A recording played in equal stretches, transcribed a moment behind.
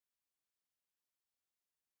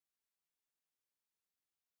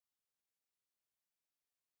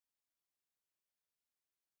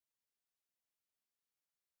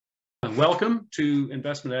Welcome to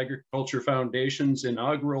Investment Agriculture Foundation's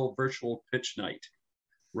inaugural virtual pitch night,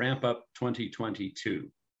 Ramp-Up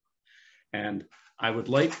 2022. And I would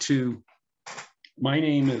like to, my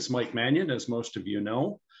name is Mike Mannion, as most of you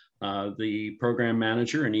know, the program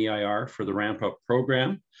manager in EIR for the Ramp-Up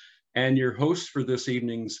program, and your host for this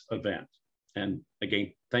evening's event. And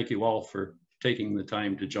again, thank you all for taking the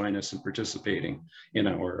time to join us and participating in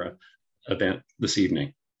our event this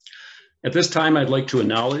evening. At this time, I'd like to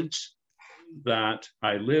acknowledge that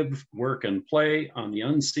I live, work, and play on the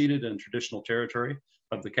unceded and traditional territory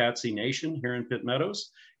of the Katzie Nation here in Pitt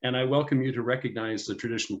Meadows, and I welcome you to recognize the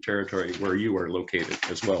traditional territory where you are located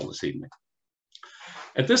as well this evening.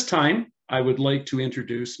 At this time, I would like to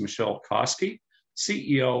introduce Michelle Koski,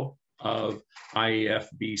 CEO of IAF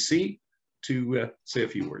BC, to say a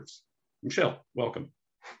few words. Michelle, welcome.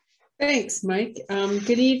 Thanks, Mike.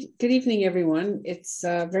 Good evening, everyone. It's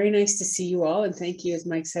very nice to see you all, and thank you, as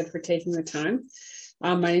Mike said, for taking the time.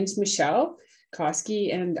 My name is Michelle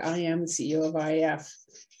Koski, and I am the CEO of IAF.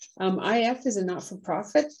 IAF is a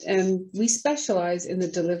not-for-profit, and we specialize in the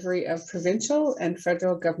delivery of provincial and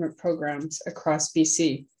federal government programs across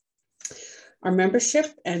BC. Our membership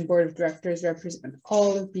and board of directors represent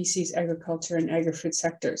all of BC's agriculture and agri-food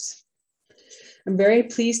sectors. I'm very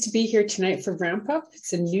pleased to be here tonight for Ramp-Up.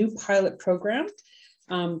 It's a new pilot program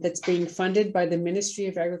that's being funded by the Ministry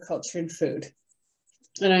of Agriculture and Food.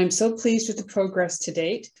 And I'm so pleased with the progress to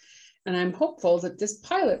date. And I'm hopeful that this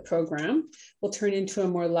pilot program will turn into a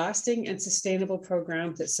more lasting and sustainable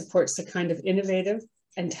program that supports the kind of innovative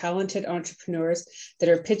and talented entrepreneurs that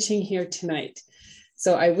are pitching here tonight.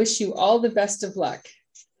 So I wish you all the best of luck.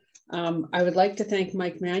 I would like to thank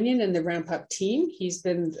Mike Mannion and the Ramp-Up team. He's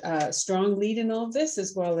been a strong lead in all of this,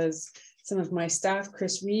 as well as some of my staff,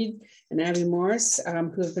 Chris Reed and Abby Morris,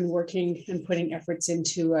 who have been working and putting efforts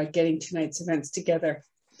into getting tonight's events together.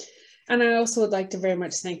 And I also would like to very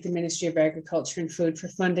much thank the Ministry of Agriculture and Food for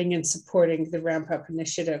funding and supporting the Ramp-Up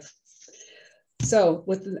initiative. So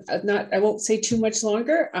I won't say too much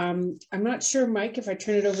longer. I'm not sure, Mike, if I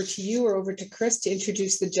turn it over to you or over to Chris to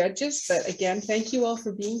introduce the judges, but again, thank you all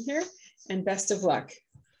for being here and best of luck.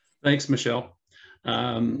 Thanks, Michelle.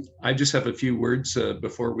 I just have a few words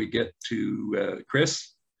before we get to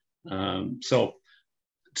Chris. So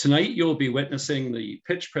tonight you'll be witnessing the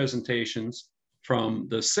pitch presentations from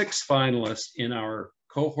the 6 finalists in our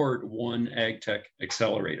Cohort 1 Agtech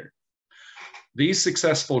Accelerator. These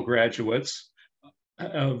successful graduates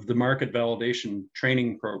of the market validation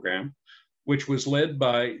training program, which was led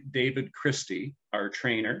by David Christie, our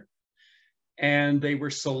trainer, and they were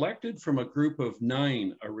selected from a group of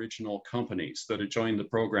 9 original companies that had joined the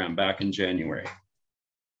program back in January.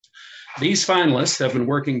 These finalists have been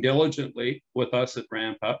working diligently with us at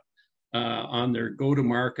Ramp-Up on their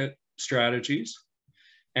go-to-market strategies,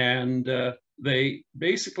 and they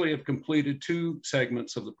basically have completed 2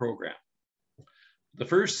 segments of the program. The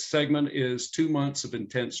first segment is 2 months of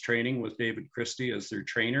intense training with David Christie as their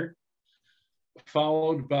trainer,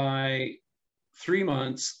 followed by 3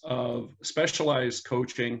 months of specialized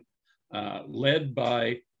coaching led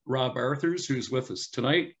by Rob Arthurs, who's with us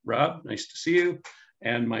tonight. Rob, nice to see you,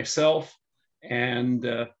 and myself. And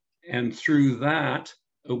through that,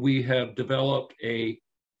 we have developed a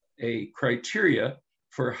criteria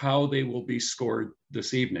for how they will be scored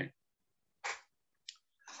this evening.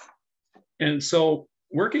 And so,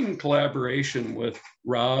 working in collaboration with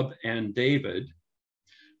Rob and David,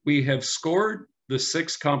 we have scored the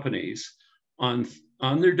 6 companies on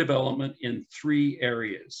their development in 3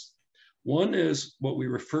 areas. One is what we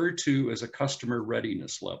refer to as a customer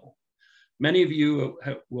readiness level. Many of you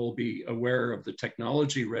will be aware of the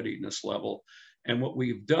technology readiness level, and what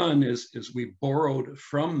we've done is we've borrowed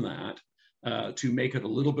from that to make it a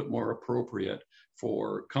little bit more appropriate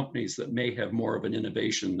for companies that may have more of an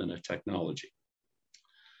innovation than a technology.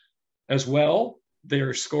 As well, they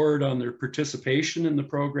are scored on their participation in the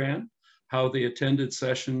program, how they attended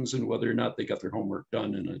sessions, and whether or not they got their homework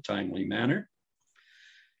done in a timely manner.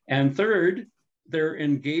 And third, their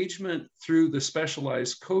engagement through the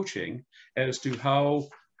specialized coaching as to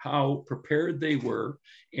how prepared they were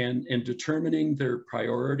in determining their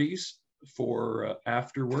priorities for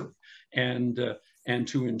after work, and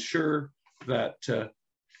to ensure that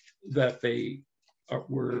they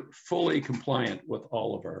were fully compliant with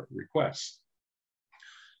all of our requests.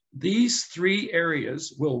 These 3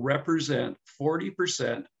 areas will represent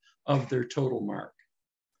 40% of their total mark.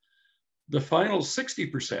 The final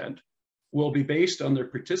 60% will be based on their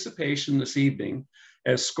participation this evening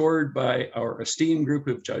as scored by our esteemed group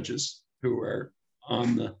of judges who are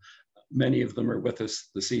on many of them are with us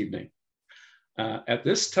this evening. At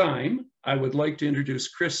this time, I would like to introduce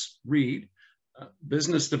Chris Reed,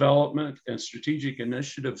 Business Development and Strategic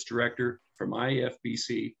Initiatives Director from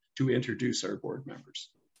IFBC, to introduce our board members.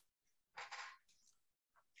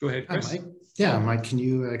 Go ahead, Chris. Hi, Mike. Yeah, Mike, can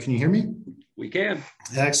you hear me? We can.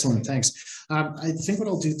 Excellent, thanks. I think what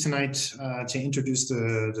I'll do tonight to introduce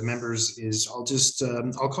the members is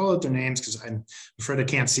I'll call out their names because I'm afraid I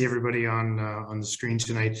can't see everybody on the screen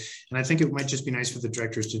tonight. And I think it might just be nice for the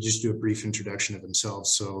directors to just do a brief introduction of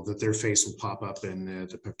themselves so that their face will pop up and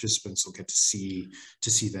the participants will get to see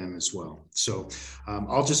them as well. So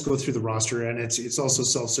I'll just go through the roster, and it's also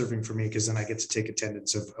self-serving for me because then I get to take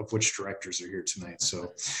attendance of which directors are here tonight.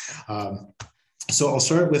 So I'll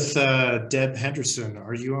start with Deb Henderson.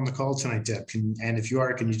 Are you on the call tonight, Deb? And if you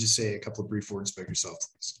are, can you just say a couple of brief words about yourself,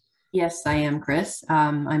 please? Yes, I am, Chris.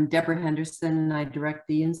 I'm Deborah Henderson. I direct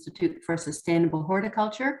the Institute for Sustainable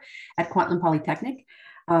Horticulture at Kwantlen Polytechnic.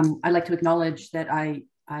 I'd like to acknowledge that I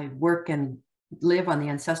work and live on the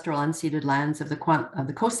ancestral unceded lands of the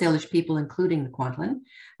Coast Salish people, including the Kwantlen,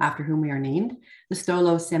 after whom we are named, the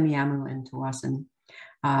Stolo, Semiahmoo, and Tsawwassen.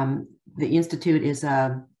 The Institute is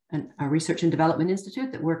a research and development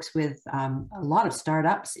institute that works with a lot of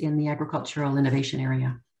startups in the agricultural innovation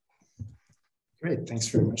area. Great, thanks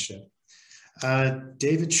very much, Deb.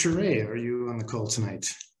 David Charay, are you on the call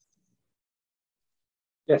tonight?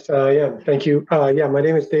 Yes, I am. Thank you. Yeah, my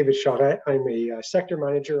name is David Charay. I'm a sector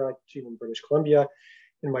manager at in British Columbia,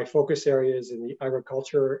 and my focus area is in the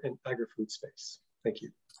agriculture and agri-food space. Thank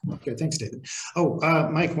you. Okay, thanks, David. Oh,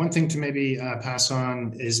 Mike, one thing to maybe pass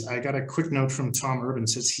on is I got a quick note from Tom Urban,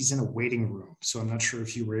 says he's in a waiting room. So I'm not sure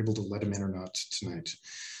if you were able to let him in or not tonight,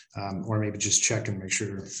 or maybe just check and make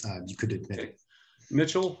sure you could admit it.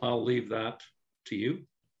 Mitchell, I'll leave that to you.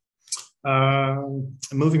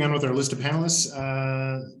 Moving on with our list of panelists,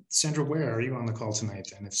 Sandra Ware, are you on the call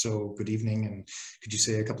tonight? And if so, good evening. And could you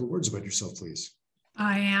say a couple of words about yourself, please?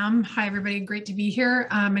 I am. Hi, everybody. Great to be here.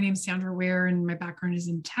 My name is Sandra Ware, and my background is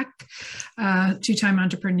in tech. Two-time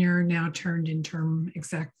entrepreneur, now turned interim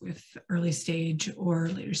exec with early stage or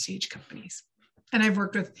later stage companies. And I've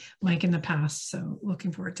worked with Mike in the past, so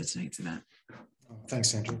looking forward to tonight's event.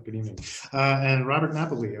 Thanks, Sandra. Good evening. And Robert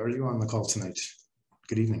Napoli, are you on the call tonight?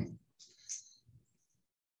 Good evening.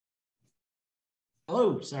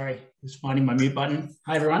 Hello, sorry, just finding my mute button.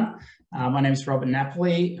 Hi, everyone. My name is Robert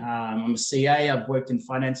Napoli. I'm a CA. I've worked in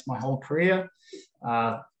finance my whole career.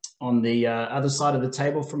 On the other side of the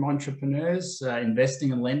table from entrepreneurs,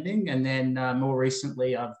 investing and lending. And then more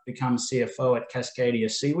recently, I've become CFO at Cascadia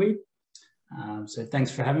Seaweed. So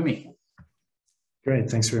thanks for having me. Great,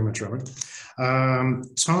 thanks very much, Robert.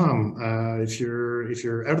 Tom, if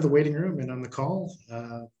you're out of the waiting room and on the call,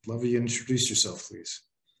 love you to introduce yourself, please.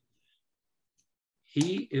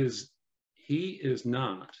 He is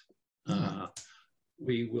not.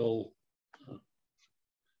 We will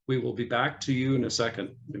be back to you in a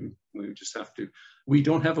second. We just have to. We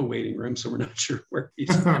don't have a waiting room, so we're not sure where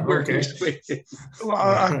he's, he's waiting.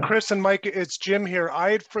 Well, Chris and Mike, it's Jim here.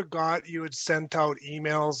 I had forgot you had sent out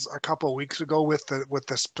emails a couple of weeks ago with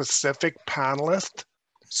the specific panelist.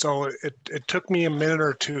 So it took me a minute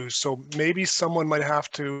or two. So maybe someone might have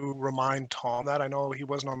to remind Tom that. I know he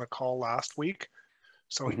wasn't on the call last week,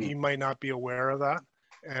 so he might not be aware of that.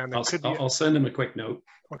 And I'll send him a quick note.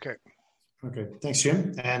 Okay. Okay, thanks,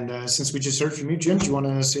 Jim. And since we just heard from you, Jim, do you want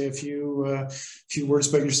to say a few words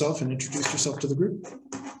about yourself and introduce yourself to the group?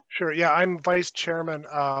 Sure. Yeah, I'm vice chairman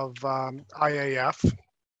of IAF,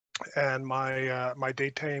 and my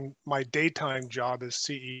daytime job is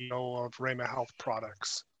CEO of Rama Health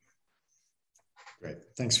Products. Great.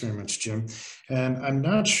 Thanks very much, Jim. And I'm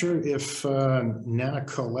not sure if Nana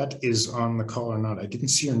Colette is on the call or not. I didn't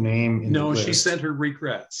see her name in the list. No, she sent her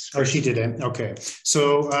regrets. Oh, she didn't. Okay.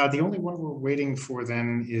 So the only one we're waiting for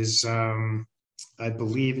then is, I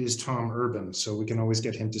believe, is Tom Urban. So we can always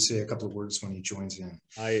get him to say a couple of words when he joins in.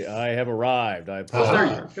 I have arrived.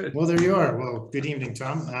 Well, there you are. Well, good evening,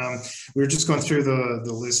 Tom. We were just going through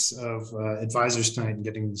the list of advisors tonight and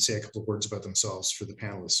getting them to say a couple of words about themselves for the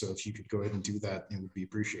panelists. So if you could go ahead and do that, it would be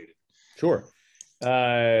appreciated. Sure.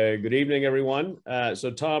 Good evening, everyone.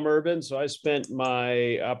 So Tom Urban. So I spent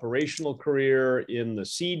my operational career in the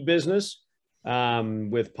seed business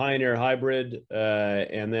with Pioneer Hybrid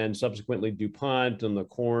and then subsequently DuPont on the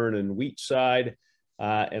corn and wheat side.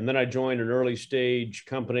 And then I joined an early stage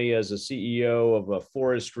company as a CEO of a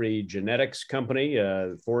forestry genetics company,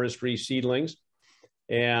 forestry seedlings,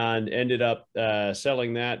 and ended up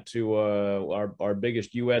selling that to our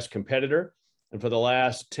biggest US competitor. And for the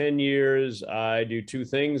last 10 years, I do two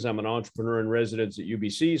things. I'm an entrepreneur in residence at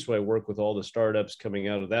UBC, so I work with all the startups coming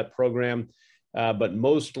out of that program. But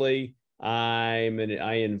mostly,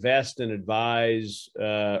 I invest and advise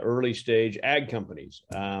early stage ag companies.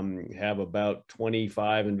 Have about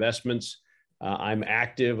 25 investments. I'm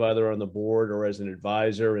active either on the board or as an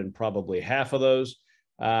advisor in probably half of those,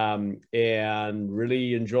 and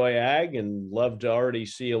really enjoy ag and love to already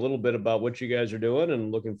see a little bit about what you guys are doing,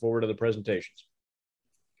 and looking forward to the presentations.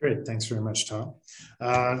 Great, thanks very much, Tom.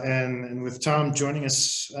 And with Tom joining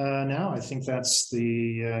us now, I think that's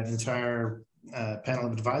the entire panel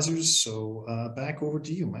of advisors. So back over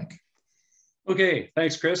to you, Mike. Okay,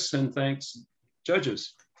 thanks, Chris, and thanks,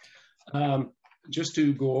 judges. Just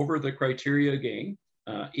to go over the criteria again,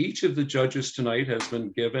 each of the judges tonight has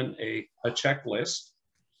been given a checklist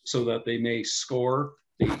so that they may score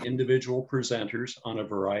the individual presenters on a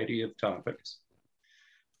variety of topics.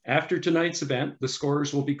 After tonight's event, the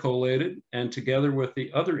scores will be collated, and together with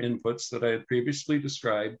the other inputs that I had previously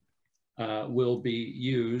described, will be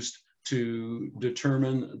used to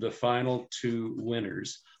determine the final two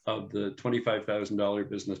winners of the $25,000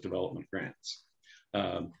 business development grants.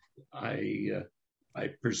 I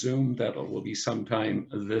presume that it will be sometime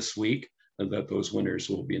this week that those winners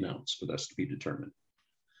will be announced for us to be determined.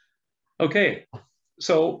 Okay,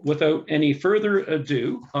 so without any further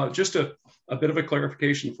ado, just a bit of a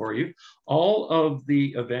clarification for you. All of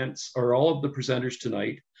the events, or all of the presenters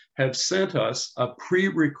tonight, have sent us a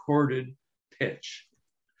pre-recorded pitch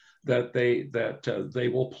that they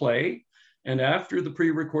will play, and after the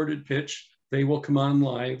pre-recorded pitch, they will come on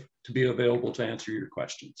live to be available to answer your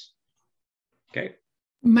questions. Okay.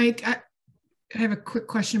 Mike, I have a quick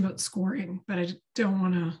question about scoring, but I don't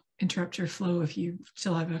want to interrupt your flow if you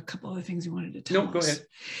still have a couple other things you wanted to tell us. No, go ahead.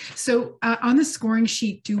 So on the scoring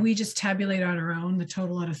sheet, do we just tabulate on our own the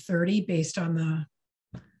total out of 30 based on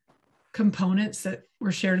the components that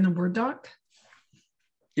were shared in the Word doc?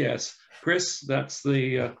 Yes, Chris, that's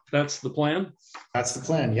the plan. That's the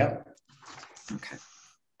plan. Yep. Okay.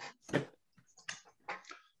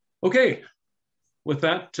 Okay. With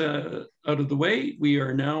that out of the way, we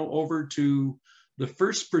are now over to the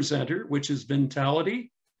first presenter, which is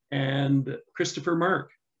Vintality, and Christopher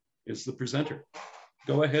Mark is the presenter.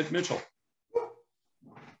 Go ahead, Mitchell.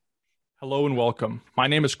 Hello and welcome. My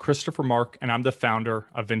name is Christopher Mark, and I'm the founder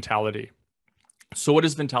of Vintality. So what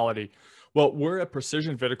is Vintality? Well, we're a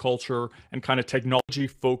precision viticulture and kind of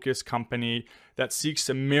technology-focused company that seeks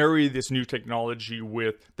to marry this new technology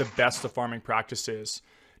with the best of farming practices.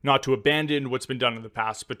 Not to abandon what's been done in the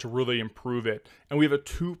past, but to really improve it. And we have a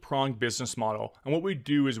two-pronged business model. And what we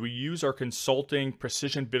do is we use our consulting,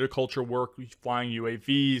 precision viticulture work, flying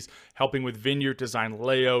UAVs, helping with vineyard design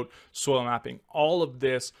layout, soil mapping, all of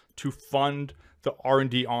this to fund the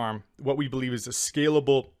R&D arm, what we believe is a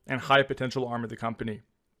scalable and high potential arm of the company.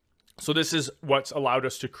 So this is what's allowed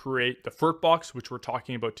us to create the FERT box, which we're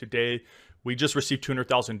talking about today. We just received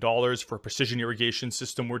 $200,000 for a precision irrigation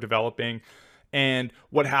system we're developing. And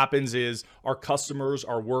what happens is our customers,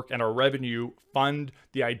 our work, and our revenue fund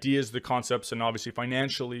the ideas, the concepts, and obviously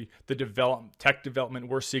financially, the tech development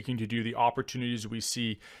we're seeking to do, the opportunities we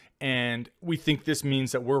see. And we think this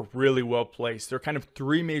means that we're really well placed. There are kind of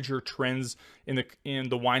three major trends in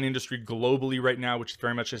the wine industry globally right now, which is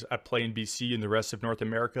very much at play in BC and the rest of North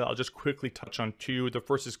America. I'll just quickly touch on two. The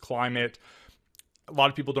first is climate. A lot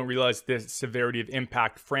of people don't realize the severity of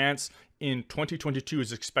impact. France in 2022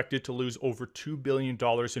 is expected to lose over $2 billion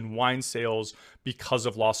in wine sales because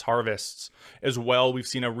of lost harvests. As well, we've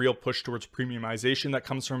seen a real push towards premiumization that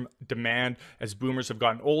comes from demand as boomers have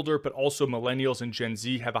gotten older, but also millennials and Gen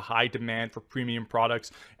Z have a high demand for premium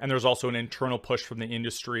products. And there's also an internal push from the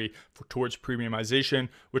industry towards premiumization,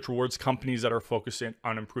 which rewards companies that are focusing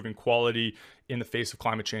on improving quality in the face of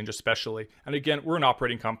climate change, especially. And again, we're an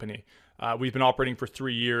operating company. We've been operating for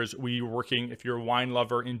 3 years. We're working, if you're a wine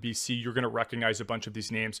lover in BC, you're going to recognize a bunch of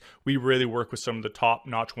these names. We really work with some of the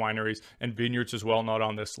top-notch wineries and vineyards as well, not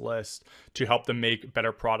on this list, to help them make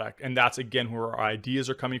better product. And that's, again, where our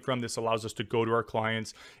ideas are coming from. This allows us to go to our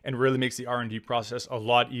clients and really makes the R&D process a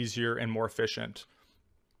lot easier and more efficient.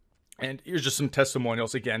 And here's just some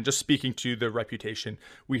testimonials, again, just speaking to the reputation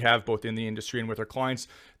we have both in the industry and with our clients.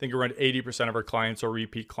 I think around 80% of our clients are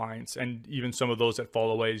repeat clients, and even some of those that fall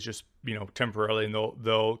away is just, temporarily, and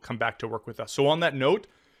they'll come back to work with us. So on that note,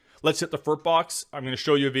 let's hit the FERT box. I'm going to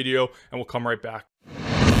show you a video and we'll come right back.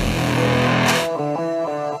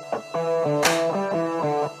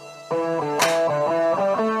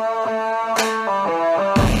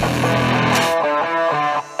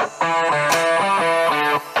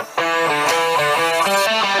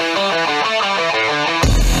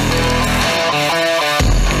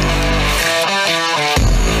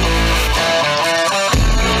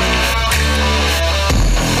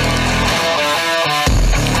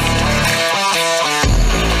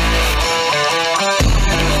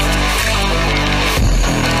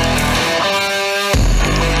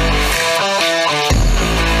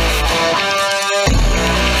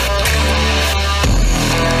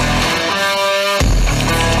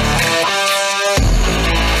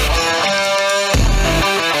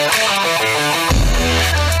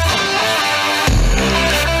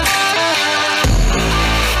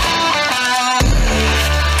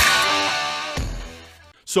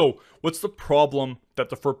 So what's the problem that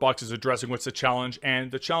the FERP box is addressing? What's the challenge?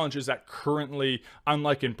 And the challenge is that currently,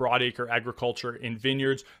 unlike in broadacre agriculture, in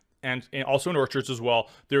vineyards and also in orchards as well,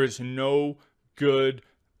 there is no good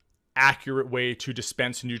accurate way to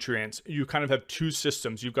dispense nutrients. You kind of have two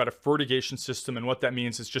systems. You've got a fertigation system, and what that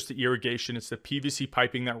means is just the irrigation. It's the PVC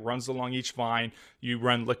piping that runs along each vine. You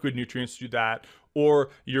run liquid nutrients through that,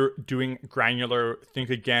 or you're doing granular. Think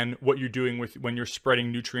again what you're doing with when you're spreading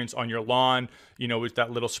nutrients on your lawn, you know, with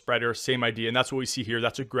that little spreader, same idea. And that's what we see here.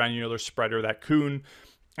 That's a granular spreader, that Kuhn.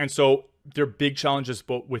 And so there are big challenges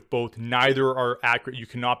with both. Neither are accurate. You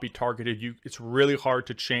cannot be targeted. It's really hard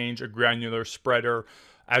to change a granular spreader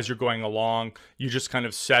as you're going along. You just kind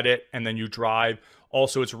of set it and then you drive.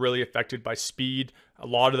 Also, it's really affected by speed. A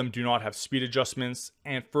lot of them do not have speed adjustments,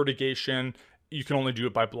 and fertigation, you can only do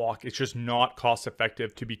it by block. It's just not cost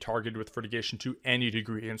effective to be targeted with fertigation to any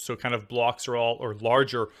degree. And so kind of blocks are all, or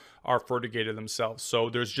larger, are fertigated themselves. So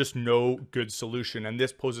there's just no good solution. And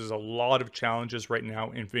this poses a lot of challenges right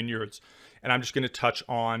now in vineyards. And I'm just going to touch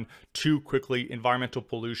on two quickly. Environmental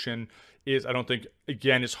pollution is, I don't think,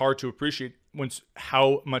 again, it's hard to appreciate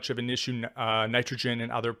how much of an issue nitrogen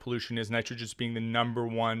and other pollution is. Nitrogen being the number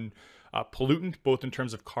one pollutant, both in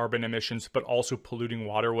terms of carbon emissions, but also polluting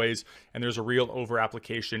waterways. And there's a real over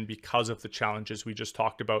application because of the challenges we just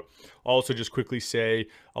talked about. I'll also just quickly say,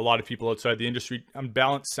 a lot of people outside the industry,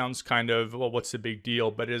 unbalance sounds kind of, well, what's the big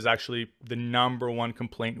deal? But it is actually the number one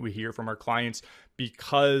complaint we hear from our clients,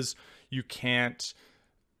 because you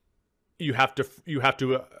have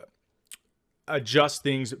to adjust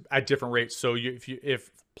things at different rates. So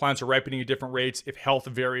if plants are ripening at different rates, if health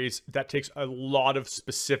varies, that takes a lot of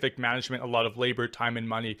specific management, a lot of labor, time, and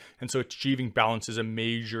money. And so achieving balance is a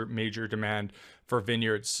major, major demand for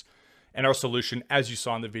vineyards. And our solution, as you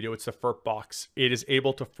saw in the video, it's the FERP box. It is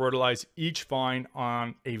able to fertilize each vine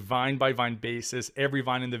on a vine-by-vine basis. Every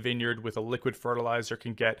vine in the vineyard with a liquid fertilizer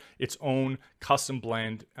can get its own custom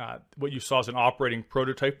blend. What you saw is an operating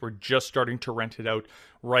prototype. We're just starting to rent it out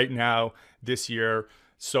right now this year.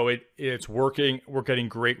 So it's working. We're getting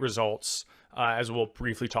great results, as we'll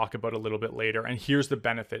briefly talk about a little bit later. And here's the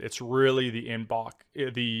benefit. It's really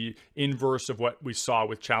the inverse of what we saw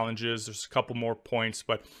with challenges. There's a couple more points,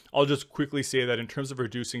 but I'll just quickly say that in terms of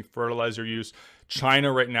reducing fertilizer use,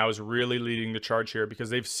 China right now is really leading the charge here,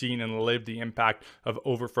 because they've seen and lived the impact of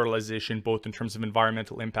over-fertilization, both in terms of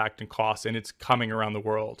environmental impact and cost, and it's coming around the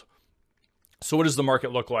world. So what does the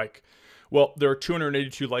market look like? Well, there are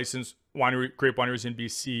 282 licensed grape wineries in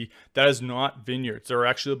BC. That is not vineyards. There are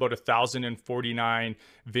actually about 1,049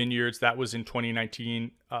 vineyards. That was in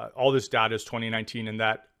 2019. All this data is 2019, and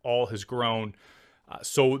that all has grown.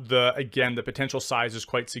 So the potential size is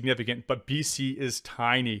quite significant, but BC is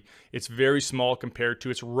tiny. It's very small compared to,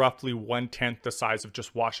 it's roughly 1/10 the size of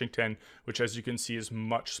just Washington, which, as you can see, is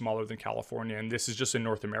much smaller than California. And this is just in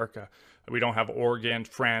North America. We don't have Oregon,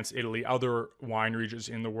 France, Italy, other wine regions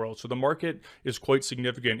in the world. So the market is quite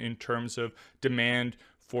significant in terms of demand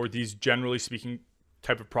for these, generally speaking,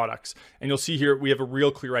 type of products. And you'll see here, we have a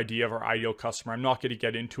real clear idea of our ideal customer. I'm not going to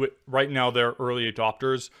get into it. Right now, they're early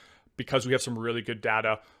adopters, because we have some really good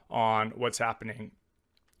data on what's happening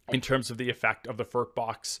in terms of the effect of the FERP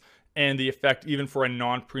box, and the effect even for a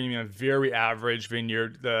non-premium, very average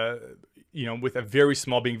vineyard, with a very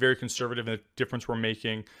small, being very conservative in the difference we're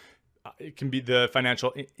making, it can be, the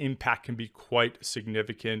financial impact can be quite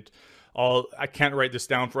significant. I can't write this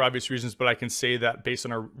down for obvious reasons, but I can say that based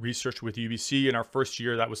on our research with UBC in our first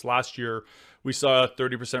year, that was last year, we saw a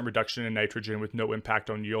 30% reduction in nitrogen with no impact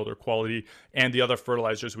on yield or quality. And the other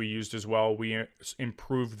fertilizers we used as well, we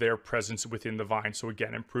improved their presence within the vine. So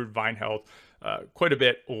again, improved vine health quite a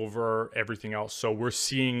bit over everything else. So we're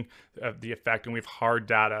seeing the effect, and we have hard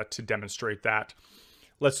data to demonstrate that.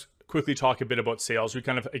 Let's quickly talk a bit about sales. We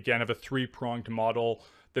kind of, again, have a three-pronged model.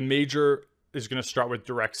 The major is going to start with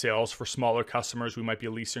direct sales for smaller customers. We might be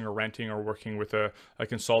leasing or renting or working with a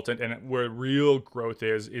consultant. And where real growth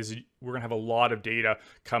is we're going to have a lot of data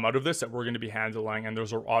come out of this that we're going to be handling. And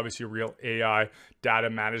those are obviously real AI data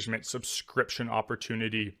management subscription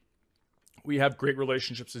opportunity. We have great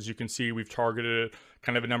relationships. As you can see, we've targeted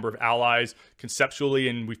kind of a number of allies conceptually,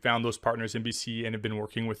 and we found those partners in BC and have been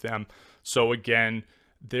working with them. So again,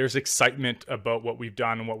 there's excitement about what we've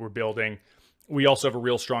done and what we're building. We also have a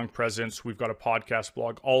real strong presence. We've got a podcast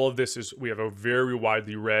blog. All of this is, we have a very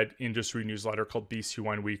widely read industry newsletter called BC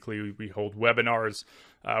Wine Weekly. We hold webinars.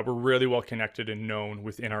 We're really well connected and known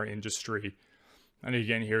within our industry. And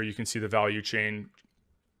again, here you can see the value chain.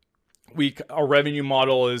 Our revenue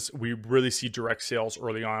model is, we really see direct sales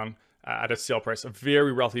early on at a sale price of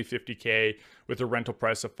very roughly $50K, with a rental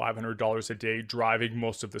price of $500 a day driving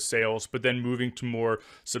most of the sales, but then moving to more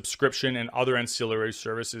subscription and other ancillary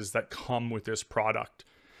services that come with this product.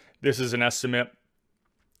 This is an estimate,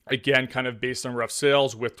 again, kind of based on rough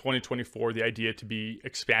sales, with 2024, the idea to be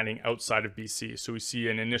expanding outside of BC. So we see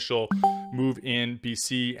an initial move in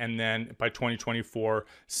BC, and then by 2024,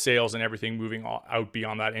 sales and everything moving out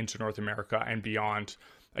beyond that into North America and beyond.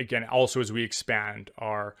 Again, also as we expand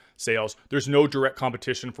our sales, there's no direct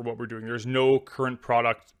competition for what we're doing. There's no current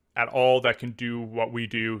product at all that can do what we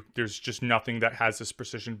do. There's just nothing that has this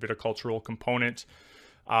precision viticultural component.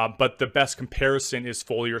 But the best comparison is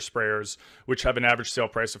foliar sprayers, which have an average sale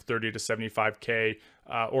price of 30 to 75K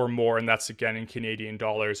or more, and that's again in Canadian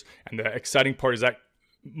dollars. And the exciting part is that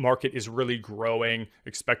market is really growing,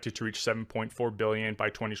 expected to reach 7.4 billion by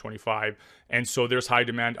 2025. And so there's high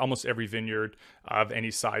demand. Almost every vineyard of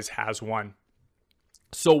any size has one.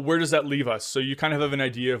 So where does that leave us? So you kind of have an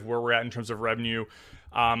idea of where we're at in terms of revenue.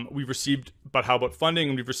 We've received, but how about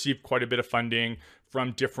funding? We've received quite a bit of funding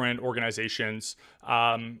from different organizations.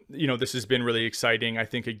 This has been really exciting. I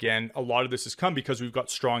think, again, a lot of this has come because we've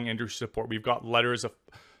got strong industry support. We've got letters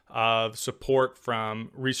of support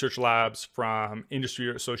from research labs, from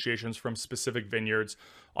industry associations, from specific vineyards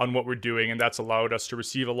on what we're doing. And that's allowed us to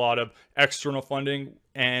receive a lot of external funding.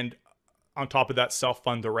 And on top of that,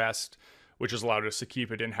 self-fund the rest, which has allowed us to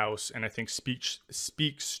keep it in-house. And I think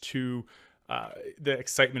speaks to the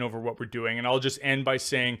excitement over what we're doing. And I'll just end by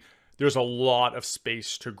saying there's a lot of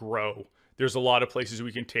space to grow. There's a lot of places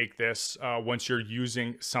we can take this once you're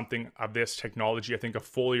using something of this technology. I think a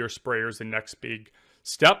foliar sprayer is the next big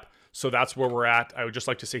step. So that's where we're at. I would just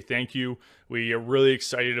like to say thank you. We are really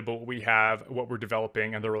excited about what we have, what we're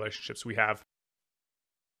developing, and the relationships we have.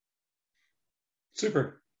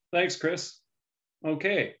 Super. Thanks, Chris.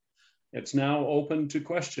 Okay. It's now open to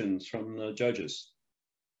questions from the judges.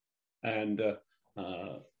 And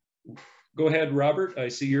go ahead, Robert. I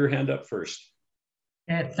see your hand up first.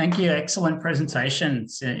 Yeah, thank you. Excellent presentation.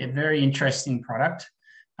 It's a very interesting product.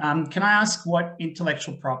 Can I ask what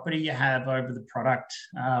intellectual property you have over the product?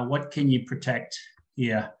 What can you protect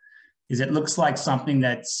here? Because it looks like something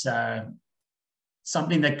that's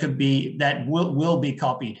something that will be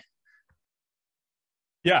copied.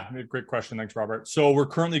 Yeah, great question. Thanks, Robert. So we're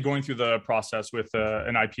currently going through the process with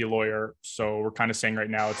an IP lawyer. So we're kind of saying right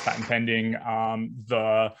now it's patent pending.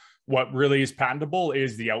 What really is patentable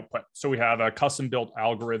is the output. So we have a custom built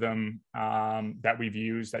algorithm that we've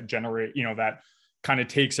used that generate, that kind of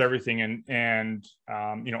takes everything and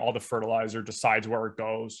all the fertilizer, decides where it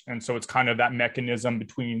goes. And so it's kind of that mechanism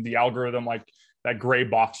between the algorithm, like that gray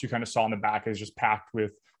box you kind of saw in the back is just packed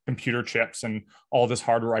with computer chips and all this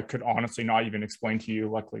hardware I could honestly not even explain to you.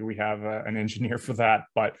 Luckily, we have an engineer for that,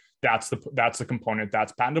 but that's the component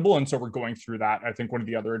that's patentable. And so we're going through that. I think one of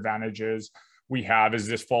the other advantages we have is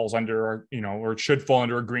this falls under, or it should fall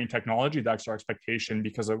under a green technology. That's our expectation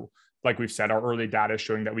because of, like we've said, our early data is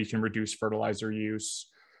showing that we can reduce fertilizer use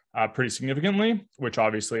pretty significantly, which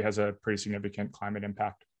obviously has a pretty significant climate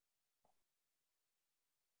impact.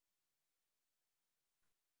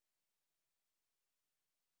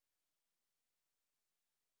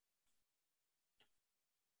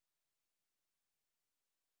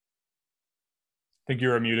 I think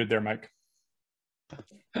you're muted there, Mike.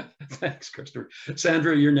 Thanks, Christopher.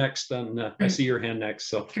 Sandra, you're next. I see your hand next,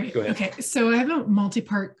 so Great. Go ahead. Okay, so I have a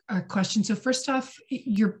multi-part question. So first off,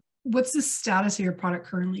 what's the status of your product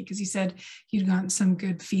currently? Because you said you'd gotten some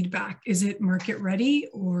good feedback. Is it market ready,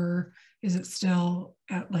 or is it still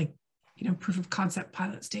at proof of concept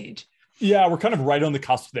pilot stage? Yeah, we're kind of right on the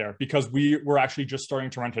cusp there because we're actually just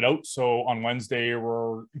starting to rent it out. So on Wednesday,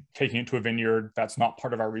 we're taking it to a vineyard that's not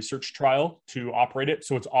part of our research trial to operate it.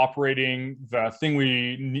 So it's operating. The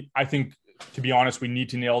thing I think, to be honest, we need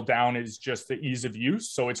to nail down is just the ease of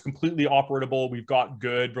use. So it's completely operable. We've got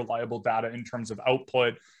good, reliable data in terms of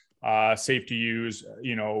output, safe to use,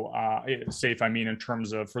 safe, in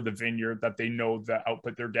terms of for the vineyard that they know the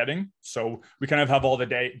output they're getting. So we kind of have all the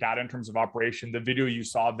data in terms of operation. The video you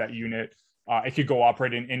saw of that unit, it could go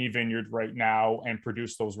operate in any vineyard right now and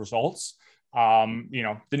produce those results.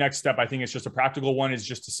 The next step, I think, is just a practical one, is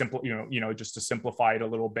just to simplify it a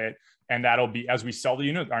little bit. And that'll be, as we sell the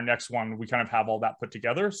unit, our next one, we kind of have all that put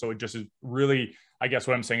together. So it just is really, I guess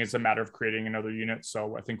what I'm saying is a matter of creating another unit.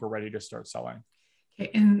 So I think we're ready to start selling. Okay,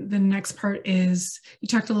 and the next part is, you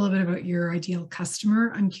talked a little bit about your ideal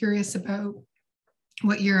customer. I'm curious about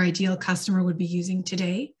what your ideal customer would be using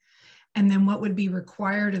today, and then what would be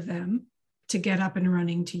required of them to get up and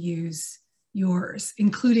running to use yours,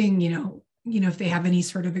 including, if they have any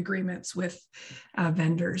sort of agreements with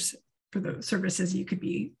vendors. the services you could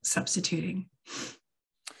be substituting.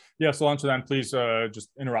 Yeah, so I'll answer that. And please just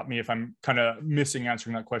interrupt me if I'm kind of missing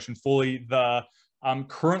answering that question fully.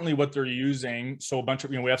 Currently what they're using, so a bunch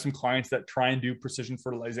of, we have some clients that try and do precision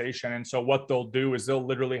fertilization. And so what they'll do is they'll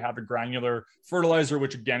literally have a granular fertilizer,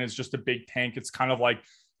 which again is just a big tank. It's kind of like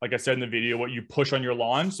I said in the video, what you push on your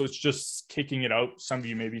lawn. So it's just kicking it out. Some of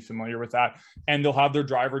you may be familiar with that. And they'll have their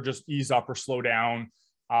driver just ease up or slow down.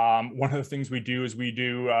 One of the things we do is we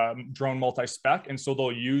do drone multi-spec. And so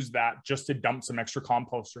they'll use that just to dump some extra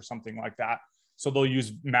compost or something like that. So they'll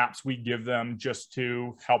use maps we give them just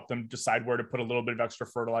to help them decide where to put a little bit of extra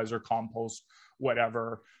fertilizer, compost,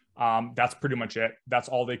 whatever. That's pretty much it. That's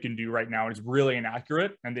all they can do right now. It's really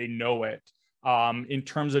inaccurate and they know it. In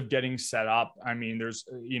terms of getting set up, I mean, there's,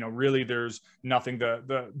 really there's nothing.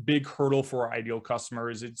 The big hurdle for our ideal customer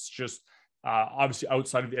is it's just obviously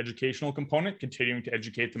outside of the educational component, continuing to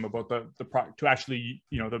educate them about the product, to actually,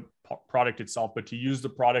 the product itself, but to use the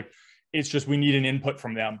product, it's just, we need an input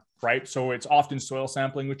from them, right? So it's often soil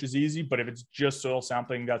sampling, which is easy, but if it's just soil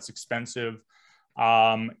sampling, that's expensive.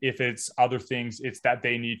 If it's other things, it's that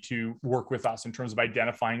they need to work with us in terms of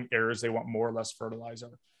identifying areas they want more or less fertilizer.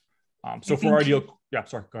 So for our ideal, yeah,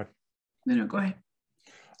 sorry, go ahead. No, go ahead.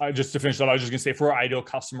 Just to finish that, I was just gonna say for our ideal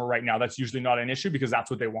customer right now, that's usually not an issue because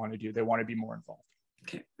that's what they want to do. They want to be more involved.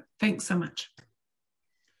 Okay, thanks so much.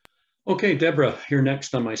 Okay, Deborah, you're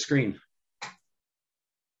next on my screen.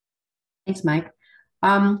 Thanks, Mike.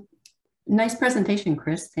 Nice presentation,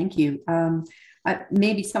 Chris. Thank you.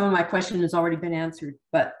 Maybe some of my question has already been answered,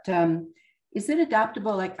 but is it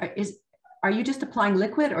adaptable? Are you just applying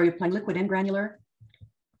liquid, or are you applying liquid and granular,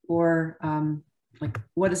 or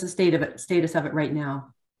what is the status of it right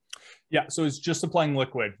now? Yeah, so it's just applying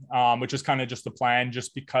liquid, which is kind of just the plan,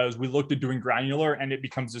 just because we looked at doing granular and it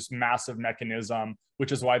becomes this massive mechanism,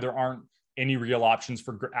 which is why there aren't any real options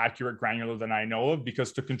for accurate granular that I know of,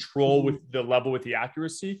 because to control with the level with the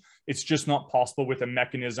accuracy, it's just not possible with a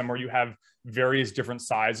mechanism where you have various different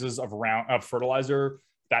sizes of fertilizer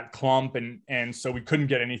that clump, and so we couldn't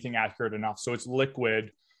get anything accurate enough. So it's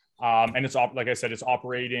liquid, and it's like I said, it's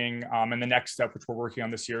operating. And the next step, which we're working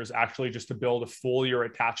on this year, is actually just to build a foliar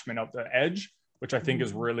attachment at the edge, which I think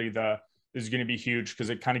is really is going to be huge because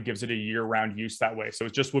it kind of gives it a year-round use that way. So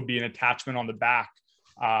it just would be an attachment on the back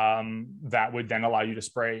that would then allow you to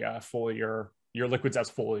spray foliar, your liquids as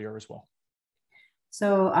foliar as well.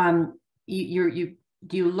 So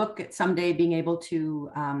do you look at someday being able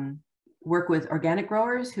to work with organic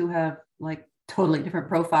growers who have like totally different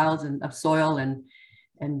profiles of soil and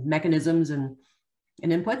mechanisms and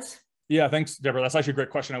inputs? Yeah, thanks, Deborah. That's actually a great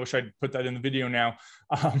question. I wish I'd put that in the video now.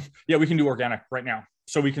 Yeah, we can do organic right now.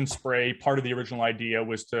 So we can spray. Part of the original idea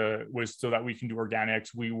was so that we can do organics.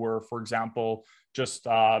 We were, for example, just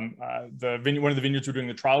one of the vineyards we're doing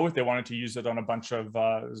the trial with, they wanted to use it on a bunch of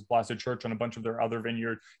Blasted Church on a bunch of their other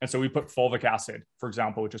vineyard. And so we put fulvic acid, for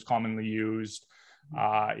example, which is commonly used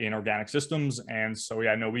in organic systems. And so,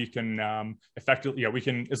 yeah, no, we can effectively, yeah, we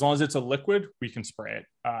can, as long as it's a liquid, we can spray it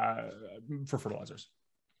for fertilizers.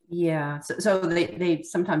 Yeah, so they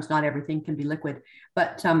sometimes not everything can be liquid,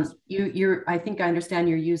 but I think I understand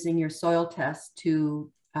you're using your soil test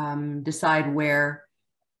to decide where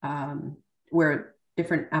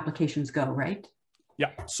different applications go, right? Yeah,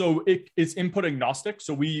 so it's input agnostic.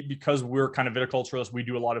 So because we're kind of viticulturalists, we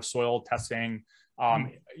do a lot of soil testing.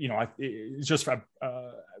 It's just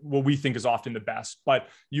what we think is often the best, but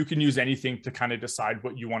you can use anything to kind of decide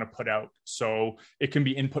what you want to put out. So it can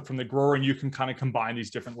be input from the grower, and you can kind of combine these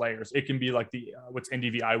different layers. It can be like what's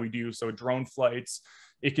NDVI we do, so drone flights.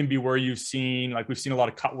 It can be where we've seen a lot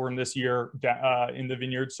of cutworm this year in the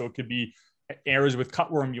vineyard. So it could be areas with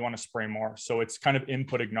cutworm you want to spray more. So it's kind of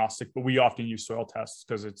input agnostic, but we often use soil tests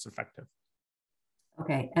because it's effective.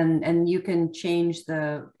 Okay, and you can change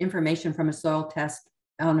the information from a soil test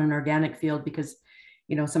on an organic field because,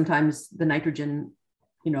 sometimes the nitrogen,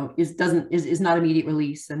 is not immediate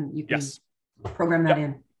release, and you can program that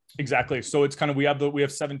in. Exactly. So it's kind of, we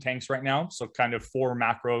have 7 tanks right now. So kind of 4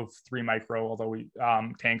 macro, 3 micro, although we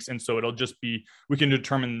tanks. And so it'll just be, we can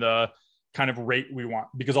determine the kind of rate we want,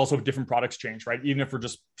 because also different products change, right? Even if we're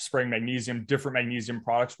just spraying magnesium, different magnesium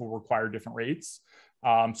products will require different rates.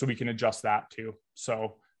 So we can adjust that too.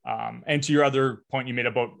 So, and to your other point you made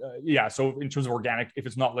about, so in terms of organic, if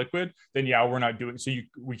it's not liquid, then we're not doing it. So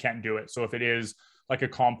we can't do it. So if it is like a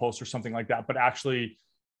compost or something like that, but actually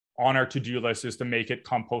on our to-do list is to make it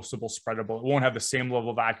compostable, spreadable. It won't have the same level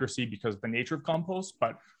of accuracy because of the nature of compost,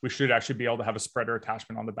 but we should actually be able to have a spreader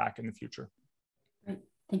attachment on the back in the future. Great.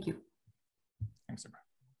 Thank you. Thanks, Deborah.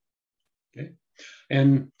 Okay.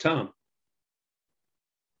 And Tom.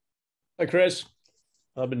 Hi, Chris.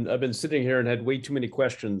 I've been sitting here and had way too many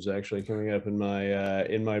questions actually coming up in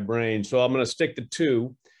my brain. So I'm going to stick to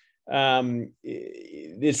two.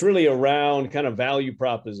 It's really around kind of value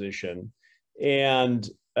proposition and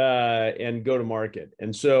go to market.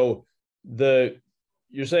 And so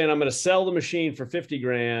you're saying I'm going to sell the machine for 50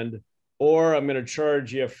 grand, or I'm going to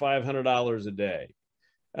charge you $500 a day.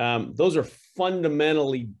 Those are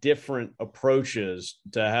fundamentally different approaches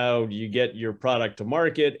to how you get your product to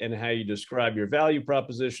market and how you describe your value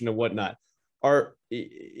proposition and whatnot. Have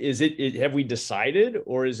we decided,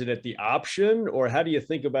 or is it at the option, or how do you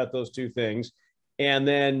think about those two things? And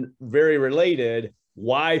then very related,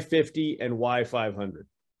 why 50 and why 500?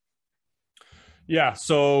 Yeah,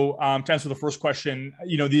 so to answer the first question,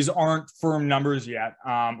 these aren't firm numbers yet,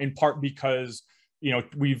 in part because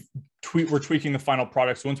we're tweaking the final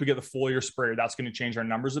product. So once we get the foliar sprayer, that's going to change our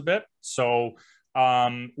numbers a bit. So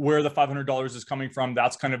where the $500 is coming from,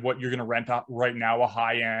 that's kind of what you're going to rent out right now, a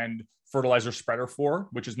high-end fertilizer spreader for,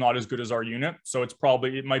 which is not as good as our unit. So it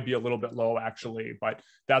might be a little bit low actually, but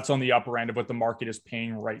that's on the upper end of what the market is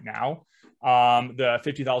paying right now. The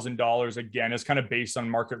 $50,000 again is kind of based on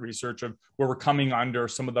market research of where we're coming under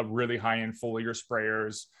some of the really high-end foliar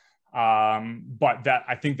sprayers. But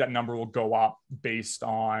I think that number will go up based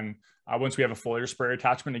on once we have a foliar sprayer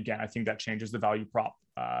attachment. Again, I think that changes the value prop,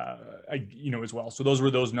 as well. So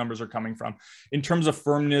those numbers are coming from. In terms of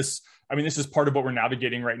firmness, I mean, this is part of what we're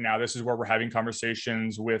navigating right now. This is where we're having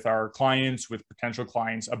conversations with our clients, with potential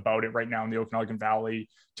clients about it right now in the Okanagan Valley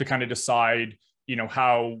to kind of decide,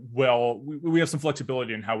 how well we have some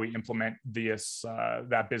flexibility in how we implement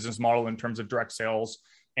that business model in terms of direct sales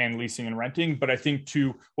and leasing and renting. But I think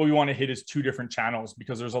what we want to hit is two different channels,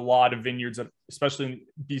 because there's a lot of vineyards that, especially in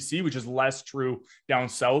BC, which is less true down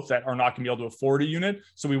south, that are not going to be able to afford a unit.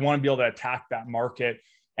 So we want to be able to attack that market.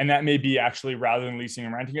 And that may be actually, rather than leasing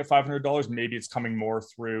and renting at $500, maybe it's coming more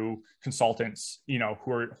through consultants,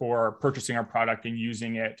 who are purchasing our product and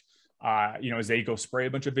using it, as they go spray a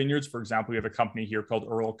bunch of vineyards. For example, we have a company here called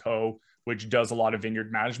Earl Co., which does a lot of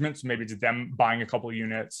vineyard management. So maybe it's them buying a couple of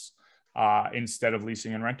units instead of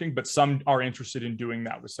leasing and renting, but some are interested in doing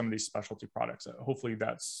that with some of these specialty products. Hopefully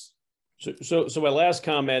that's. So my last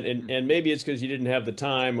comment, and maybe it's because you didn't have the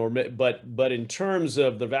time, but in terms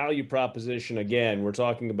of the value proposition, again, we're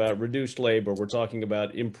talking about reduced labor, we're talking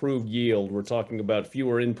about improved yield, we're talking about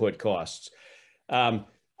fewer input costs. I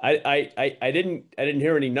didn't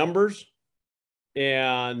hear any numbers,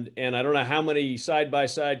 and I don't know how many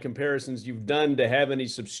side-by-side comparisons you've done to have any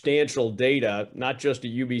substantial data, not just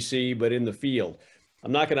at UBC, but in the field.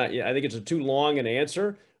 I think it's too long an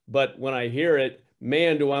answer, but when I hear it,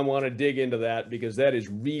 man, do I want to dig into that, because that is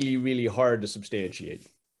really, really hard to substantiate.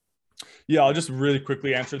 Yeah, I'll just really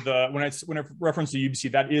quickly answer when I reference the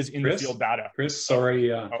UBC, that is in the field data. Chris,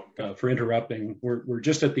 sorry for interrupting. We're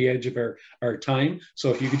just at the edge of our time.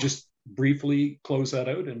 So if you could just briefly close that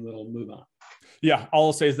out and we'll move on. Yeah, all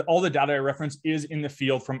I'll say is that all the data I reference is in the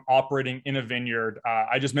field from operating in a vineyard.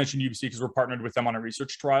 I just mentioned UBC because we're partnered with them on a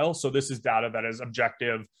research trial. So this is data that is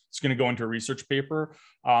objective. It's going to go into a research paper.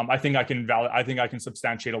 I think I can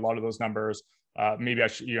substantiate a lot of those numbers. Maybe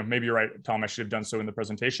you're right, Tom. I should have done so in the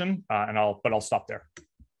presentation, but I'll stop there.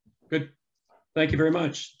 Good. Thank you very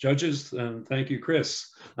much, judges. Thank you, Chris.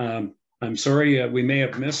 I'm sorry we may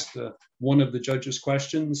have missed one of the judges'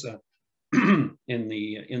 questions. In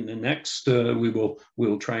the next,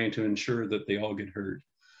 we'll try to ensure that they all get heard.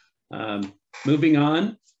 Moving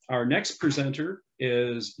on, our next presenter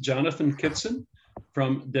is Jonathan Kitson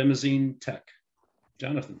from Demosine Tech.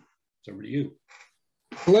 Jonathan, it's over to you.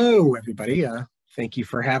 Hello, everybody. Thank you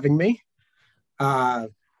for having me.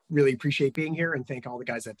 Really appreciate being here, and thank all the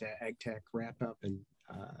guys at the Agritech Ramp-Up, and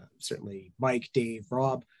certainly Mike, Dave,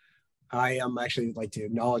 Rob. I actually like to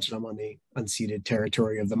acknowledge that I'm on the unceded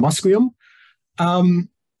territory of the Musqueam.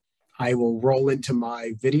 I will roll into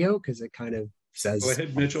my video because it kind of says Go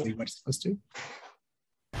ahead, Mitchell. what it's supposed to.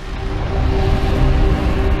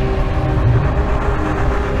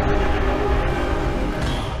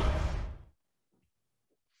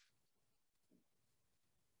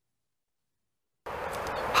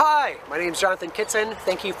 Hi, my name is Jonathan Kitson.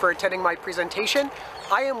 Thank you for attending my presentation.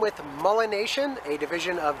 I am with Mullination, a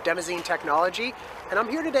division of Demosine Technology, and I'm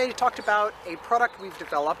here today to talk about a product we've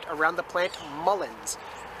developed around the plant mullins.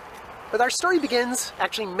 But our story begins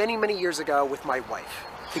actually many, many years ago with my wife,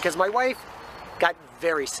 because my wife got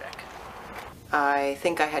very sick. I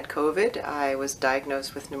think I had COVID. I was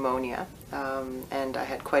diagnosed with pneumonia, and I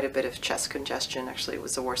had quite a bit of chest congestion. Actually, it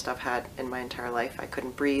was the worst I've had in my entire life. I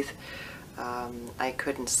couldn't breathe. I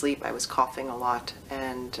couldn't sleep. I was coughing a lot,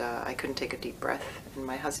 and I couldn't take a deep breath. And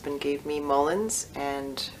my husband gave me mullins,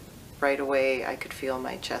 and right away I could feel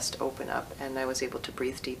my chest open up and I was able to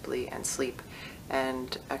breathe deeply and sleep.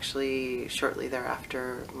 And actually, shortly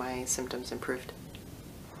thereafter, my symptoms improved.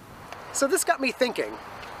 So this got me thinking,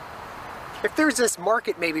 if there's this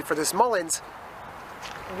market maybe for this Mullins,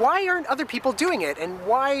 why aren't other people doing it? And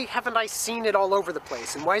why haven't I seen it all over the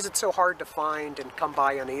place? And why is it so hard to find and come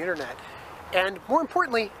by on the internet? And more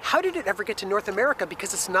importantly, how did it ever get to North America?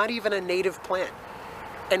 Because it's not even a native plant.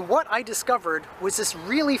 And what I discovered was this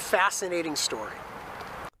really fascinating story.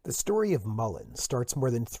 The story of mullein starts more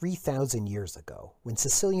than 3,000 years ago, when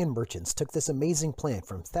Sicilian merchants took this amazing plant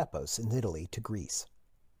from Thepos in Italy to Greece.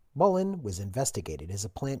 Mullein was investigated as a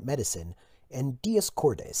plant medicine, and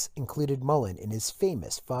Dioscordes included mullein in his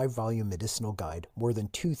famous 5-volume medicinal guide more than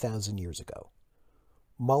 2,000 years ago.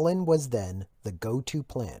 Mullein was then the go-to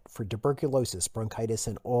plant for tuberculosis, bronchitis,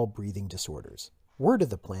 and all breathing disorders. Word of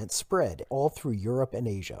the plant spread all through Europe and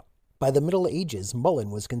Asia. By the Middle Ages,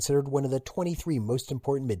 mullein was considered one of the 23 most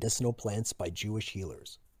important medicinal plants by Jewish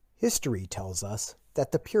healers. History tells us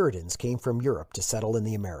that the Puritans came from Europe to settle in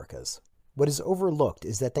the Americas. What is overlooked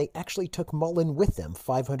is that they actually took mullein with them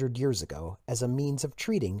 500 years ago as a means of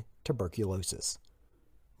treating tuberculosis.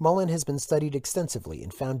 Mullein has been studied extensively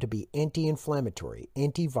and found to be anti-inflammatory,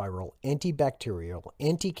 antiviral, antibacterial,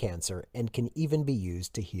 anti-cancer, and can even be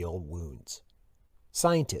used to heal wounds.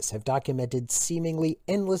 Scientists have documented seemingly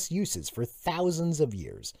endless uses for thousands of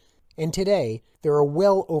years, and today there are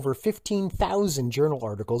well over 15,000 journal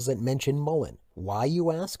articles that mention mullein. Why,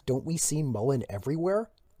 you ask? Don't we see mullein everywhere?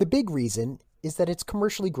 The big reason is that it's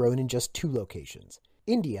commercially grown in just 2 locations.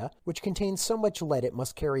 India, which contains so much lead it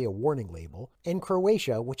must carry a warning label, and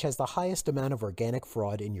Croatia, which has the highest amount of organic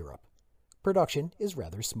fraud in Europe. Production is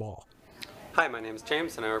rather small. Hi, my name is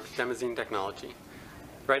James and I work with Demazine Technology.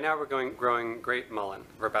 Right now we're growing grape mullein,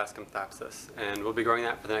 Verbascum thapsus, and we'll be growing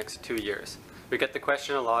that for the next 2 years. We get the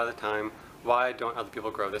question a lot of the time, why don't other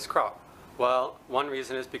people grow this crop? Well, one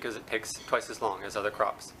reason is because it takes twice as long as other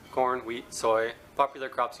crops. Corn, wheat, soy, popular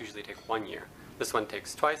crops usually take 1 year. This one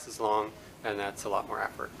takes twice as long, and that's a lot more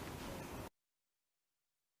effort.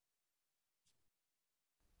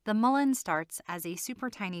 The mullein starts as a super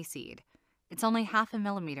tiny seed. It's only 0.5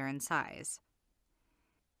 millimeter in size.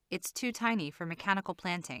 It's too tiny for mechanical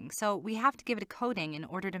planting, so we have to give it a coating in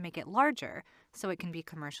order to make it larger so it can be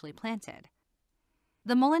commercially planted.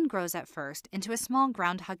 The mullein grows at first into a small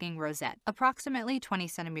ground-hugging rosette, approximately 20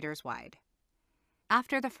 centimeters wide.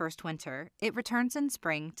 After the first winter, it returns in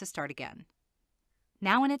spring to start again.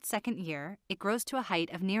 Now in its second year, it grows to a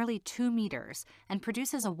height of nearly 2 meters and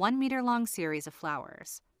produces a 1-meter-long series of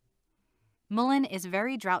flowers. Mullein is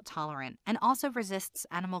very drought tolerant and also resists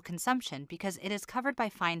animal consumption because it is covered by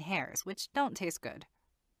fine hairs, which don't taste good.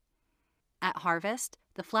 At harvest,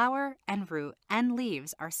 the flower and root and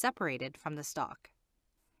leaves are separated from the stalk.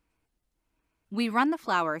 We run the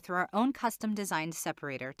flower through our own custom-designed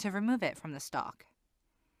separator to remove it from the stalk.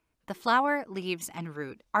 The flower, leaves, and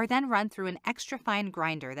root are then run through an extra-fine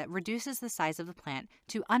grinder that reduces the size of the plant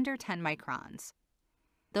to under 10 microns.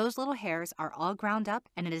 Those little hairs are all ground up,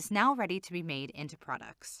 and it is now ready to be made into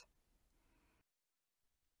products.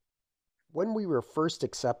 When we were first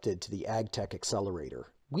accepted to the Agritech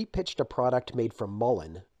Accelerator, we pitched a product made from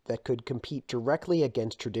mullein that could compete directly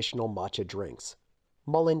against traditional matcha drinks.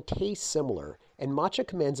 Mullein tastes similar, and matcha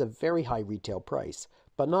commands a very high retail price,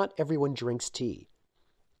 but not everyone drinks tea.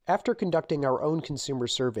 After conducting our own consumer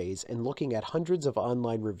surveys and looking at hundreds of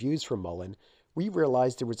online reviews for mullein, we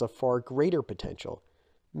realized there was a far greater potential.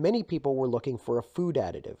 Many people were looking for a food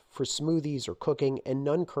additive for smoothies or cooking, and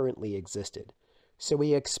none currently existed. So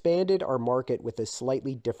we expanded our market with a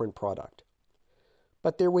slightly different product.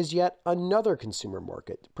 But there was yet another consumer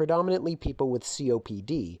market, predominantly people with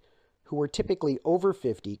COPD, who were typically over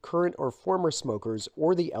 50, current or former smokers,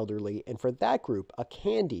 or the elderly, and for that group, a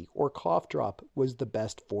candy or cough drop was the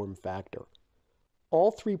best form factor.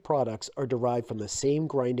 All 3 products are derived from the same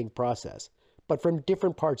grinding process, but from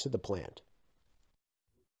different parts of the plant.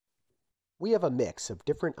 We have a mix of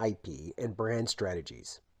different IP and brand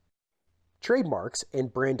strategies, trademarks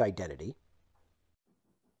and brand identity,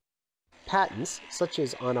 patents such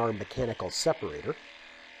as on our mechanical separator,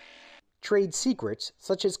 trade secrets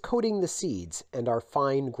such as coating the seeds and our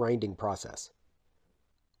fine grinding process.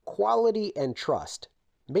 Quality and trust,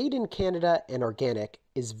 made in Canada and organic,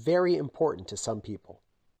 is very important to some people.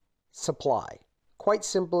 Supply. Quite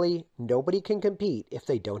simply, nobody can compete if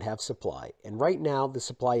they don't have supply, and right now the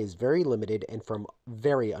supply is very limited and from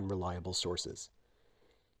very unreliable sources.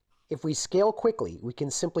 If we scale quickly, we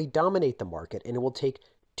can simply dominate the market, and it will take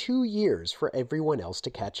 2 years for everyone else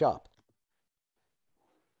to catch up.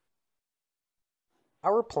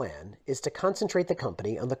 Our plan is to concentrate the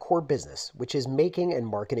company on the core business, which is making and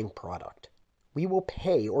marketing product. We will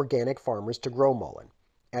pay organic farmers to grow mullein.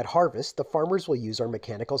 At harvest, the farmers will use our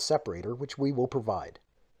mechanical separator, which we will provide.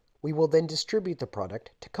 We will then distribute the product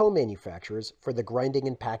to co-manufacturers for the grinding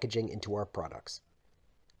and packaging into our products.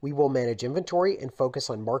 We will manage inventory and focus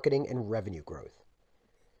on marketing and revenue growth.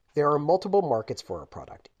 There are multiple markets for our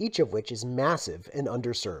product, each of which is massive and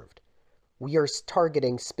underserved. We are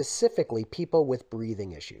targeting specifically people with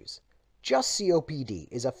breathing issues. Just COPD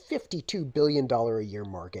is a $52 billion a year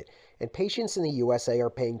market, and patients in the USA are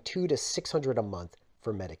paying $200 to $600 a month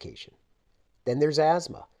for medication. Then there's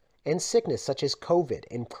asthma and sickness such as COVID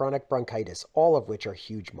and chronic bronchitis, all of which are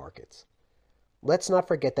huge markets. Let's not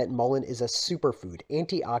forget that mullein is a superfood,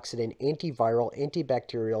 antioxidant, antiviral,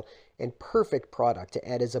 antibacterial, and perfect product to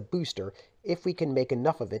add as a booster if we can make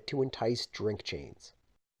enough of it to entice drink chains.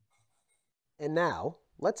 And now,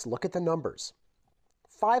 let's look at the numbers.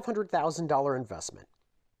 $500,000 investment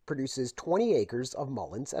produces 20 acres of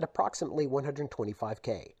mullins at approximately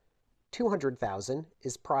 125K. $200,000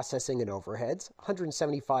 is processing and overheads.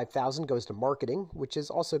 $175,000 goes to marketing, which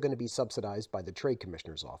is also going to be subsidized by the Trade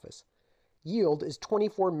Commissioner's office. Yield is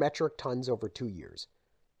 24 metric tons over 2 years.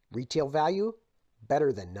 Retail value,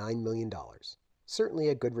 better than $9 million. Certainly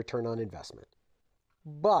a good return on investment.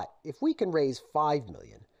 But if we can raise $5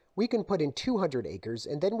 million, we can put in 200 acres,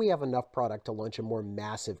 and then we have enough product to launch a more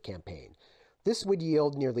massive campaign. This would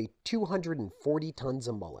yield nearly 240 tons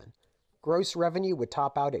of mullein. Gross revenue would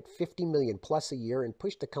top out at $50 million plus a year and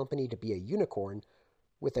push the company to be a unicorn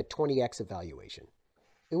with a 20x evaluation.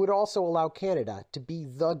 It would also allow Canada to be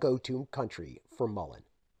the go-to country for mullein.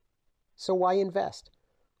 So why invest?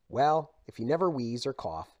 Well, if you never wheeze or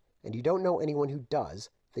cough, and you don't know anyone who does,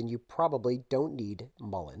 then you probably don't need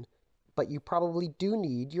mullein, but you probably do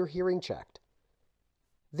need your hearing checked.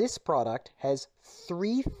 This product has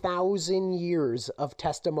 3,000 years of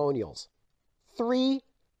testimonials.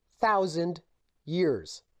 3,000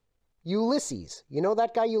 years. Ulysses, you know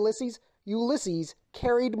that guy Ulysses? Ulysses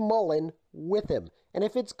carried mullein with him. And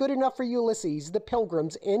if it's good enough for Ulysses, the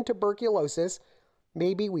Pilgrims, and tuberculosis,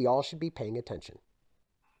 maybe we all should be paying attention.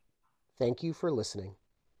 Thank you for listening.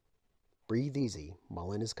 Breathe easy,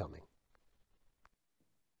 mullein is coming.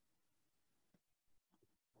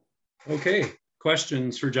 Okay,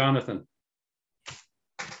 questions for Jonathan?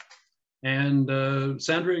 And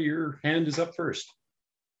Sandra, your hand is up first.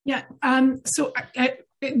 Yeah, so I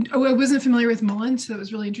wasn't familiar with mullein, so that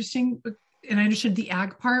was really interesting. And I understood the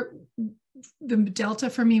ag part. The delta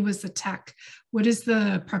for me was the tech. What is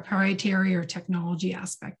the proprietary or technology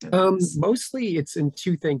aspect of this? Mostly it's in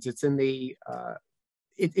two things. It's in the,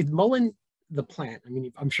 mullein, the plant. I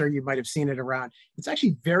mean, I'm sure you might have seen it around. It's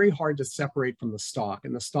actually very hard to separate from the stalk,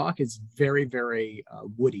 and the stalk is very, very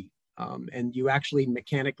woody. And you actually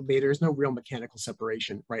mechanically, there's no real mechanical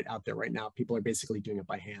separation right out there right now. People are basically doing it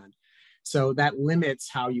by hand. So that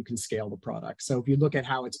limits how you can scale the product. So if you look at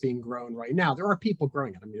how it's being grown right now, there are people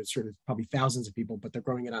growing it. I mean, it's sort of probably thousands of people, but they're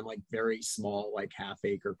growing it on like very small, like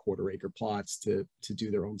half-acre, quarter-acre plots to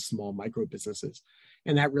do their own small micro businesses.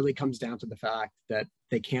 And that really comes down to the fact that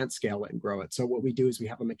they can't scale it and grow it. So what we do is we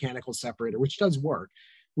have a mechanical separator, which does work.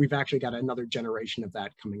 We've actually got another generation of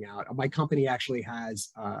that coming out. My company actually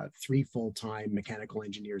has 3 full-time mechanical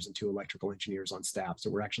engineers and 2 electrical engineers on staff.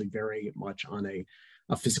 So we're actually very much on a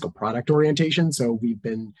physical product orientation. So we've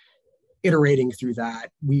been iterating through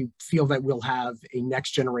that. We feel that we'll have a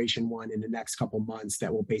next generation one in the next couple months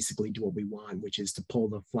that will basically do what we want, which is to pull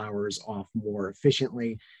the flowers off more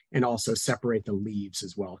efficiently and also separate the leaves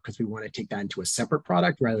as well, because we want to take that into a separate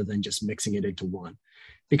product rather than just mixing it into one.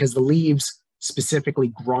 Because the leaves specifically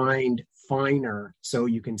grind finer so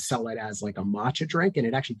you can sell it as like a matcha drink, and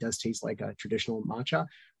it actually does taste like a traditional matcha,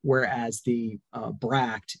 whereas the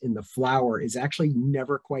bract in the flower is actually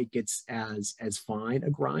never quite gets as fine a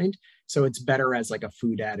grind. So it's better as like a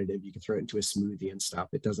food additive. You can throw it into a smoothie and stuff.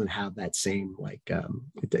 It doesn't have that same like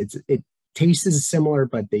it tastes similar,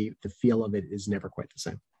 but the feel of it is never quite the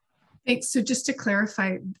same. Thanks. So just to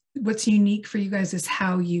clarify, what's unique for you guys is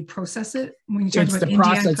how you process it. When you talk it's about the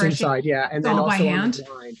process inside, yeah, and then all also by hand. on the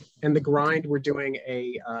grind. And the grind, we're doing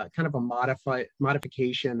a kind of a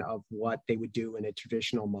modification of what they would do in a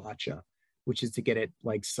traditional matcha, which is to get it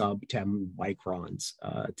like sub 10 microns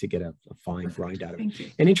to get a fine grind out of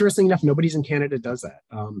it. And interestingly enough, nobody's in Canada does that.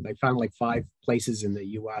 I found like 5 places in the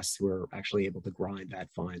US who are actually able to grind that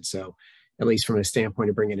fine. So at least from a standpoint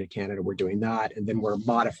of bringing it to Canada, we're doing that. And then we're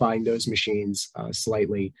modifying those machines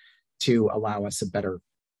slightly to allow us a better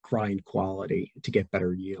grind quality to get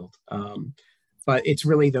better yield. But it's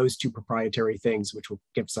really those two proprietary things which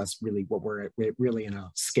gives us really what we're really in a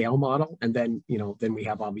scale model. And then, then we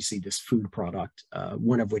have obviously this food product,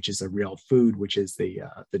 one of which is a real food, which is the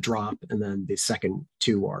drop. And then the second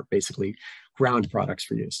two are basically ground products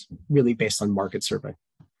for use, really based on market survey.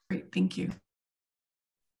 Great, thank you.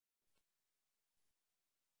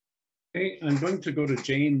 Okay, I'm going to go to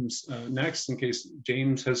James next in case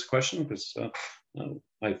James has a question, because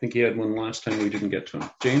I think he had one last time we didn't get to him.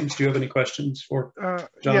 James, do you have any questions for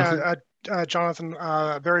Jonathan? Yeah, Jonathan,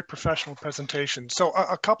 very professional presentation. So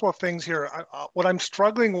a couple of things here. What I'm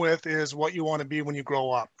struggling with is what you want to be when you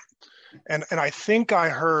grow up. And I think I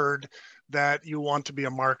heard that you want to be a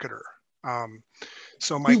marketer.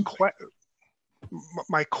 So my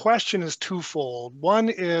question is twofold. One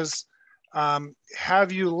is,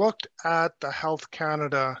 have you looked at the Health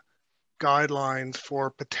Canada guidelines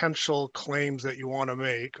for potential claims that you want to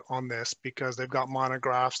make on this? Because they've got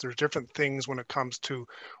monographs, there's different things when it comes to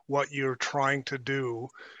what you're trying to do,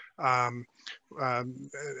 NPN,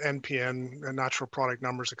 natural product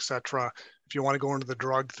numbers, etc. If you want to go into the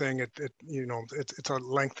drug thing, it's a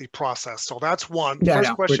lengthy process. So that's one. Yeah,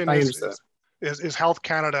 First question is Health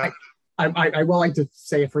Canada. I will like to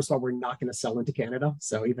say, first of all, we're not going to sell into Canada.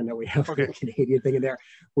 So even though we have the Canadian thing in there,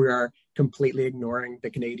 we are completely ignoring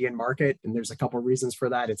the Canadian market. And there's a couple of reasons for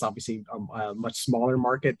that. It's obviously a much smaller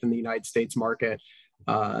market than the United States market.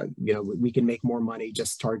 We can make more money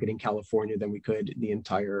just targeting California than we could the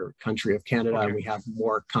entire country of Canada. And we have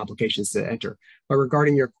more complications to enter. But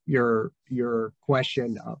regarding your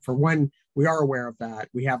question, for one, we are aware of that.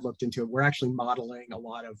 We have looked into it. We're actually modeling a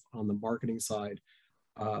lot of on the marketing side,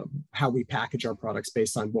 how we package our products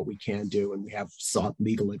based on what we can do, and we have sought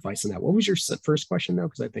legal advice on that. What was your first question though?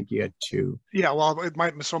 Because I think you had two. Yeah, well,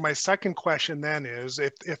 so my second question then is,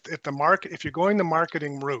 if you're going the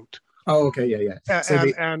marketing route. Oh, okay, yeah.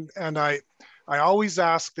 And I always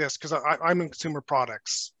ask this because I'm in consumer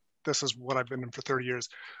products. This is what I've been in for 30 years.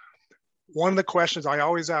 One of the questions I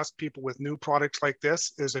always ask people with new products like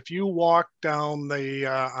this is, if you walk down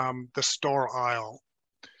the store aisle,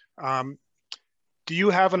 do you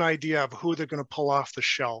have an idea of who they're going to pull off the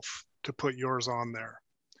shelf to put yours on there?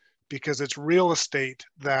 Because it's real estate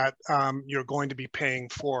that you're going to be paying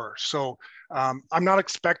for. So I'm not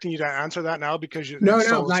expecting you to answer that now because you. That's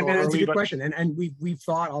a good question, and we've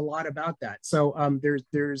thought a lot about that. So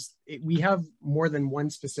we have more than one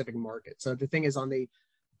specific market. So the thing is on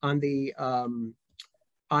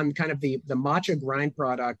kind of the matcha grind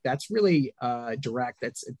product, that's really direct.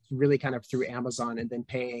 It's really kind of through Amazon and then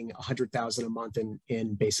paying $100,000 a month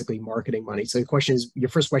in basically marketing money. So the question is, your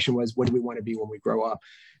first question was, what do we want to be when we grow up?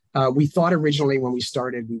 We thought originally when we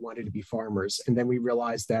started, we wanted to be farmers. And then we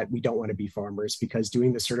realized that we don't want to be farmers, because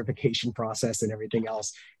doing the certification process and everything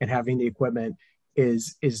else and having the equipment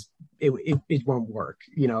it won't work,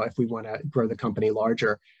 if we want to grow the company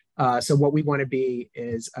larger. So what we want to be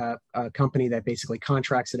is a company that basically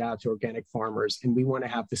contracts it out to organic farmers. And we want to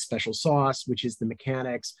have the special sauce, which is the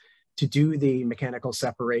mechanics, to do the mechanical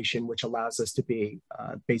separation, which allows us to be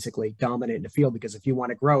basically dominant in the field. Because if you want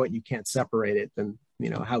to grow it, you can't separate it, then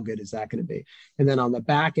how good is that going to be? And then on the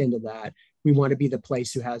back end of that, we want to be the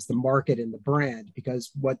place who has the market and the brand. Because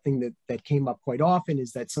one thing that came up quite often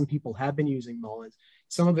is that some people have been using Mullins.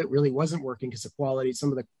 Some of it really wasn't working because of quality. Some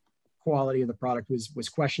of the quality of the product was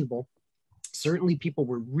questionable. Certainly people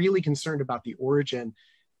were really concerned about the origin.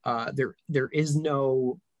 There is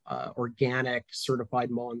no organic certified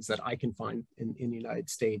Mullins that I can find in the United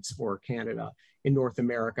States or Canada, in North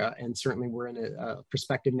America. And certainly we're in a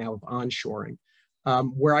perspective now of onshoring.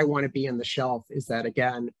 Where I want to be on the shelf is that,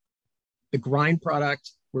 again, the grind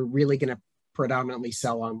product, we're really going to predominantly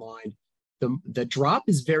sell online. The drop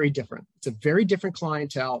is very different. It's a very different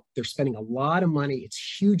clientele. They're spending a lot of money. It's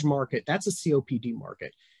a huge market. That's a COPD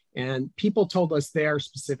market. And people told us there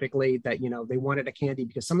specifically that, they wanted a candy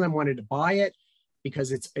because some of them wanted to buy it because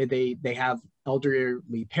they have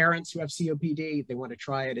elderly parents who have COPD. They want to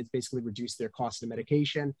try it. It's basically reduced their cost of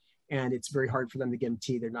medication. And it's very hard for them to give them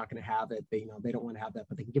tea. They're not going to have it. They don't want to have that,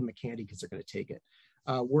 but they can give them a candy because they're going to take it.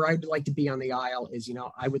 Where I'd like to be on the aisle is,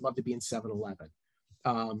 I would love to be in 7-Eleven.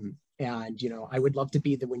 And, I would love to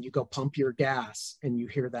be that when you go pump your gas and you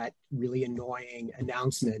hear that really annoying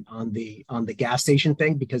announcement on the gas station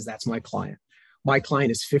thing, because that's my client. My client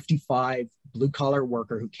is 55, blue collar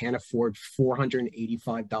worker who can't afford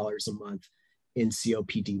 $485 a month in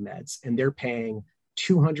COPD meds. And they're paying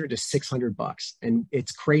 $200 to $600. And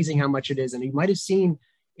it's crazy how much it is. And you might've seen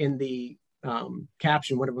in the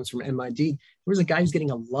caption, one of them was from MID, there was a guy who's getting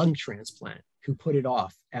a lung transplant who put it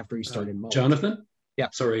off after he started Mullins. Jonathan? Yeah.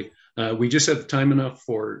 Sorry. We just have time enough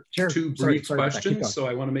for two brief sorry questions. So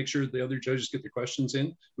I want to make sure the other judges get their questions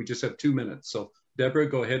in. We just have 2 minutes. So Deborah,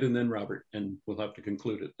 go ahead, and then Robert, and we'll have to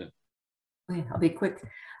conclude it then. Okay, I'll be quick.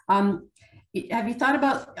 Have you thought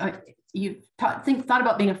about, thought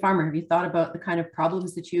about being a farmer? Have you thought about the kind of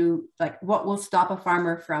problems that you, like what will stop a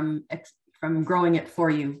farmer from growing it for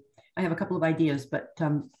you? I have a couple of ideas, but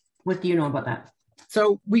what do you know about that?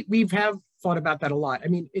 So we have thought about that a lot. I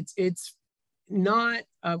mean, it's not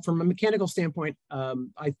from a mechanical standpoint.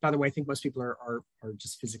 By the way, I think most people are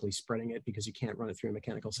just physically spreading it because you can't run it through a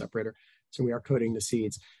mechanical separator. So we are coating the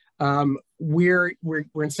seeds. We're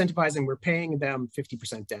incentivizing. We're paying them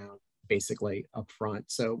 50% down basically up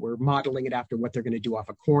front. So we're modeling it after what they're going to do off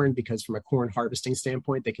of corn, because from a corn harvesting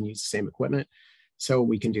standpoint, they can use the same equipment. So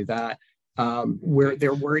we can do that.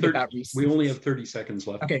 They're worried about reseeding. We only have 30 seconds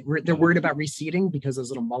left. Okay, they're worried about reseeding because those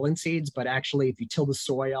little mullein seeds, but actually if you till the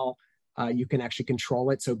soil, you can actually control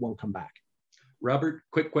it so it won't come back. Robert,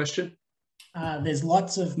 quick question. There's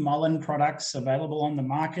lots of mullein products available on the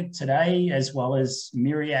market today, as well as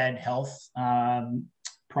myriad health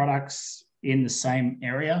products in the same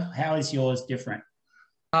area. How is yours different?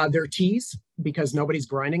 They're teas because nobody's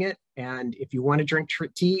grinding it. And if you want to drink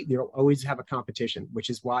tea, you'll always have a competition, which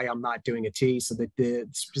is why I'm not doing a tea. So that the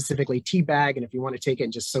specifically tea bag, and if you want to take it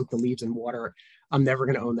and just soak the leaves in water, I'm never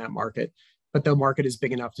going to own that market. But the market is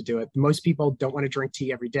big enough to do it. Most people don't want to drink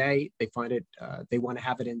tea every day. They find it, they want to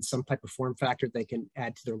have it in some type of form factor they can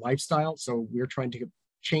add to their lifestyle. So we're trying to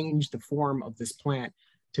change the form of this plant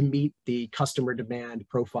to meet the customer demand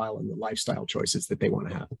profile and the lifestyle choices that they want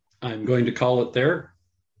to have. I'm going to call it there.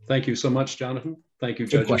 Thank you so much, Jonathan. Thank you,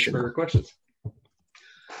 judges, for your questions.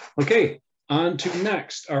 Okay, on to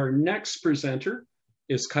next. Our next presenter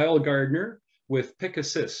is Kyle Gardner with Pick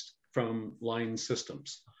Assist from Line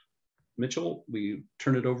Systems. Mitchell, we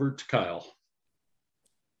turn it over to Kyle.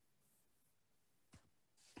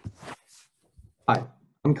 Hi,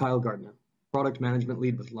 I'm Kyle Gardner, Product Management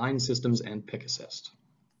Lead with Line Systems and Pick Assist.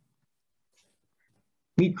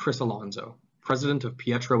 Meet Chris Alonso, President of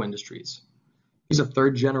Pietro Industries. He's a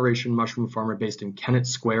third-generation mushroom farmer based in Kennett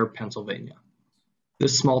Square, Pennsylvania.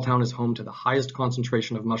 This small town is home to the highest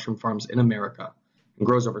concentration of mushroom farms in America and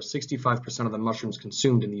grows over 65% of the mushrooms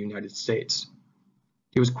consumed in the United States.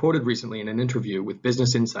 He was quoted recently in an interview with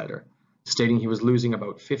Business Insider, stating he was losing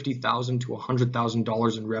about $50,000 to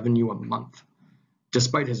 $100,000 in revenue a month.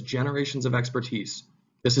 Despite his generations of expertise,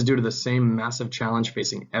 this is due to the same massive challenge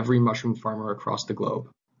facing every mushroom farmer across the globe.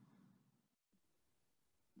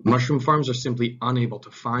 Mushroom farms are simply unable to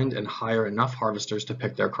find and hire enough harvesters to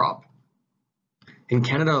pick their crop. In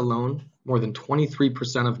Canada alone, more than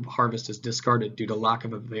 23% of harvest is discarded due to lack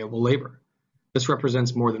of available labor. This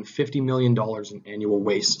represents more than $50 million in annual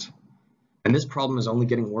waste. And this problem is only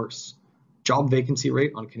getting worse. Job vacancy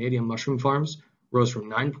rate on Canadian mushroom farms rose from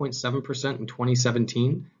 9.7% in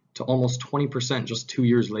 2017 to almost 20% just 2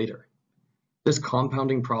 years later. This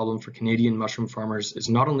compounding problem for Canadian mushroom farmers is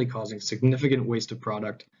not only causing significant waste of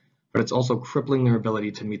product, but it's also crippling their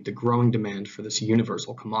ability to meet the growing demand for this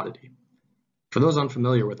universal commodity. For those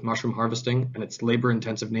unfamiliar with mushroom harvesting and its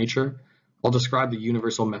labor-intensive nature, I'll describe the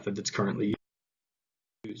universal method that's currently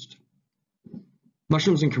used.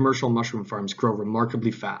 Mushrooms in commercial mushroom farms grow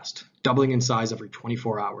remarkably fast, doubling in size every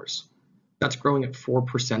 24 hours. That's growing at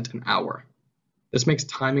 4% an hour. This makes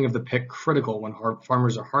timing of the pick critical when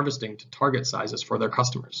farmers are harvesting to target sizes for their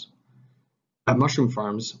customers. At mushroom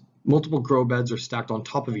farms, multiple grow beds are stacked on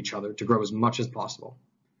top of each other to grow as much as possible.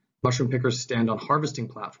 Mushroom pickers stand on harvesting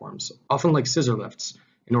platforms, often like scissor lifts,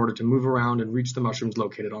 in order to move around and reach the mushrooms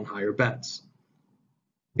located on higher beds.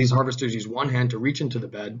 These harvesters use one hand to reach into the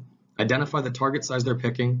bed, identify the target size they're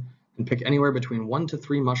picking, and pick anywhere between 1 to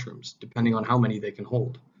 3 mushrooms, depending on how many they can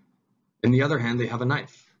hold. In the other hand, they have a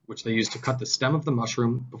knife, which they use to cut the stem of the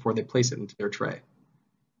mushroom before they place it into their tray.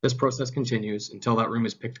 This process continues until that room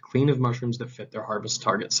is picked clean of mushrooms that fit their harvest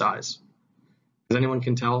target size. As anyone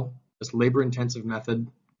can tell, this labor-intensive method,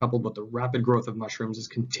 coupled with the rapid growth of mushrooms, is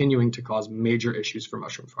continuing to cause major issues for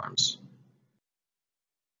mushroom farms.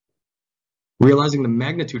 Realizing the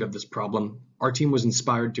magnitude of this problem, our team was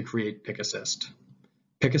inspired to create Pick Assist.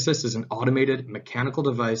 Pick Assist is an automated mechanical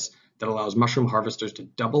device that allows mushroom harvesters to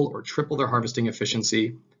double or triple their harvesting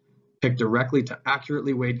efficiency, pick directly to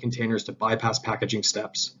accurately weighed containers to bypass packaging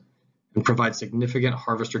steps, and provide significant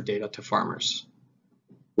harvester data to farmers.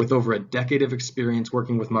 With over a decade of experience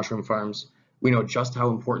working with mushroom farms, we know just how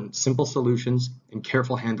important simple solutions and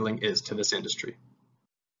careful handling is to this industry.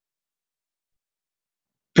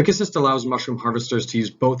 Pick Assist allows mushroom harvesters to use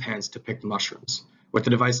both hands to pick the mushrooms, with the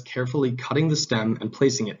device carefully cutting the stem and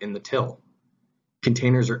placing it in the till.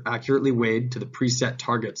 Containers are accurately weighed to the preset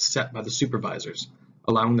targets set by the supervisors,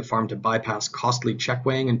 allowing the farm to bypass costly check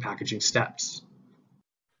weighing and packaging steps.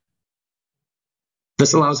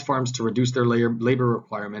 This allows farms to reduce their labor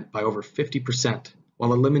requirement by over 50%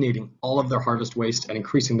 while eliminating all of their harvest waste and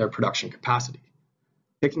increasing their production capacity.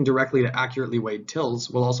 Picking directly to accurately weighed tills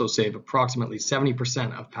will also save approximately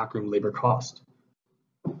 70% of packroom labor cost.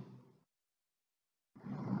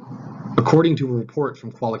 According to a report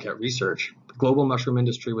from Qualicat Research, the global mushroom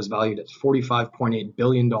industry was valued at $45.8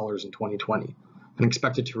 billion in 2020 and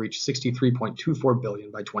expected to reach $63.24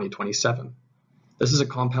 billion by 2027. This is a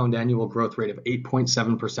compound annual growth rate of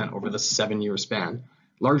 8.7% over the 7-year span,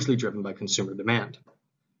 largely driven by consumer demand.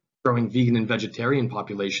 Growing vegan and vegetarian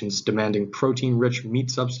populations demanding protein-rich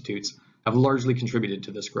meat substitutes have largely contributed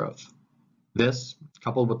to this growth. This,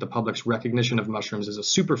 coupled with the public's recognition of mushrooms as a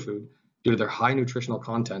superfood due to their high nutritional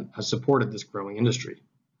content, has supported this growing industry.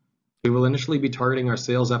 We will initially be targeting our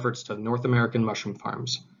sales efforts to North American mushroom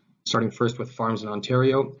farms, starting first with farms in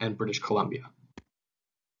Ontario and British Columbia.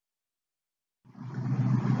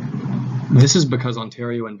 This is because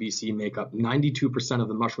Ontario and BC make up 92% of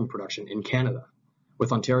the mushroom production in Canada,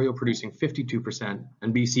 with Ontario producing 52%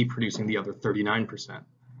 and BC producing the other 39%.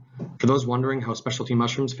 For those wondering how specialty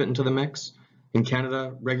mushrooms fit into the mix, in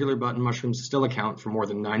Canada, regular button mushrooms still account for more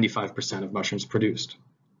than 95% of mushrooms produced.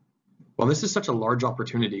 While this is such a large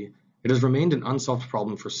opportunity, it has remained an unsolved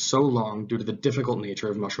problem for so long due to the difficult nature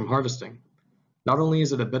of mushroom harvesting. Not only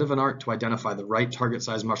is it a bit of an art to identify the right target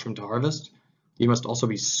size mushroom to harvest, you must also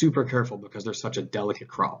be super careful because they're such a delicate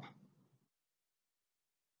crop.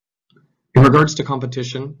 In regards to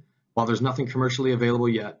competition, while there's nothing commercially available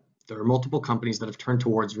yet, there are multiple companies that have turned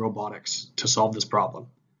towards robotics to solve this problem.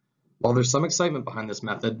 While there's some excitement behind this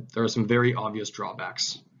method, there are some very obvious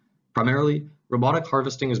drawbacks. Primarily, robotic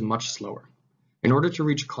harvesting is much slower. In order to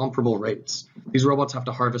reach comparable rates, these robots have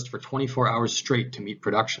to harvest for 24 hours straight to meet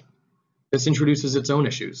production. This introduces its own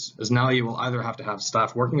issues, as now you will either have to have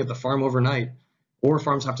staff working at the farm overnight, or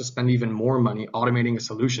farms have to spend even more money automating a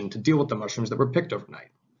solution to deal with the mushrooms that were picked overnight.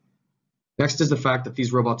 Next is the fact that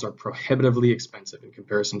these robots are prohibitively expensive in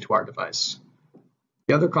comparison to our device.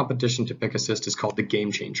 The other competition to Pick Assist is called the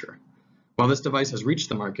Game Changer. While this device has reached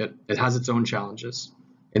the market, it has its own challenges,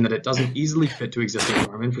 in that it doesn't easily fit to existing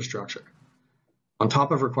farm infrastructure. On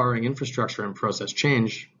top of requiring infrastructure and process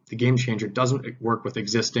change, the Game Changer doesn't work with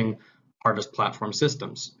existing harvest platform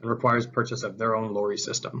systems and requires purchase of their own lorry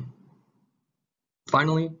system.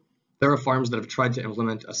 Finally, there are farms that have tried to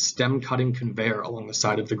implement a stem cutting conveyor along the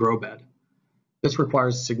side of the grow bed. This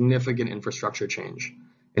requires significant infrastructure change,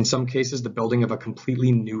 in some cases the building of a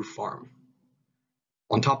completely new farm.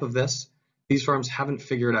 On top of this, these farms haven't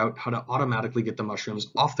figured out how to automatically get the mushrooms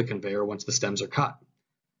off the conveyor once the stems are cut.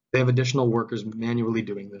 They have additional workers manually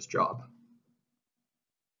doing this job.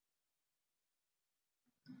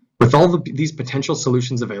 With all these potential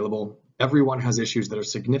solutions available, everyone has issues that are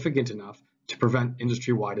significant enough to prevent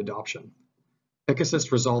industry-wide adoption. Pick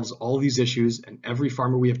Assist resolves all these issues, and every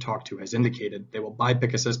farmer we have talked to has indicated they will buy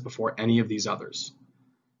Pick Assist before any of these others.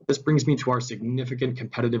 This brings me to our significant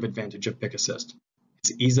competitive advantage of Pick Assist,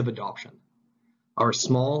 its ease of adoption. Our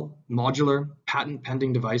small, modular,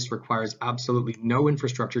 patent-pending device requires absolutely no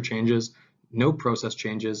infrastructure changes, no process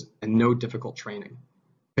changes, and no difficult training.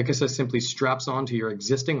 Pick Assist simply straps onto your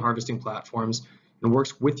existing harvesting platforms and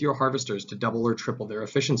works with your harvesters to double or triple their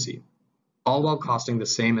efficiency, all while costing the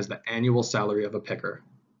same as the annual salary of a picker.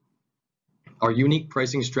 Our unique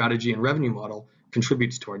pricing strategy and revenue model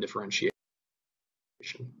contributes to our differentiation.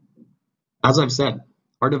 As I've said,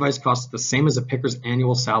 our device costs the same as a picker's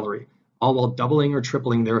annual salary, all while doubling or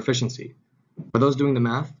tripling their efficiency. For those doing the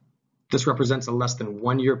math, this represents a less than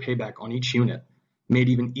 1 year payback on each unit, made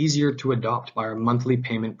even easier to adopt by our monthly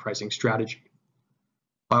payment pricing strategy.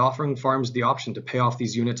 By offering farms the option to pay off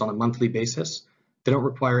these units on a monthly basis, they don't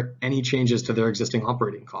require any changes to their existing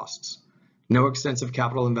operating costs. No extensive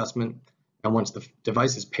capital investment, and once the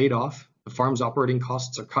device is paid off, the farm's operating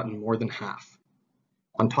costs are cut in more than half.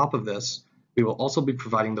 On top of this, we will also be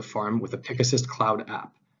providing the farm with a Pick Assist Cloud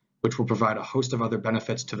app, which will provide a host of other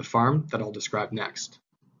benefits to the farm that I'll describe next.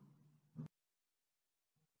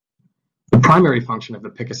 The primary function of the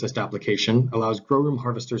Pick Assist application allows grow room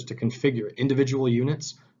harvesters to configure individual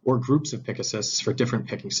units or groups of Pick Assists for different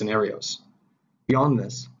picking scenarios. Beyond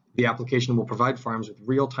this, the application will provide farms with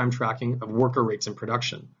real-time tracking of worker rates in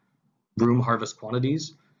production, room harvest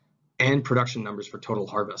quantities, and production numbers for total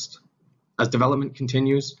harvest. As development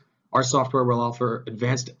continues, our software will offer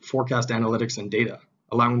advanced forecast analytics and data,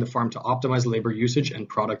 allowing the farm to optimize labor usage and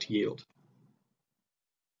product yield.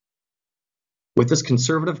 With this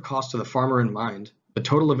conservative cost to the farmer in mind, the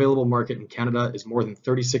total available market in Canada is more than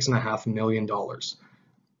 $36.5 million.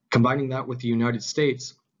 Combining that with the United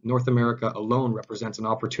States, North America alone represents an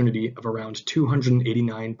opportunity of around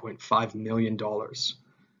 $289.5 million.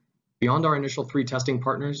 Beyond our initial 3 testing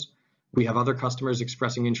partners, we have other customers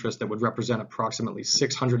expressing interest that would represent approximately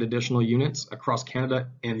 600 additional units across Canada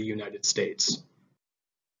and the United States.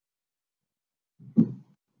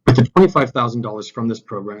 With the $25,000 from this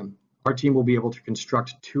program, our team will be able to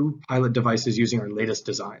construct 2 pilot devices using our latest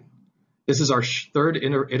design. This is our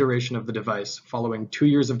 3rd iteration of the device following 2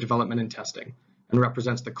 years of development and testing, and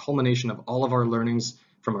represents the culmination of all of our learnings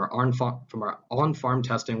from our on-farm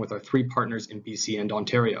testing with our 3 partners in BC and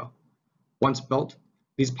Ontario. Once built,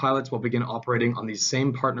 these pilots will begin operating on these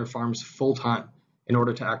same partner farms full-time in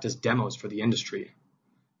order to act as demos for the industry.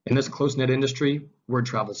 In this close-knit industry, word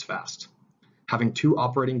travels fast. Having 2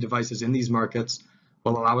 operating devices in these markets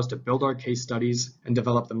will allow us to build our case studies and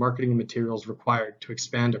develop the marketing materials required to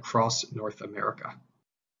expand across North America.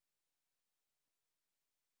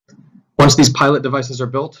 Once these pilot devices are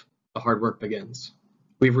built, the hard work begins.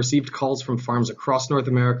 We've received calls from farms across North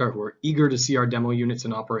America who are eager to see our demo units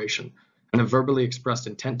in operation and have verbally expressed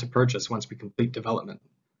intent to purchase once we complete development.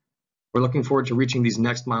 We're looking forward to reaching these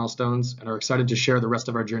next milestones and are excited to share the rest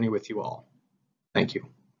of our journey with you all. Thank you.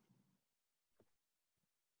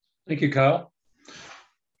 Thank you, Kyle.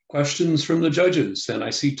 Questions from the judges, and I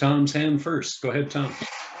see Tom's hand first. Go ahead, Tom.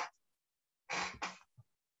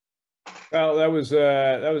 Well, that was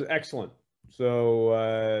excellent.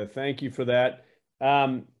 So thank you for that.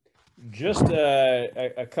 Just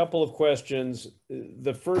a couple of questions.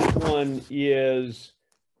 The first one is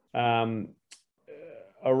around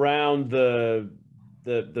the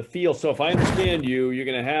field. So if I understand you, you're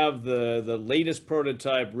going to have the latest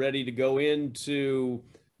prototype ready to go into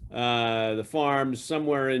the farms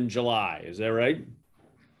somewhere in July. Is that right?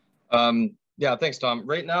 Yeah, thanks, Tom.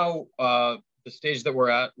 Right now, the stage that we're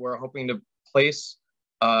at, we're hoping to place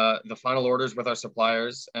the final orders with our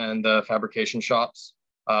suppliers and the fabrication shops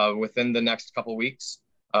within the next couple of weeks.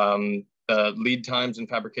 The lead times and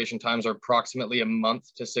fabrication times are approximately a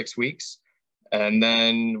month to 6 weeks. And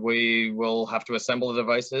then we will have to assemble the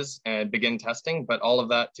devices and begin testing. But all of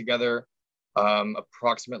that together,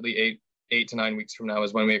 approximately 8 to 9 weeks from now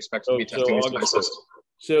is when we expect to be testing these devices.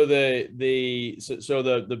 So the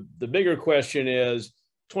bigger question is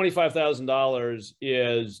 $25,000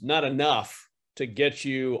 is not enough to get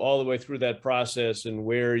you all the way through that process and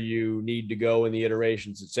where you need to go in the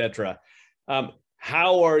iterations, et cetera.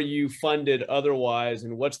 How are you funded otherwise,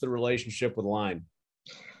 and what's the relationship with Line?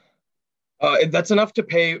 That's enough to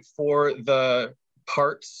pay for the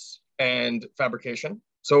parts and fabrication.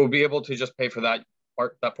 So we'll be able to just pay for that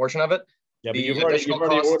portion of it. Yeah, but you've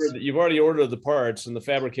already ordered the parts, and the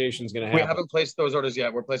fabrication is going to happen. We haven't placed those orders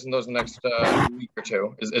yet. We're placing those in the next week or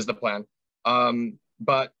 2 is the plan.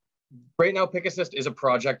 But right now, Pick Assist is a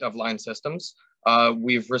project of Line Systems.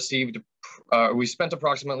 We spent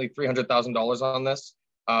approximately $300,000 on this.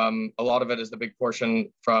 A lot of it is the big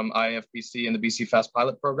portion from IFBC and the BC Fast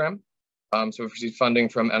Pilot Program. So we've received funding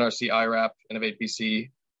from NRC, IRAP, Innovate BC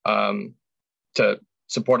to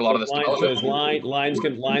support a lot of this development. So is Line's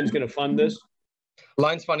going to fund this?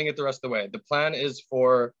 Line's funding it the rest of the way. The plan is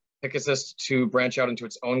for Pick Assist to branch out into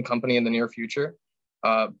its own company in the near future.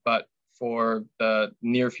 But for the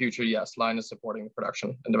near future, yes, Line is supporting the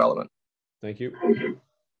production and development. Thank you.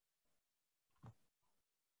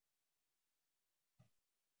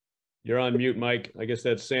 You're on mute, Mike. I guess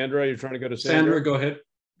that's Sandra. You're trying to go to Sandra? Sandra, go ahead.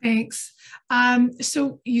 Thanks.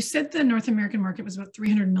 So you said the North American market was about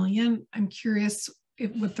 300 million. I'm curious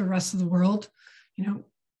what the rest of the world,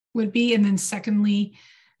 would be. And then secondly,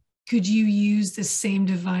 could you use the same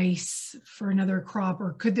device for another crop,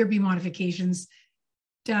 or could there be modifications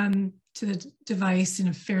done to the device in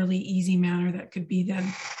a fairly easy manner that could be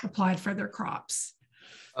then applied for other crops?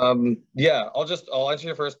 Yeah, I'll answer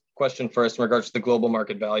your first question first in regards to the global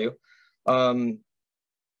market value.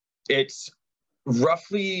 It's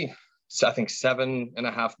roughly, I think,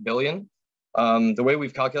 7.5 billion. The way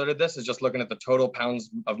we've calculated this is just looking at the total pounds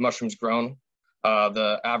of mushrooms grown,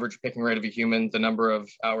 the average picking rate of a human, the number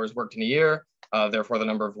of hours worked in a year, therefore the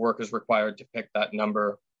number of workers required to pick that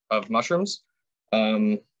number of mushrooms.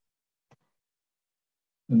 Yeah,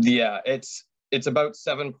 it's about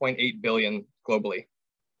 7.8 billion globally.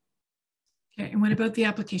 Okay, and what about the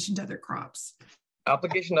application to other crops?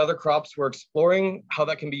 Application to other crops, we're exploring how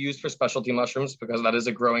that can be used for specialty mushrooms because that is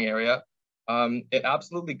a growing area. It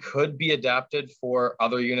absolutely could be adapted for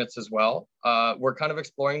other units as well. We're kind of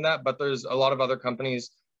exploring that, but there's a lot of other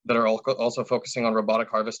companies that are also focusing on robotic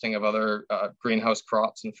harvesting of other greenhouse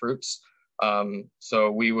crops and fruits.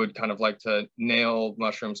 So we would kind of like to nail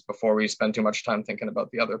mushrooms before we spend too much time thinking about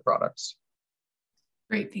the other products.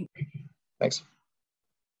 Great, thank you. Thanks.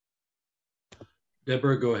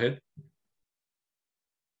 Deborah, go ahead.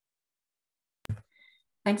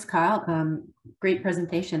 Thanks, Kyle. Great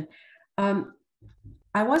presentation.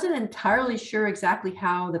 I wasn't entirely sure exactly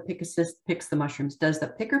how the pick assist picks the mushrooms. Does the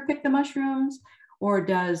picker pick the mushrooms, or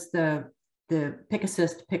does the pick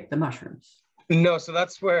assist pick the mushrooms? No, so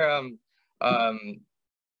that's where, but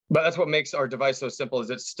that's what makes our device so simple, is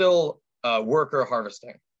it's still worker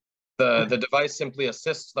harvesting. The device simply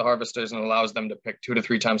assists the harvesters and allows them to pick 2 to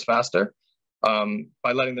 3 times faster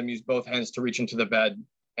by letting them use both hands to reach into the bed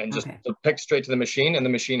and just to pick straight to the machine, and the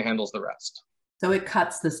machine handles the rest. So it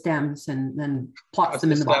cuts the stems and then plops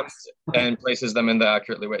them in the box. And places them in the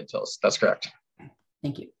accurately weighed tills. That's correct.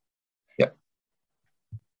 Thank you. Yep.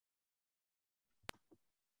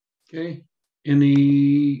 Okay.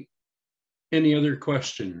 Any other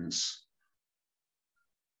questions?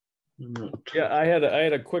 Yeah, I had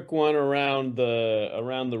a quick one around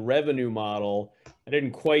the revenue model. I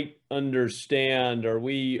didn't quite understand. Or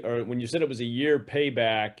when you said it was a year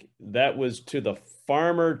payback, that was to the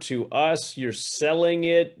farmer, to us? You're selling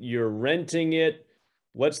it, you're renting it.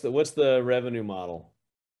 What's the revenue model?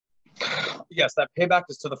 Yes, that payback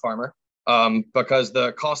is to the farmer because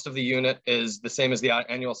the cost of the unit is the same as the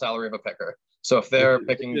annual salary of a picker. So if they're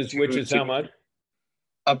picking, which is how much?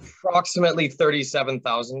 Approximately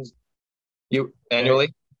 37,000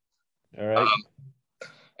 annually. All right.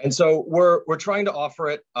 And so we're trying to offer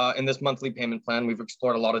it in this monthly payment plan. We've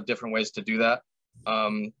explored a lot of different ways to do that.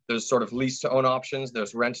 There's sort of lease to own options,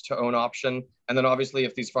 there's rent to own option. And then obviously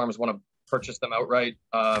if these farmers want to purchase them outright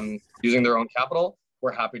using their own capital,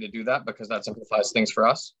 we're happy to do that because that simplifies things for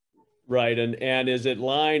us. Right. And is it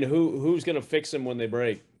line? Who's going to fix them when they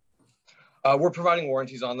break? We're providing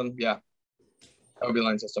warranties on them. Yeah. That would be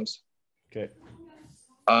Line Systems. Okay.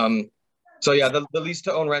 So yeah, the lease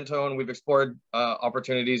to own, rent to own, we've explored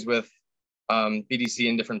opportunities with BDC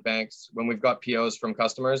and different banks. When we've got POs from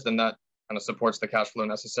customers, then that kind of supports the cash flow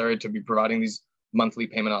necessary to be providing these monthly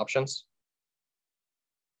payment options.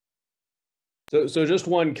 So just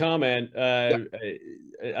one comment.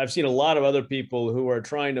 I've seen a lot of other people who are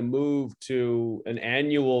trying to move to an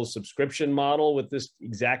annual subscription model with this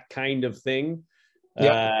exact kind of thing.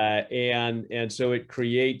 And so it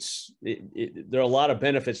creates, there are a lot of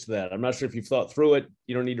benefits to that. I'm not sure if you've thought through it.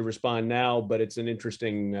 You don't need to respond now, but it's an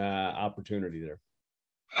interesting opportunity there.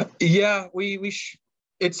 Yeah,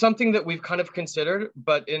 it's something that we've kind of considered,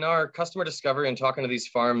 but in our customer discovery and talking to these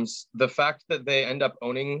farms, the fact that they end up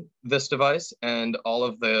owning this device and all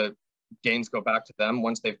of the gains go back to them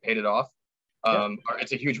once they've paid it off,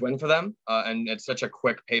 it's a huge win for them. And it's such a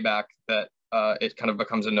quick payback that it kind of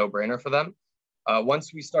becomes a no-brainer for them.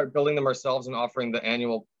 Once we start building them ourselves and offering the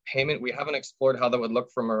annual payment, we haven't explored how that would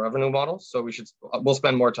look from a revenue model. So we'll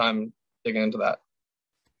spend more time digging into that.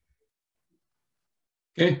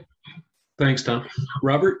 Okay. Thanks, Tom.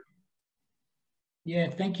 Robert? Yeah,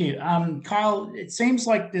 thank you. Kyle, it seems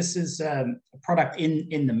like this is a product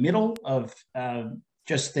in the middle of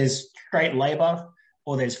just there's straight labor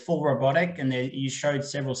or there's full robotic, and you showed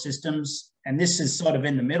several systems, and this is sort of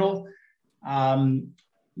in the middle.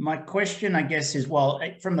 My question, I guess, is, well,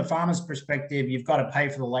 from the farmer's perspective, you've got to pay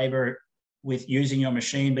for the labor with using your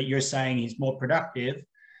machine, but you're saying he's more productive.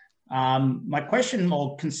 My question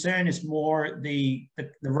or concern is more the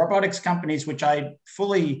robotics companies, which I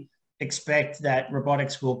fully expect that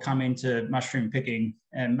robotics will come into mushroom picking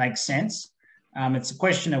and make sense. It's a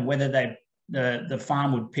question of whether the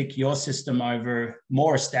farm would pick your system over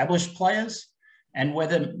more established players, and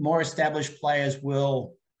whether more established players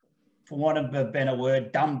will, for want of a better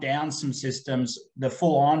word, dumb down some systems, the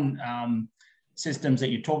full-on systems that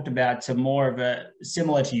you talked about, to more of a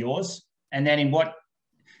similar to yours. And then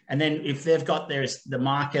if they've got the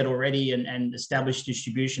market already and established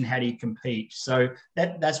distribution, how do you compete? So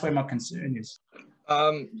that's where my concern is.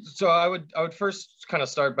 So I would first kind of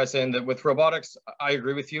start by saying that with robotics, I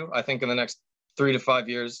agree with you. I think in the next 3 to 5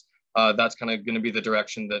 years, that's kind of going to be the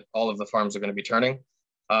direction that all of the farms are going to be turning.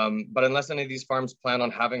 But unless any of these farms plan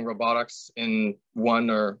on having robotics in one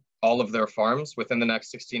or all of their farms within the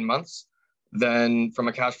next 16 months, then from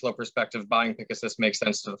a cash flow perspective, buying Pick Assist makes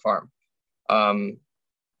sense to the farm.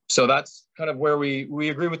 So that's kind of where we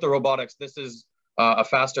agree with the robotics. This is a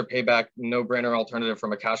faster payback, no-brainer alternative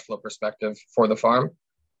from a cash flow perspective for the farm,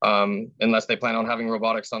 unless they plan on having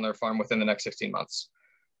robotics on their farm within the next 16 months.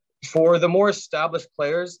 For the more established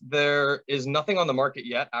players, there is nothing on the market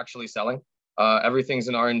yet actually selling. Everything's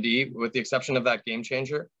in R&D with the exception of that Game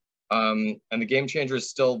Changer. And the Game Changer is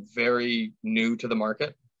still very new to the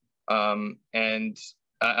market. And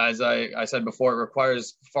as I said before, it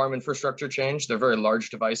requires farm infrastructure change. They're very large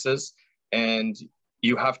devices, and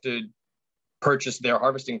you have to purchase their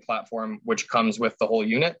harvesting platform, which comes with the whole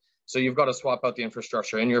unit. So you've got to swap out the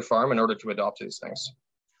infrastructure in your farm in order to adopt these things.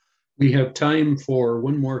 We have time for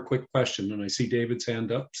one more quick question, and I see David's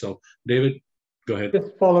hand up. So David, go ahead.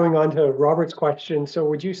 Just following on to Robert's question, so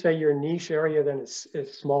would you say your niche area then is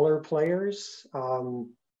smaller players,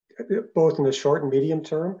 both in the short and medium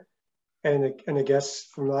term? And I guess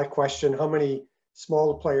from that question, how many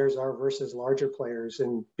smaller players are versus larger players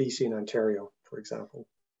in BC and Ontario, for example?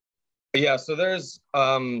 Yeah, so there's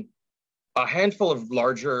a handful of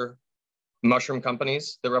larger mushroom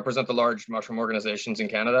companies that represent the large mushroom organizations in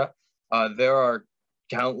Canada. There are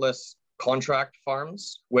countless contract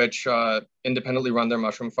farms which independently run their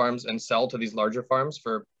mushroom farms and sell to these larger farms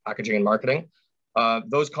for packaging and marketing.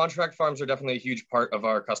 Those contract farms are definitely a huge part of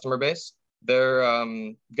our customer base. They're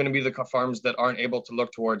going to be the farms that aren't able to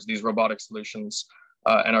look towards these robotic solutions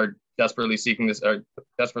and are desperately seeking this, or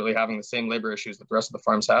desperately having the same labor issues that the rest of the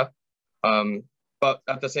farms have. But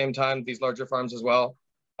at the same time, these larger farms as well,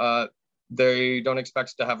 they don't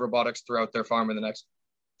expect to have robotics throughout their farm in the next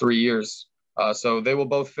 3 years. So they will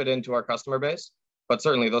both fit into our customer base, but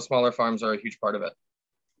certainly those smaller farms are a huge part of it.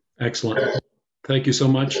 Excellent. Thank you so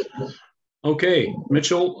much. Okay,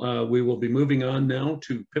 Mitchell, we will be moving on now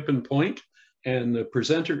to Pippin Point, and the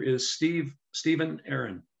presenter is Stephen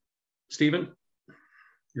Aaron. Stephen,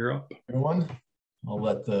 you're up. Everyone, I'll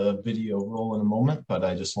let the video roll in a moment, but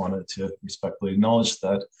I just wanted to respectfully acknowledge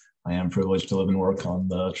that I am privileged to live and work on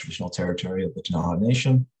the traditional territory of the Ktunaxa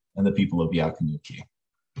Nation and the people of Yaqanuki.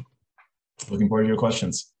 Looking forward to your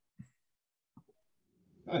questions.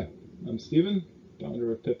 Hi, I'm Stephen,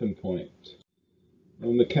 founder of Pippin Point. I'm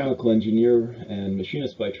a mechanical engineer and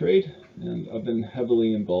machinist by trade, and I've been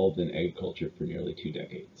heavily involved in agriculture for nearly 2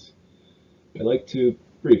 decades. I'd like to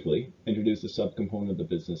briefly introduce a subcomponent of the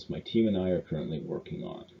business my team and I are currently working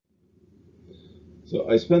on. So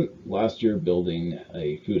I spent last year building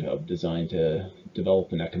a food hub designed to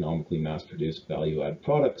develop and economically mass-produce value-add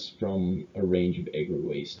products from a range of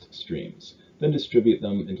agri-waste streams, then distribute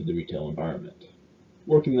them into the retail environment.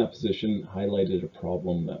 Working in that position highlighted a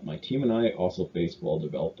problem that my team and I also faced while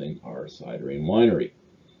developing our cidery and winery.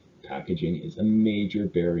 Packaging is a major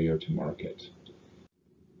barrier to market.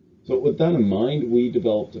 So with that in mind, we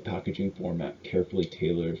developed a packaging format carefully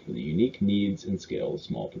tailored for the unique needs and scale of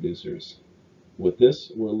small producers. With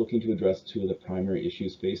this, we're looking to address 2 of the primary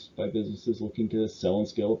issues faced by businesses looking to sell and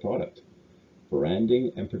scale a product: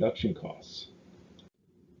 branding and production costs.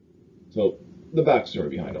 So the backstory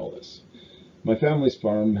behind all this. My family's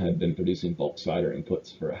farm had been producing bulk cider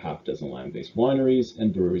inputs for a half-dozen land-based wineries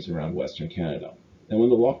and breweries around Western Canada. And when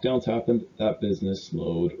the lockdowns happened, that business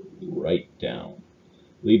slowed right down,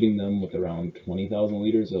 leaving them with around 20,000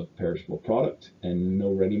 liters of perishable product and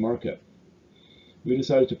no ready market. We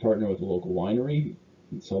decided to partner with a local winery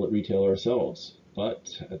and sell at retail ourselves.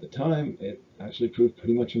 But at the time, it actually proved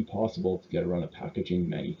pretty much impossible to get a run of packaging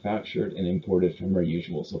manufactured and imported from our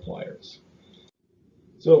usual suppliers.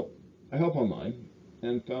 So I hopped online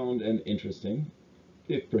and found an interesting,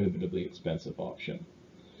 if prohibitively expensive option.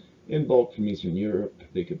 In bulk from Eastern Europe,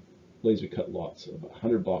 they could laser cut lots of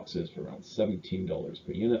 100 boxes for around $17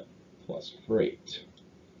 per unit, plus freight.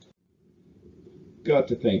 Got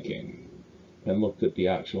to thinking and looked at the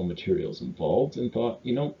actual materials involved and thought,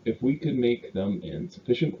 you know, if we could make them in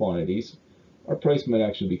sufficient quantities, our price might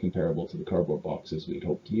actually be comparable to the cardboard boxes we'd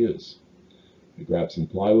hoped to use. I grabbed some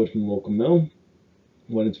plywood from the local mill,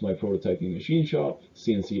 went into my prototyping machine shop,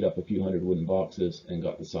 CNC'd up a few hundred wooden boxes, and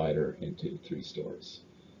got the cider into 3 stores.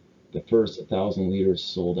 The first 1,000 liters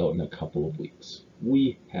sold out in a couple of weeks.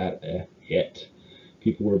 We had a hit.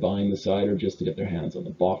 People were buying the cider just to get their hands on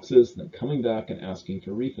the boxes, then coming back and asking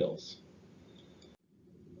for refills.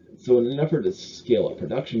 So in an effort to scale up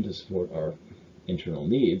production to support our internal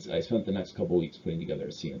needs, I spent the next couple of weeks putting together a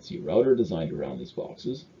CNC router designed around these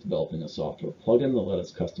boxes, developing a software plugin that let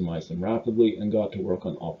us customize them rapidly, and got to work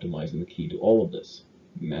on optimizing the key to all of this: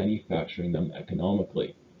 manufacturing them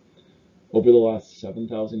economically. Over the last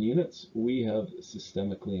 7,000 units, we have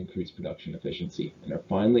systemically increased production efficiency and are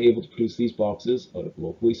finally able to produce these boxes out of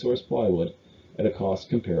locally sourced plywood at a cost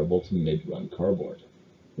comparable to mid-run cardboard,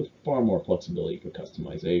 with far more flexibility for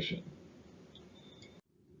customization.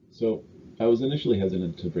 So I was initially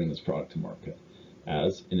hesitant to bring this product to market,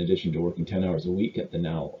 as in addition to working 10 hours a week at the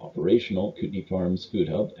now operational Kootenay Farms Food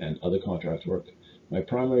Hub and other contract work, my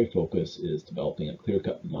primary focus is developing a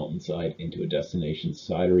clear-cut mountainside into a destination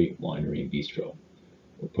cidery, winery, and bistro.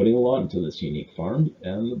 We're putting a lot into this unique farm,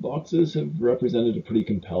 and the boxes have represented a pretty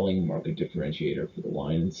compelling market differentiator for the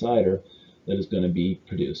wine and cider that is going to be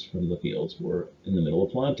produced from the fields we're in the middle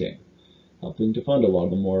of planting, helping to fund a lot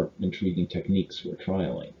of the more intriguing techniques we're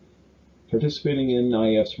trialing. Participating in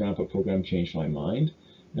IEF's Ramp-Up program changed my mind,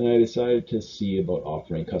 and I decided to see about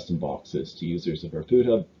offering custom boxes to users of our food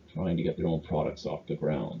hub trying to get their own products off the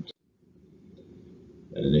ground.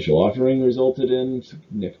 That initial offering resulted in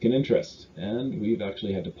significant interest, and we've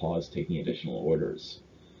actually had to pause taking additional orders.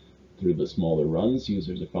 Through the smaller runs,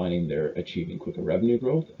 users are finding they're achieving quicker revenue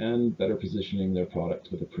growth and better positioning their product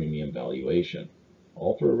with a premium valuation,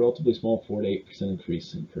 all for a relatively small 4 to 8%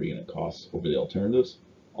 increase in per unit costs over the alternatives,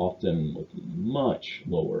 often with much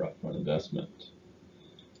lower upfront investment.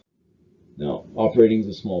 Now, operating as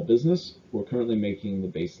a small business, we're currently making the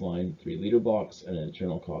baseline 3-liter box at an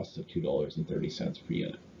internal cost of $2.30 per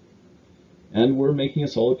unit. And we're making a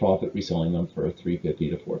solid profit reselling them for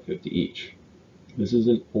 $3.50 to $4.50 each. This is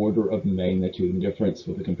an order of magnitude difference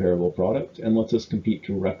with a comparable product and lets us compete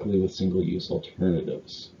directly with single-use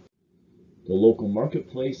alternatives. The local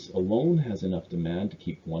marketplace alone has enough demand to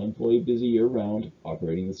keep one employee busy year-round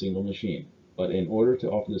operating the single machine. But in order to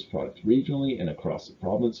offer this product regionally and across the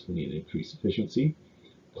province, we need increased efficiency,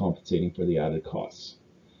 compensating for the added costs.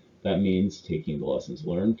 That means taking the lessons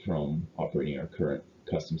learned from operating our current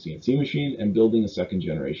custom CNC machine and building a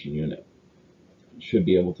second-generation unit. It should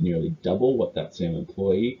be able to nearly double what that same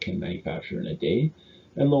employee can manufacture in a day,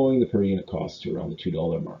 and lowering the per unit cost to around the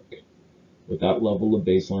 $2 mark. With that level of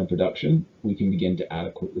baseline production, we can begin to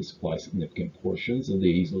adequately supply significant portions of the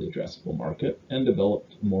easily addressable market and develop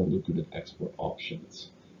more lucrative export options.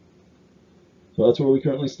 So that's where we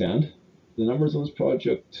currently stand. The numbers on this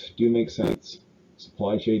project do make sense.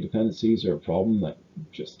 Supply chain dependencies are a problem that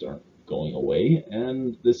just aren't going away,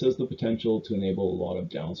 and this has the potential to enable a lot of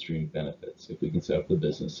downstream benefits if we can set up the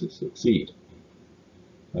business to succeed.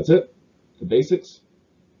 That's it, the basics.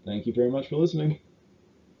 Thank you very much for listening.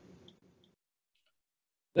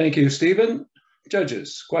 Thank you, Stephen.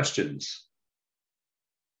 Judges, questions?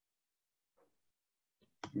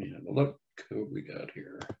 Let me have a look who we got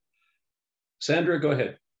here. Sandra, go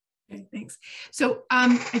ahead. Okay, thanks. So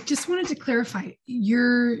I just wanted to clarify,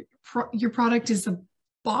 your product is a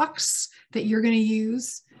box that you're going to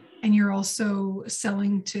use, and you're also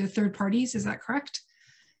selling to third parties, is that correct?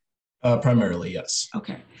 Primarily, yes.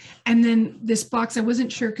 Okay. And then this box, I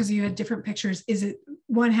wasn't sure because you had different pictures. Is it,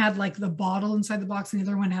 one had like the bottle inside the box and the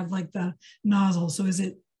other one had like the nozzle. So is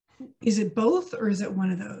it both, or is it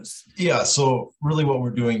one of those? Yeah, so really what we're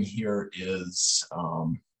doing here is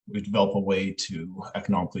we develop a way to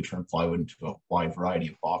economically turn plywood into a wide variety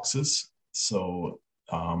of boxes. So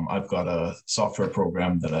I've got a software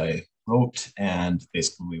program that I wrote, and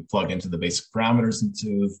basically we plug into the basic parameters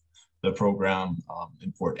into the program,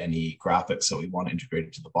 import any graphics that we want to integrate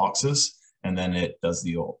into the boxes, and then it does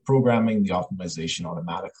the programming, the optimization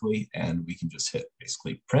automatically, and we can just hit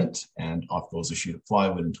basically print, and off goes a sheet of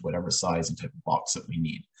plywood into whatever size and type of box that we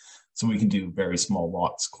need. So we can do very small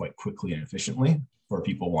lots quite quickly and efficiently for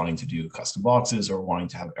people wanting to do custom boxes or wanting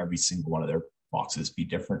to have every single one of their boxes be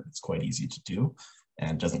different. It's quite easy to do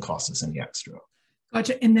and doesn't cost us any extra.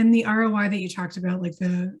 Gotcha. And then the ROI that you talked about, like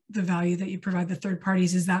the value that you provide the third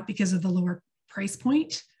parties, is that because of the lower price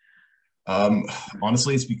point?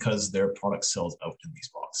 Honestly, it's because their product sells out in these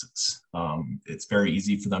boxes. It's very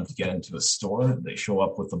easy for them to get into a store. They show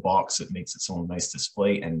up with the box. It makes it so nice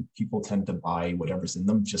display, and people tend to buy whatever's in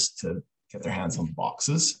them just to get their hands on the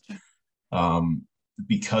boxes.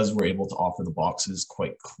 Because we're able to offer the boxes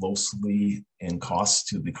quite closely in cost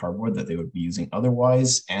to the cardboard that they would be using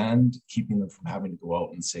otherwise, and keeping them from having to go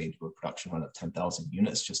out and say do a production run of 10,000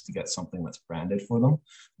 units just to get something that's branded for them,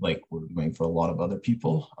 like we're doing for a lot of other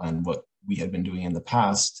people and what we had been doing in the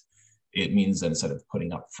past. It means that instead of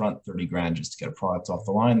putting up front 30 grand just to get a product off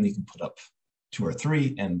the line, they can put up 2 or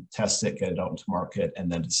 3 and test it, get it out into market,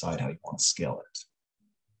 and then decide how you want to scale it.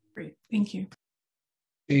 Great, thank you.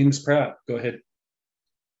 James Pratt, go ahead.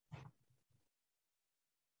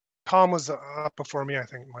 Tom was up before me, I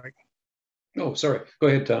think, Mike. Oh, sorry. Go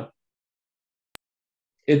ahead, Tom.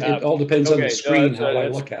 It all depends on the screen how I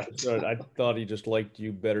look at it. I thought he just liked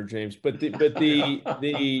you better, James.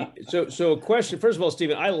 So a question. First of all,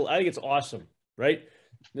 Stephen, I think it's awesome, right?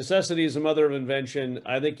 Necessity is the mother of invention.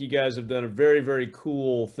 I think you guys have done a very, very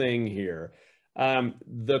cool thing here.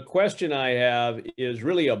 The question I have is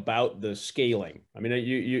really about the scaling. I mean,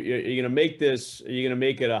 you're going to make this, are you going to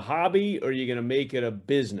make it a hobby, or are you going to make it a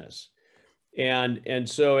business? And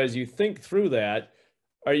so as you think through that,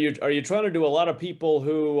 are you trying to do a lot of people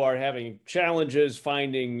who are having challenges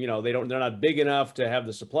finding, they're not big enough to have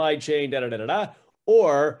the supply chain,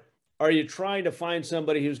 Or are you trying to find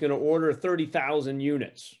somebody who's going to order 30,000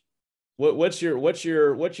 units? What's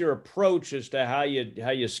your approach as to how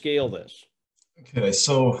you scale this? Okay,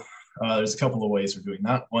 so there's a couple of ways we're doing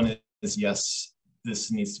that. One is, yes,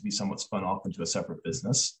 this needs to be somewhat spun off into a separate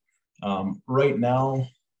business. Right now,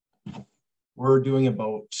 we're doing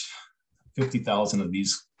about 50,000 of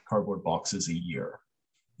these cardboard boxes a year.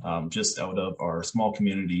 Just out of our small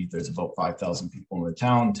community, there's about 5,000 people in the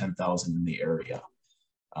town, 10,000 in the area.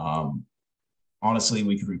 Honestly,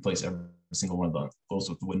 we could replace every single one of those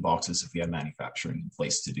with the wind boxes if we had manufacturing in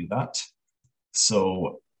place to do that.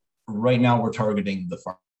 So right now we're targeting the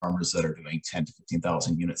farmers that are doing 10 to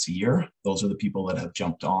 15,000 units a year. Those are the people that have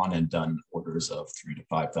jumped on and done orders of 3,000 to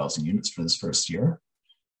 5,000 units for this first year.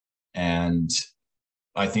 And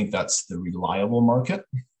I think that's the reliable market.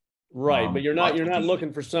 Right, but you're not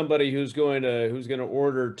looking for somebody who's going to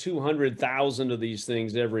order 200,000 of these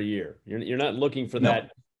things every year. You're not looking for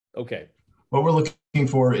that. Okay. What we're looking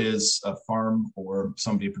for is a farm or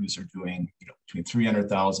somebody, a producer, doing between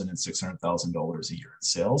 $300,000 and $600,000 a year in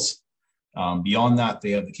sales. Beyond that,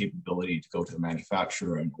 they have the capability to go to the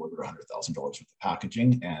manufacturer and order $100,000 worth of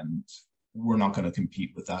packaging, and we're not going to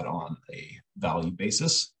compete with that on a value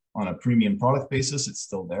basis. On a premium product basis, it's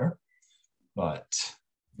still there, but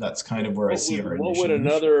that's kind of where I see our what would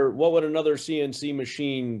another CNC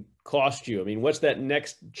machine cost you? I mean, what's that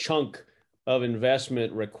next chunk of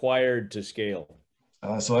investment required to scale?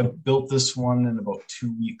 So I built this one in about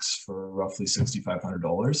 2 weeks for roughly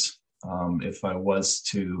 $6,500. If I was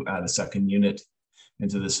to add a second unit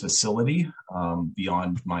into this facility,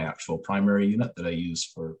 beyond my actual primary unit that I use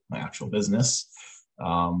for my actual business,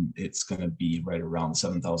 it's going to be right around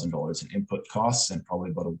 $7,000 in input costs and probably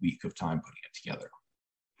about a week of time putting it together.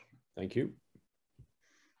 Thank you.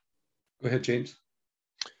 Go ahead, James.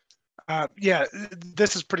 Yeah,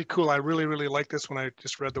 this is pretty cool. I really, really like this when I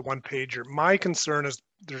just read the one pager. My concern is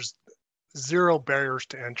there's zero barriers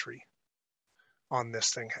to entry on this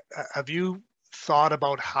thing. Have you thought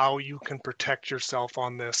about how you can protect yourself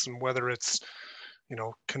on this, and whether it's,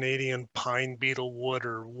 Canadian pine beetle wood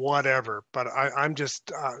or whatever? But I'm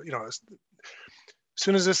just, as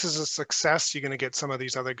soon as this is a success, you're going to get some of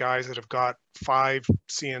these other guys that have got 5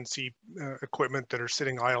 CNC equipment that are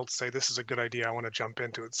sitting idle to say, this is a good idea, I want to jump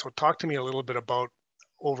into it. So talk to me a little bit about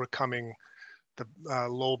overcoming the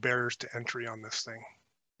low barriers to entry on this thing.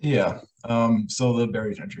 Yeah, so the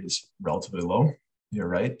barrier to entry is relatively low. You're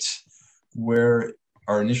right. Where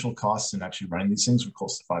our initial costs in actually running these things were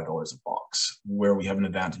close to $5 a box. Where we have an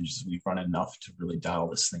advantage is we've run enough to really dial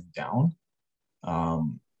this thing down.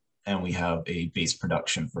 And we have a base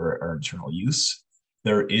production for our internal use.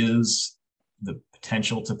 There is the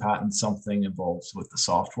potential to patent something involved with the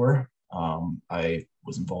software. I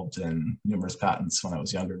was involved in numerous patents when I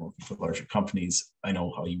was younger, working for larger companies. I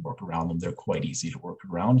know how you work around them. They're quite easy to work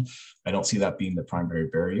around. I don't see that being the primary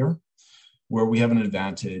barrier. Where we have an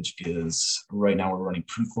advantage is right now we're running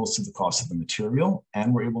pretty close to the cost of the material,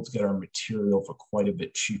 and we're able to get our material for quite a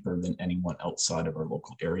bit cheaper than anyone outside of our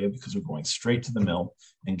local area because we're going straight to the mill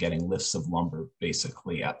and getting lifts of lumber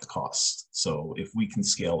basically at the cost. So if we can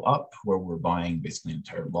scale up where we're buying basically an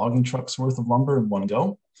entire logging truck's worth of lumber in one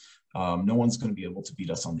go, no one's going to be able to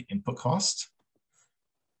beat us on the input cost.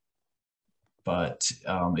 But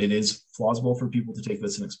it is plausible for people to take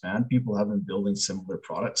this and expand. People have been building similar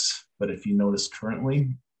products, but if you notice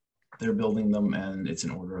currently, they're building them and it's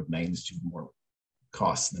an order of magnitude more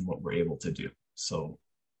cost than what we're able to do. So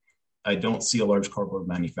I don't see a large cardboard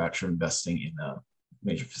manufacturer investing in a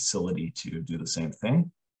major facility to do the same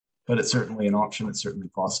thing, but it's certainly an option. It's certainly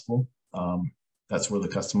possible. That's where the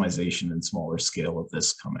customization and smaller scale of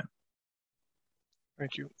this come in.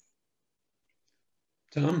 Thank you.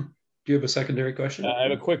 Tom? Do you have a secondary question? I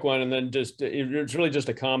have a quick one, and then it's really just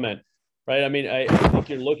a comment, right? I mean, I think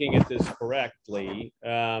you're looking at this correctly,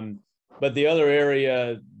 but the other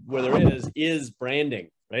area where there is branding,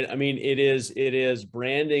 right? I mean, it is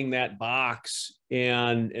branding that box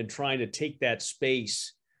and trying to take that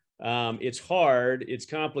space. It's hard, it's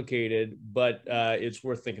complicated, but it's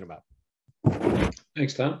worth thinking about.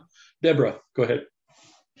 Thanks, Tom. Deborah, go ahead.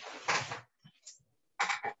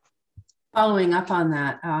 Following up on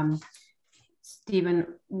that, Stephen,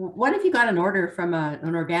 what if you got an order from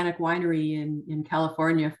an organic winery in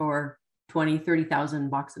California for 20,000, 30,000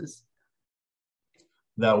 boxes?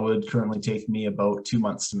 That would currently take me about 2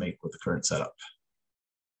 months to make with the current setup.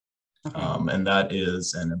 Okay. And that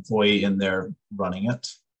is an employee in there running it.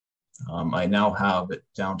 I now have it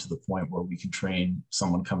down to the point where we can train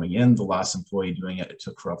someone coming in. The last employee doing it, it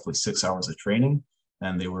took roughly 6 hours of training,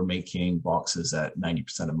 and they were making boxes at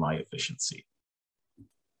 90% of my efficiency.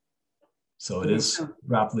 So it is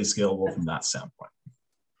rapidly scalable from that standpoint.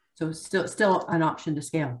 So still an option to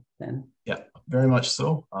scale then. Yeah, very much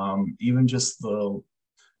so. Even just the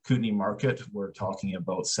Kootenay market, we're talking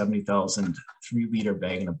about 70,000 3-liter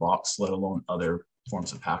bag in a box, let alone other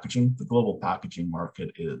forms of packaging. The global packaging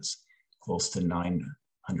market is close to $900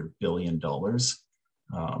 billion.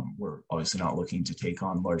 We're obviously not looking to take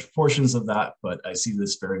on large portions of that, but I see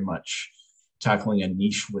this very much tackling a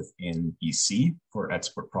niche within BC for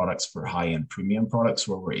export products, for high-end premium products,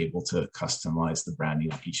 where we're able to customize the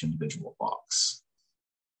branding of each individual box.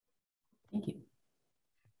 Thank you.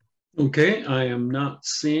 Okay, I am not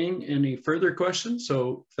seeing any further questions,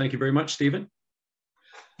 so thank you very much, Stephen.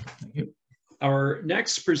 Thank you. Our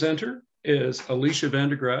next presenter is Alicia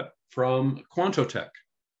Vandergraat from Quantotech.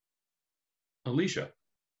 Alicia.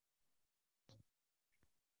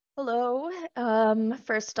 Hello.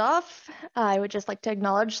 First off, I would just like to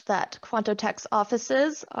acknowledge that Quantotech's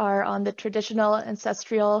offices are on the traditional,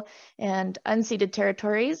 ancestral, and unceded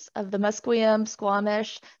territories of the Musqueam,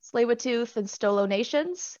 Squamish, Tsleil-Waututh, and Stolo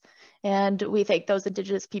nations. And we thank those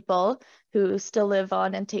Indigenous people who still live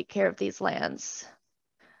on and take care of these lands.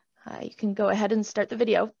 You can go ahead and start the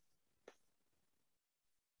video.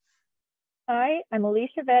 Hi, I'm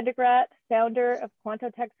Alicia Vandergraat, founder of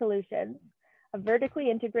Quantotech Solutions, a vertically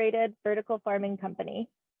integrated vertical farming company.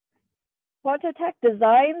 Quantotech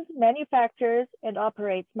designs, manufactures, and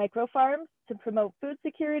operates microfarms to promote food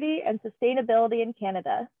security and sustainability in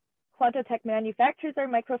Canada. Quantotech manufactures our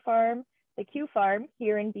microfarm, the Q Farm,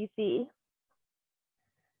 here in BC.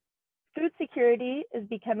 Food security is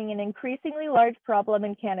becoming an increasingly large problem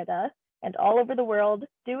in Canada and all over the world,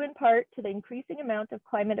 due in part to the increasing amount of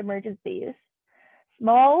climate emergencies.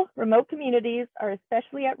 Small, remote communities are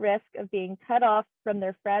especially at risk of being cut off from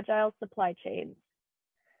their fragile supply chains.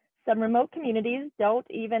 Some remote communities don't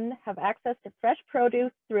even have access to fresh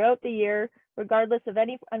produce throughout the year, regardless of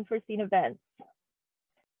any unforeseen events.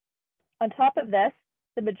 On top of this,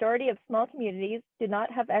 the majority of small communities do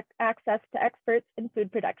not have access to experts in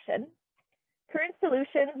food production. Current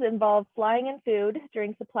solutions involve flying in food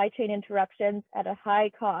during supply chain interruptions at a high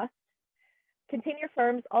cost. Container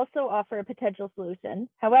farms also offer a potential solution.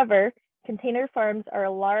 However, container farms are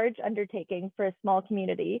a large undertaking for a small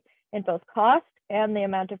community in both cost and the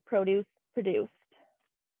amount of produce produced.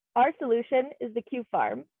 Our solution is the Q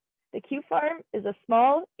Farm. The Q Farm is a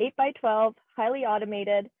small 8x12, highly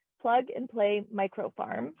automated, plug-and-play micro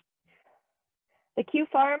farm. The Q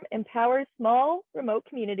Farm empowers small, remote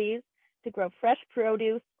communities to grow fresh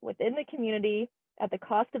produce within the community at the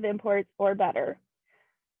cost of imports or better.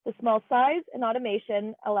 The small size and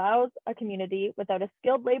automation allows a community without a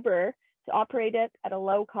skilled laborer to operate it at a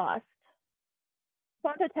low cost.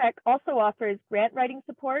 Quantotech also offers grant writing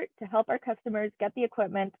support to help our customers get the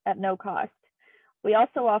equipment at no cost. We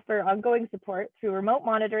also offer ongoing support through remote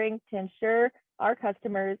monitoring to ensure our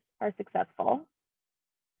customers are successful.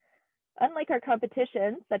 Unlike our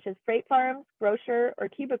competition, such as freight farms, grocer, or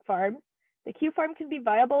cubic farms, the Q Farm can be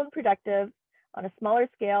viable and productive on a smaller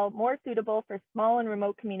scale, more suitable for small and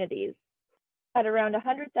remote communities. At around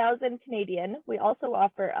 100,000 Canadian, we also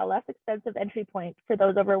offer a less expensive entry point for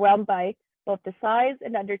those overwhelmed by both the size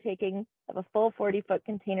and undertaking of a full 40-foot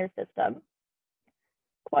container system.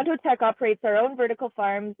 Quantotech operates our own vertical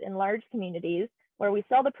farms in large communities where we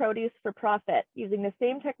sell the produce for profit using the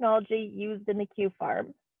same technology used in the Q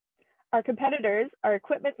Farm. Our competitors are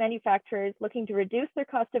equipment manufacturers looking to reduce their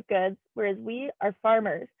cost of goods, whereas we are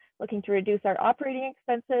farmers looking to reduce our operating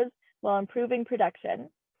expenses while improving production.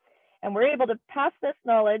 And we're able to pass this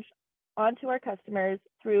knowledge on to our customers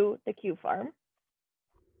through the Q Farm.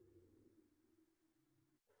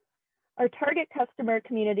 Our target customer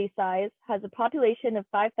community size has a population of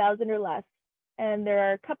 5,000 or less, and there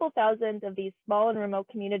are a couple thousand of these small and remote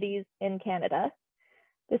communities in Canada.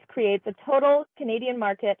 This creates a total Canadian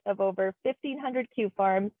market of over 1,500 Q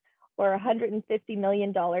Farms, or $150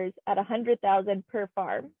 million at 100,000 per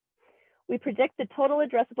farm. We predict the total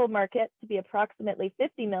addressable market to be approximately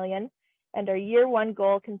 50 million, and our year one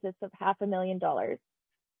goal consists of $500,000.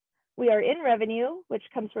 We are in revenue, which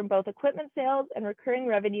comes from both equipment sales and recurring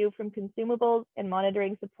revenue from consumables and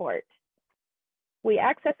monitoring support. We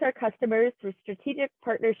access our customers through strategic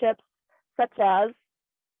partnerships such as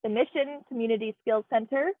the Mission Community Skills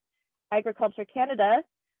Center, Agriculture Canada,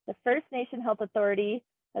 the First Nation Health Authority,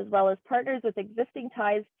 as well as partners with existing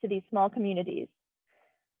ties to these small communities.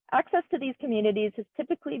 Access to these communities has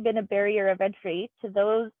typically been a barrier of entry to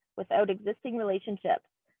those without existing relationships.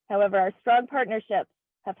 However, our strong partnerships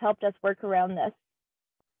have helped us work around this.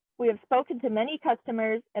 We have spoken to many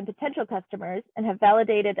customers and potential customers and have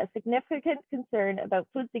validated a significant concern about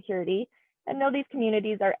food security and know these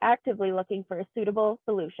communities are actively looking for a suitable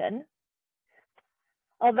solution.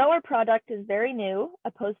 Although our product is very new,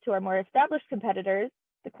 opposed to our more established competitors,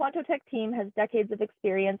 the Quantotech team has decades of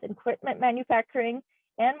experience in equipment manufacturing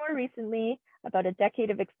and more recently, about a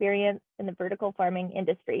decade of experience in the vertical farming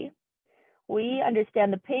industry. We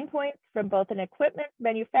understand the pain points from both an equipment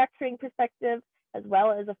manufacturing perspective as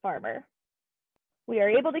well as a farmer. We are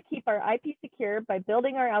able to keep our IP secure by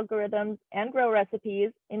building our algorithms and grow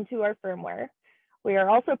recipes into our firmware. We are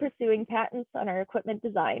also pursuing patents on our equipment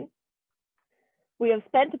design. We have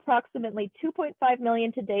spent approximately $2.5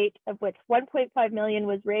 million to date, of which $1.5 million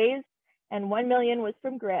was raised and $1 million was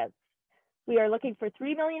from grants. We are looking for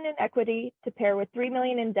 $3 million in equity to pair with $3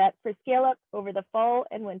 million in debt for scale up over the fall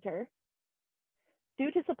and winter.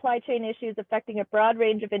 Due to supply chain issues affecting a broad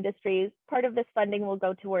range of industries, part of this funding will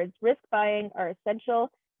go towards risk buying our essential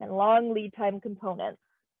and long lead time components.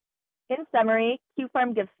 In summary,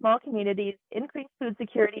 Q-Farm gives small communities increased food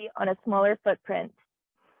security on a smaller footprint.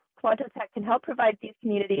 Quantotech can help provide these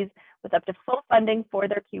communities with up to full funding for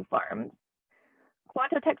their Q-Farms.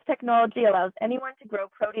 Quantotech's technology allows anyone to grow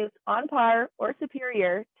produce on par or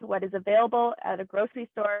superior to what is available at a grocery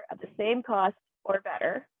store at the same cost or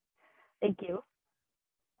better. Thank you.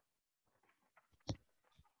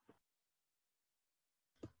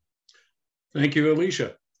 Thank you,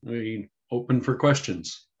 Alicia. We open for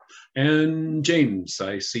questions. And James,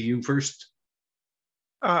 I see you first.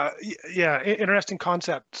 Yeah, interesting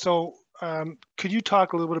concept. So could you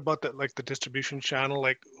talk a little bit about the distribution channel,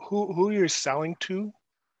 like who you're selling to?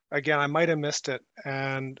 Again, I might have missed it.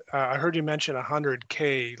 And I heard you mention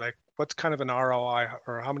 100K, like what's kind of an ROI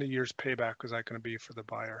or how many years payback is that going to be for the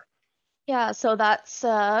buyer? Yeah, so that's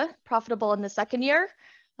profitable in the second year.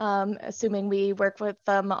 Assuming we work with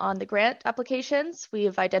them on the grant applications.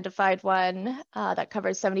 We've identified one that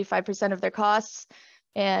covers 75% of their costs,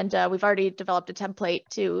 and we've already developed a template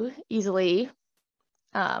to easily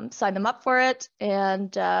sign them up for it.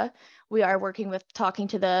 And we are working with talking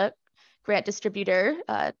to the grant distributor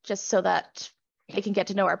just so that they can get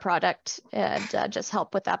to know our product and just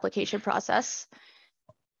help with the application process.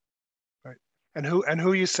 Right. And who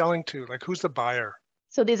are you selling to? Like, who's the buyer?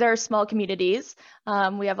 So these are small communities.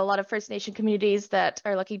 We have a lot of First Nation communities that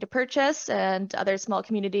are looking to purchase and other small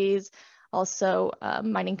communities, also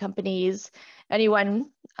mining companies, anyone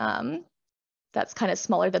that's kind of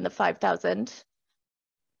smaller than the 5,000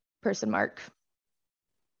 person mark.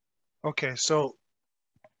 Okay, so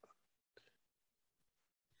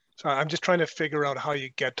I'm just trying to figure out how you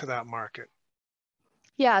get to that market.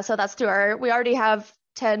 Yeah, so that's through we already have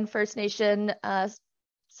 10 First Nations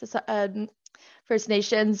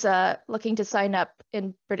looking to sign up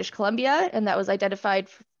in British Columbia, and that was identified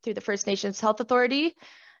through the First Nations Health Authority.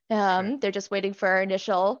 They're just waiting for our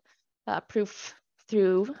initial proof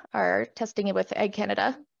through our testing with Ag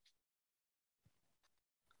Canada.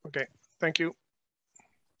 Okay, thank you.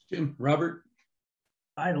 Jim, Robert?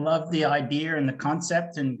 I love the idea and the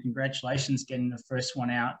concept, and congratulations getting the first one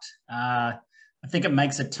out. I think it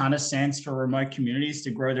makes a ton of sense for remote communities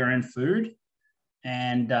to grow their own food.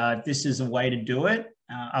 And this is a way to do it.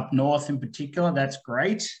 Up north in particular, that's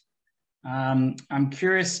great. I'm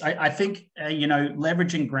curious, I think,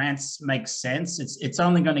 leveraging grants makes sense. It's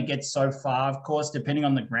only going to get so far, of course, depending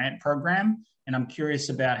on the grant program. And I'm curious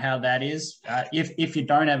about how that is. If you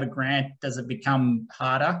don't have a grant, does it become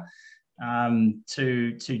harder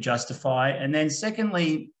to justify? And then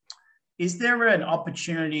secondly, is there an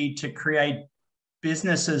opportunity to create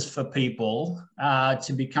businesses for people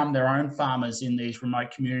to become their own farmers in these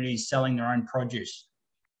remote communities selling their own produce?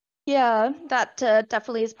 Yeah, that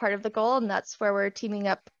definitely is part of the goal, and that's where we're teaming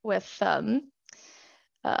up with who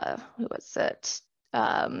was it?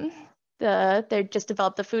 They just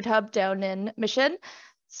developed the food hub down in Mission.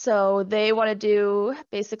 So they want to do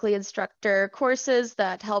basically instructor courses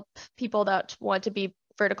that help people that want to be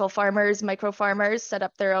vertical farmers, micro farmers, set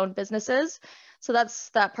up their own businesses. So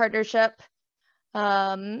that's that partnership.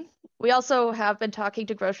 We also have been talking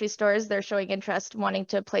to grocery stores. They're showing interest wanting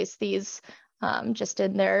to place these just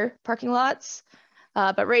in their parking lots.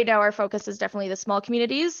 But right now our focus is definitely the small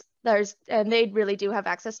communities. And they really do have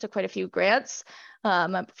access to quite a few grants.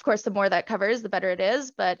 Of course, the more that covers, the better it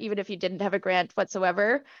is. But even if you didn't have a grant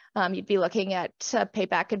whatsoever, you'd be looking at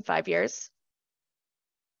payback in 5 years.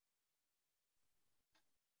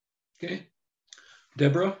 Okay.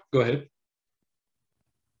 Deborah, go ahead.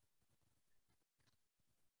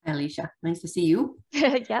 Hi, Alicia. Nice to see you.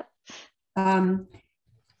 Yep.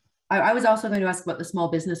 I was also going to ask about the small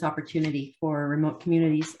business opportunity for remote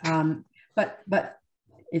communities, but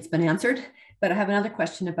it's been answered. But I have another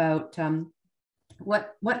question about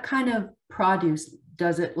what kind of produce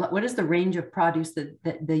what is the range of produce that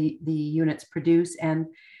the units produce? And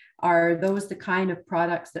are those the kind of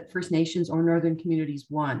products that First Nations or Northern communities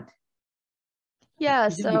want? Yeah,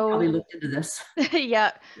 You so probably looked into this.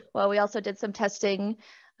 yeah, well, we also did some testing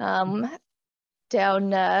down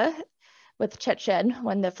with Chechen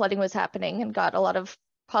when the flooding was happening and got a lot of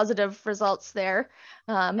positive results there.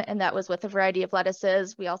 And that was with a variety of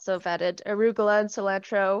lettuces. We also have added arugula and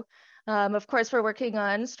cilantro. Of course, we're working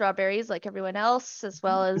on strawberries like everyone else, as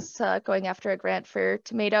well as going after a grant for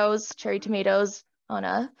tomatoes, cherry tomatoes on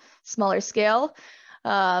a smaller scale.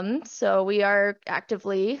 So we are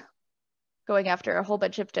actively going after a whole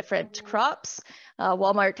bunch of different crops.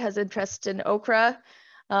 Walmart has interest in okra.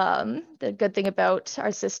 The good thing about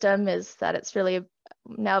our system is that it's really,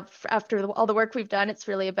 now after all the work we've done, it's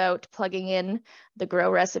really about plugging in the grow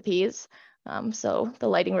recipes. So the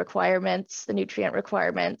lighting requirements, the nutrient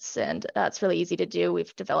requirements, and it's really easy to do.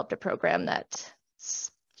 We've developed a program that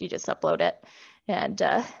you just upload it and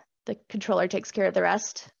the controller takes care of the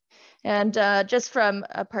rest. And just from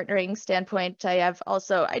a partnering standpoint,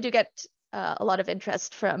 I do get a lot of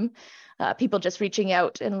interest from people just reaching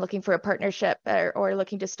out and looking for a partnership or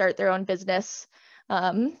looking to start their own business.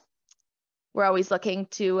 We're always looking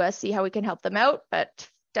to see how we can help them out, but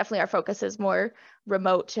definitely our focus is more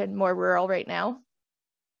remote and more rural right now.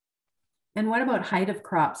 And what about height of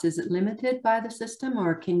crops? Is it limited by the system,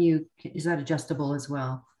 or is that adjustable as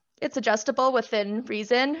well? It's adjustable within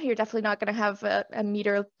reason. You're definitely not going to have a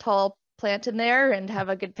meter tall plant in there and have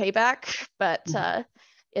a good payback, but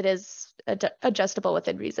it is adjustable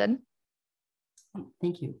within reason.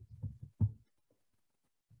 Thank you.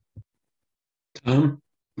 Tom,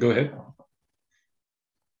 go ahead.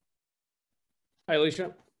 Hi,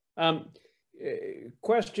 Alicia.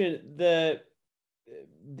 Question, the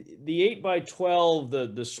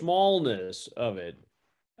 8x12, the smallness of it,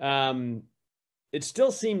 it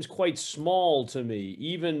still seems quite small to me,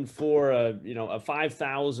 even for a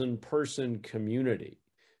 5,000 person community.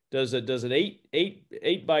 Does an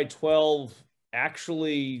 8x12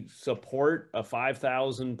 actually support a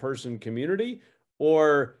 5,000 person community,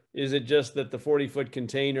 or is it just that the 40-foot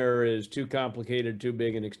container is too complicated, too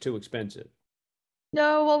big, and it's too expensive?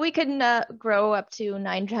 No, well, we can grow up to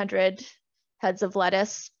 900 heads of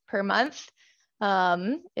lettuce per month.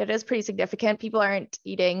 It is pretty significant. People aren't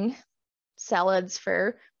eating salads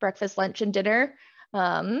for breakfast, lunch, and dinner.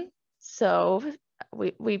 So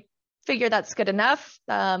we figure that's good enough.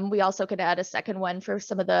 We also could add a second one for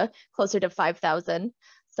some of the closer to 5,000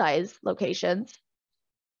 size locations.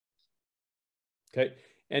 Okay,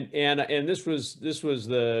 and this was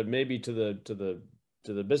the maybe to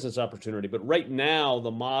the business opportunity, but right now the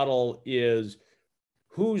model is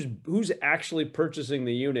who's actually purchasing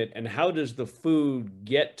the unit, and how does the food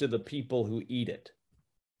get to the people who eat it?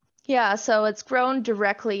 Yeah, so it's grown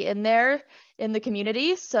directly in there in the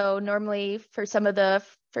community. So normally for some of the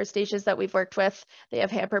First Nations that we've worked with, they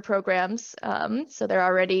have hamper programs. So they're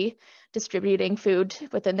already distributing food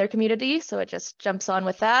within their community. So it just jumps on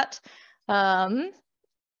with that. Yeah,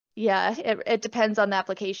 it depends on the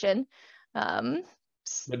application.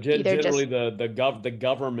 But generally the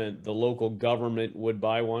government, the local government would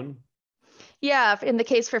buy one? Yeah, in the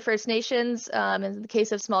case for First Nations, in the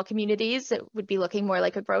case of small communities, it would be looking more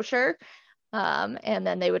like a grocer, and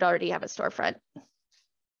then they would already have a storefront.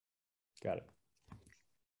 Got it.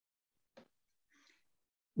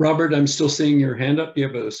 Robert, I'm still seeing your hand up. Do you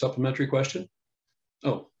have a supplementary question?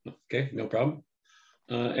 Oh, okay, no problem.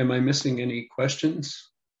 Am I missing any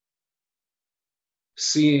questions?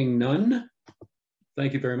 Seeing none.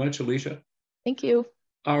 Thank you very much, Alicia. Thank you.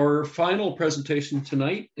 Our final presentation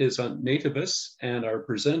tonight is on nativists, and our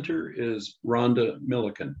presenter is Rhonda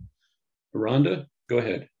Milliken. Rhonda, go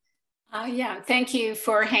ahead. Yeah, thank you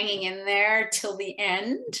for hanging in there till the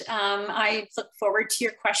end. I look forward to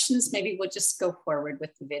your questions. Maybe we'll just go forward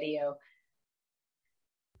with the video.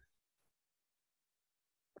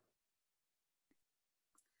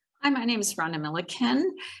 Hi, my name is Rhonda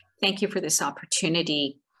Milliken. Thank you for this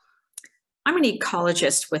opportunity. I'm an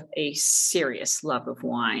ecologist with a serious love of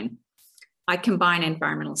wine. I combine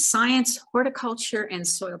environmental science, horticulture, and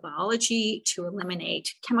soil biology to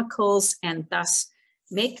eliminate chemicals and thus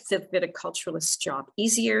make the viticulturalist's job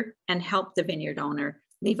easier and help the vineyard owner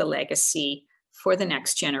leave a legacy for the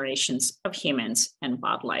next generations of humans and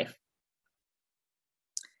wildlife.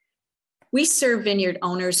 We serve vineyard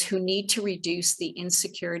owners who need to reduce the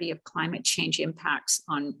insecurity of climate change impacts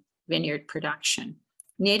on vineyard production.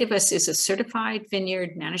 Nativus is a certified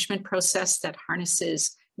vineyard management process that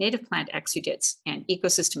harnesses native plant exudates and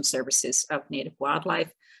ecosystem services of native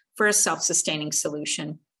wildlife for a self-sustaining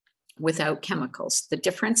solution without chemicals. The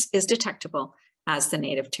difference is detectable as the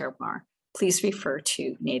native terroir. Please refer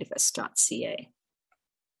to nativist.ca.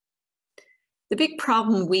 The big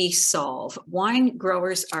problem we solve: wine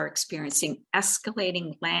growers are experiencing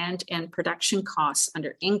escalating land and production costs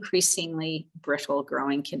under increasingly brittle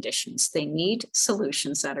growing conditions. They need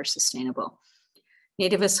solutions that are sustainable.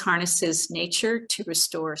 Nativist harnesses nature to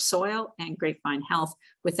restore soil and grapevine health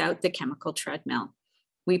without the chemical treadmill.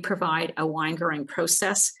 We provide a wine growing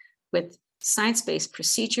process with science-based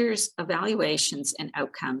procedures, evaluations, and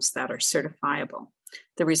outcomes that are certifiable.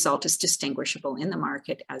 The result is distinguishable in the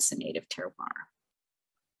market as the native terroir.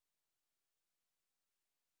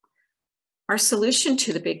 Our solution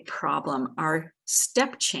to the big problem, our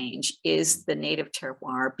step change, is the native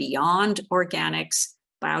terroir. Beyond organics,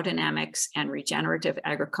 biodynamics, and regenerative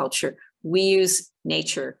agriculture, we use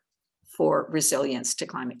nature for resilience to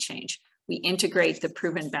climate change. We integrate the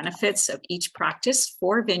proven benefits of each practice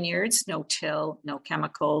for vineyards: no-till, no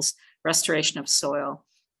chemicals, restoration of soil,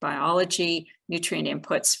 biology, nutrient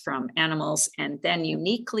inputs from animals, and then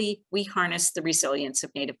uniquely, we harness the resilience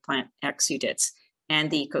of native plant exudates and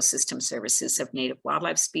the ecosystem services of native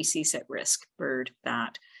wildlife species at risk: bird,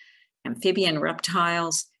 bat, amphibian,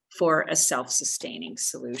 reptiles, for a self-sustaining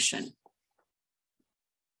solution.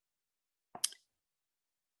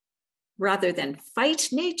 Rather than fight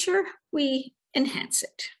nature, we enhance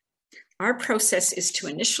it. Our process is to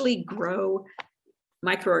initially grow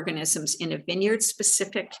microorganisms in a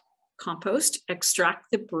vineyard-specific compost, extract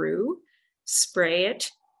the brew, spray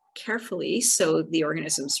it carefully so the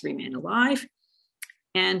organisms remain alive,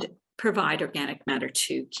 and provide organic matter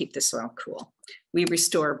to keep the soil cool. We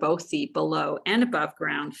restore both the below and above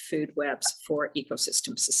ground food webs for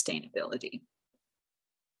ecosystem sustainability.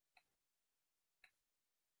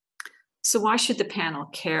 So why should the panel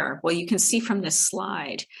care? Well, you can see from this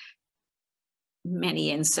slide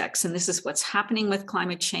many insects, and this is what's happening with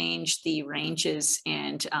climate change. The ranges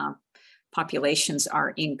and populations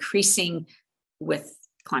are increasing with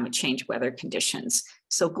climate change weather conditions.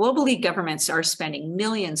 So globally, governments are spending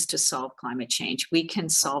millions to solve climate change. We can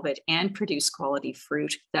solve it and produce quality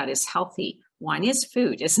fruit that is healthy. Wine is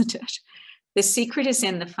food, isn't it? The secret is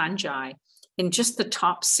in the fungi. In just the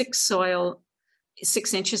top 6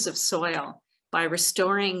 inches of soil, by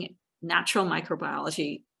restoring natural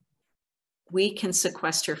microbiology, we can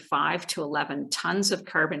sequester 5 to 11 tons of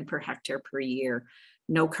carbon per hectare per year.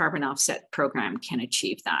 No carbon offset program can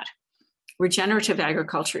achieve that. Regenerative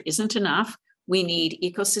agriculture isn't enough. We need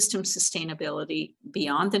ecosystem sustainability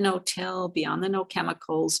beyond the no-till, beyond the no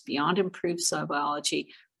chemicals, beyond improved soil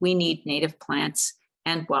biology. We need native plants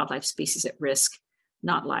and wildlife species at risk,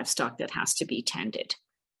 not livestock that has to be tended.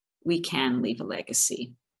 We can leave a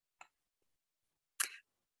legacy.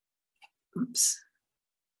 Oops.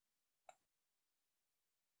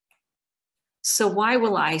 So why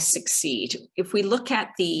will I succeed? If we look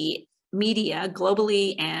at the media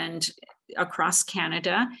globally and across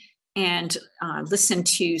Canada, and listen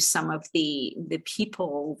to some of the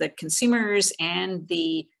people, the consumers and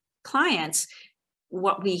the clients,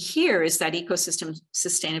 what we hear is that ecosystem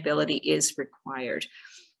sustainability is required.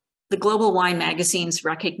 The global wine magazines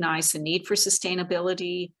recognize the need for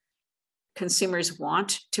sustainability. Consumers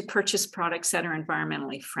want to purchase products that are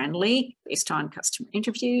environmentally friendly based on customer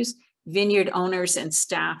interviews. Vineyard owners and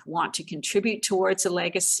staff want to contribute towards a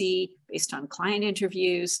legacy based on client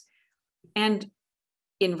interviews. And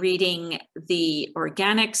in reading the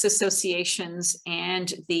Organics Associations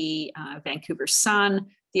and the Vancouver Sun,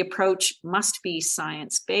 the approach must be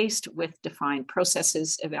science-based with defined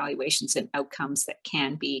processes, evaluations, and outcomes that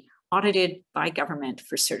can be audited by government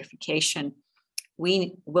for certification.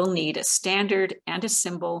 We will need a standard and a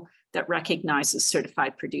symbol that recognizes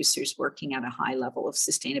certified producers working at a high level of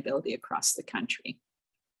sustainability across the country.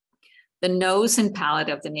 The nose and palate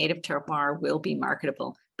of the native terroir will be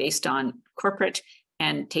marketable based on corporate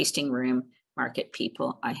and tasting room market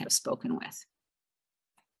people I have spoken with.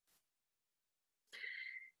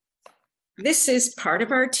 This is part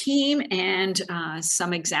of our team and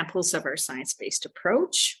some examples of our science-based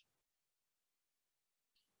approach.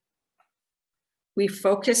 We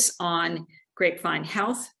focus on grapevine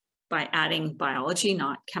health by adding biology,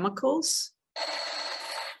 not chemicals.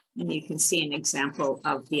 And you can see an example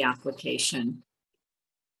of the application,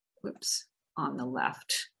 whoops, on the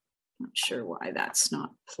left. Not sure why that's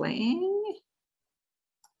not playing.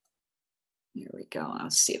 Here we go. I'll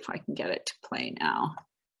see if I can get it to play now.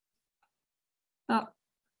 Oh,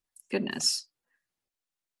 goodness.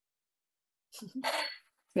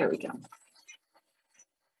 There we go.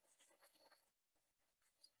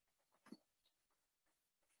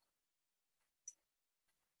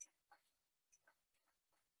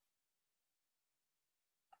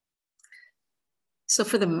 So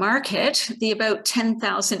for the market, the about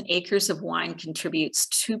 10,000 acres of wine contributes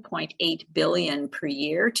 2.8 billion per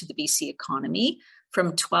year to the BC economy.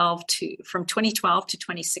 From 2012 to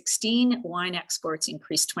 2016, wine exports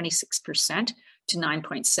increased 26% to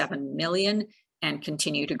 9.7 million and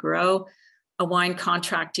continue to grow. A wine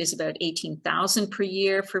contract is about 18,000 per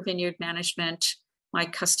year for vineyard management. My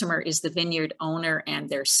customer is the vineyard owner and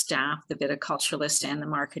their staff, the viticulturalist and the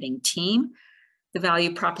marketing team. The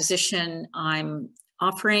value proposition I'm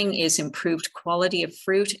offering is improved quality of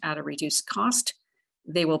fruit at a reduced cost.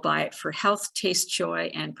 They will buy it for health, taste, joy,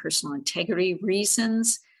 and personal integrity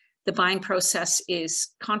reasons. The buying process is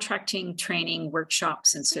contracting, training,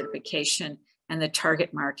 workshops, and certification, and the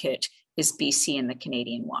target market is BC and the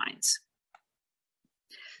Canadian wines.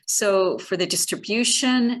 So for the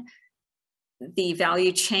distribution, the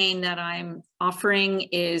value chain that I'm offering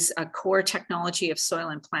is a core technology of soil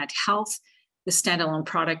and plant health. The standalone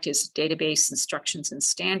product is database instructions and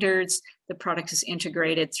standards. The product is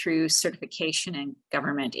integrated through certification and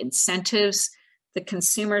government incentives. The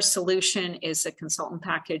consumer solution is a consultant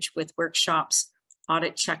package with workshops,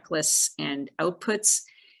 audit checklists, and outputs.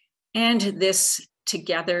 And this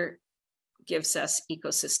together gives us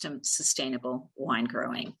ecosystem sustainable wine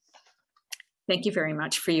growing. Thank you very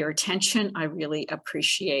much for your attention. I really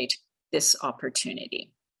appreciate this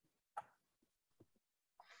opportunity.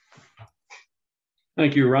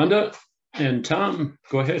 Thank you, Rhonda. And Tom,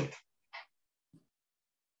 go ahead.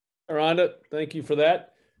 Rhonda, thank you for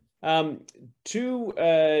that. One,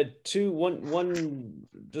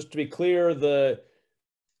 just to be clear, the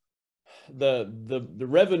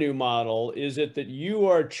revenue model, is it that you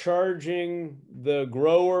are charging the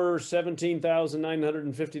grower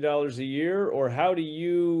 $17,950 a year, or how do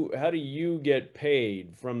you get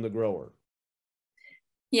paid from the grower?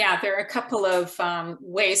 Yeah, there are a couple of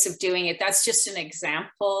ways of doing it. That's just an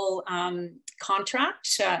example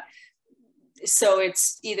contract. So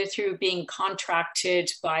it's either through being contracted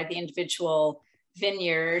by the individual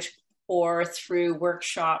vineyard or through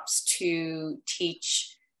workshops to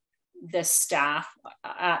teach the staff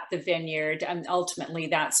at the vineyard. And ultimately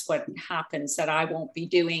that's what happens, that I won't be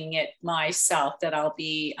doing it myself, that I'll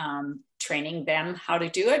be training them how to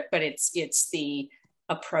do it, but it's the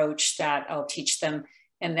approach that I'll teach them.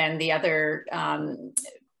 And then the other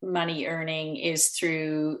money earning is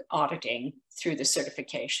through auditing, through the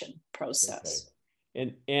certification process.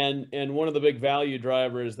 Okay. And one of the big value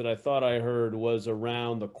drivers that I thought I heard was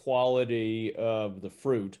around the quality of the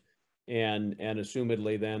fruit and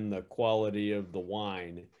assumedly then the quality of the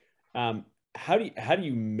wine. How do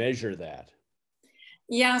you measure that?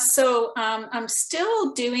 Yeah, so I'm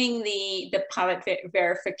still doing the pilot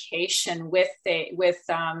verification with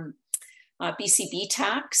BC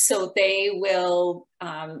BTAC. So they will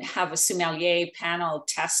have a sommelier panel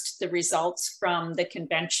test the results from the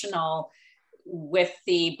conventional with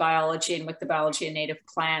the biology and with the biology of native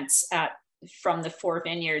plants from the 4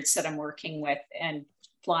 vineyards that I'm working with, and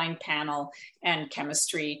blind panel and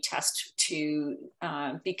chemistry test to,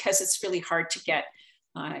 because it's really hard to get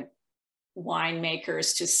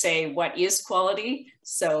winemakers to say what is quality.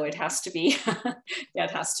 So it has to be,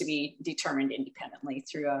 that has to be determined independently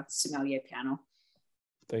through a sommelier panel.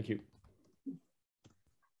 Thank you.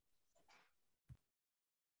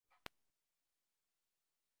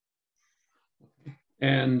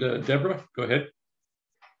 And Deborah, go ahead.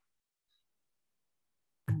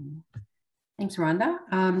 Thanks, Rhonda.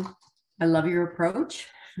 I love your approach,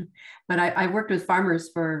 but I worked with farmers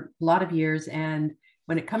for a lot of years, and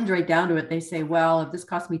when it comes right down to it, they say, well, if this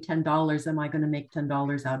costs me $10, am I going to make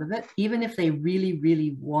 $10 out of it? Even if they really,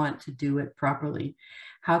 really want to do it properly,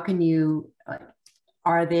 how can you,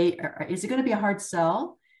 is it going to be a hard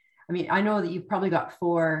sell? I mean, I know that you've probably got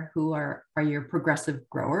 4 who are your progressive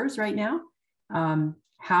growers right now.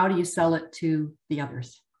 How do you sell it to the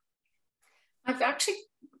others? I've actually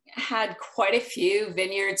had quite a few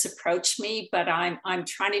vineyards approach me, but I'm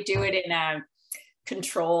trying to do it in a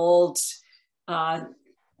controlled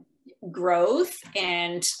growth,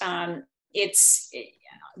 and it's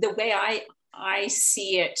the way I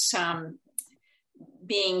see it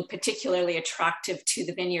being particularly attractive to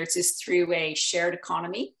the vineyards is through a shared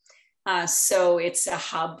economy. So it's a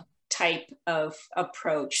hub type of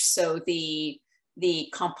approach. So the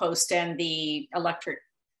compost and the electric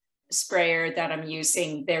sprayer that I'm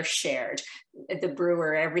using, they're shared. The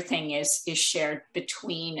brewer, everything is shared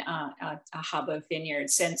between a hub of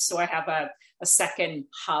vineyards. And so I have a second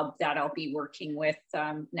hub that I'll be working with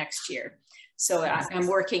next year. So I'm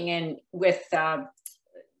working with 3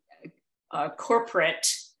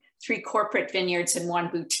 corporate vineyards and 1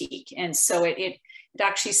 boutique. And so it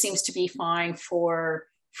actually seems to be fine for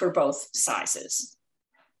both sizes.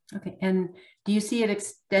 Okay, and do you see it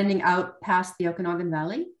extending out past the Okanagan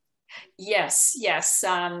Valley? Yes, yes.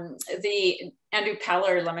 The Andrew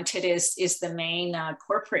Peller Limited is the main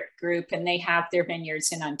corporate group, and they have their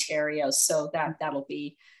vineyards in Ontario. So that'll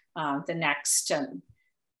be the next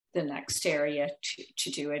area to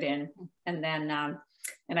do it in, and then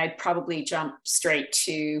and I'd probably jump straight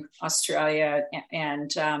to Australia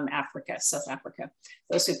and Africa, South Africa.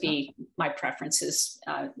 Those would be my preferences,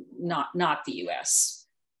 not the US.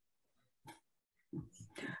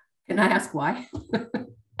 Can I ask why?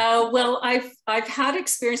 Well, I've had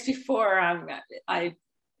experience before. I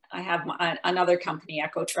have another company,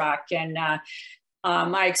 EcoTrack, and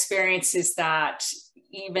my experience is that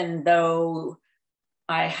even though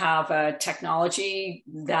I have a technology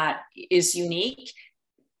that is unique,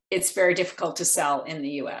 it's very difficult to sell in the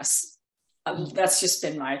US. That's just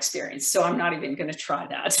been my experience. So I'm not even going to try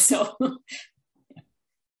that. So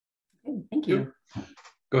thank you.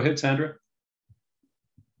 Go ahead, Sandra.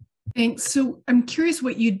 Thanks. So I'm curious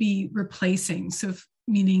what you'd be replacing. So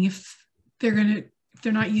meaning if they're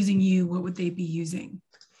not using you, what would they be using?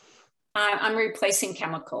 I'm replacing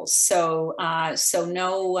chemicals. So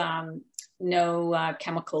no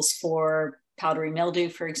chemicals for powdery mildew,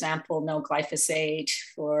 for example, no glyphosate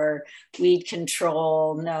for weed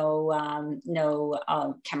control, no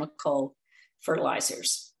chemical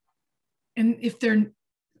fertilizers. And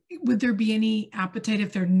would there be any appetite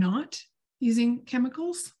if they're not using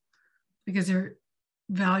chemicals? Because there's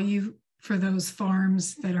value for those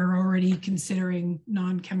farms that are already considering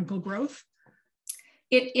non-chemical growth?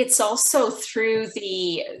 It's also through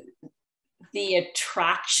the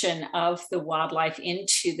attraction of the wildlife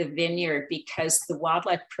into the vineyard, because the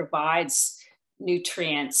wildlife provides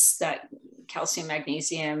nutrients, that calcium,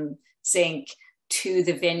 magnesium, zinc, to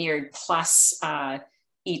the vineyard, plus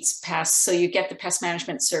eats pests. So you get the pest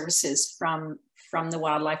management services from the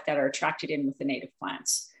wildlife that are attracted in with the native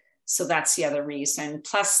plants. So that's the other reason.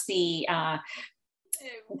 Plus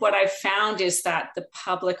what I've found is that the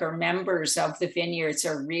public or members of the vineyards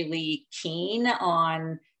are really keen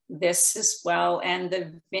on this as well. And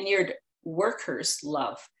the vineyard workers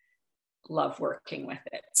love working with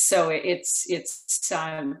it. So it's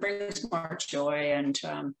brings more joy, and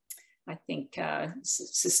I think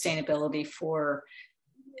sustainability for,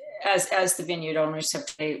 as the vineyard owners have,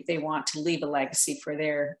 they want to leave a legacy for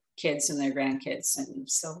their kids and their grandkids. And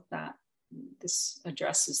so that this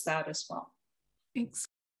addresses that as well. Thanks.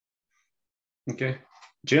 Okay,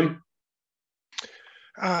 Jim.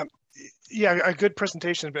 Yeah, a good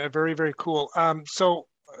presentation, but very, very cool. So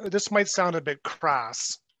this might sound a bit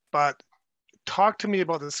crass, but talk to me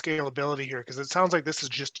about the scalability here, because it sounds like this is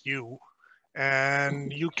just you,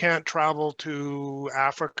 and you can't travel to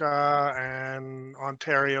Africa and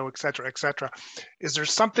Ontario, et cetera, et cetera. Is there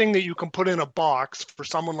something that you can put in a box for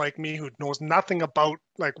someone like me who knows nothing about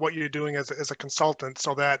like what you're doing as a consultant,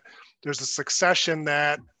 so that there's a succession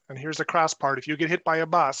that, and here's the crass part, if you get hit by a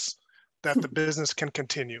bus, that the business can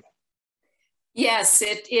continue? Yes,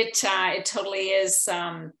 it totally is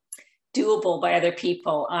doable by other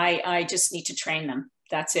people. I just need to train them.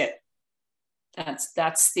 That's it.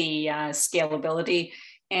 That's the scalability,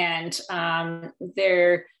 and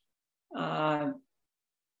they're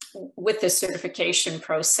with the certification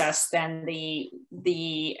process. Then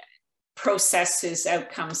the processes,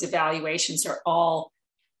 outcomes, evaluations are all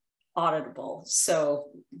auditable.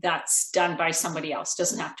 So that's done by somebody else.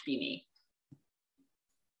 Doesn't have to be me.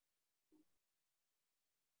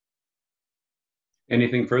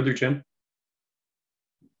 Anything further, Jim?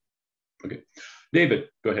 Okay, David,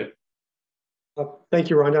 go ahead. Thank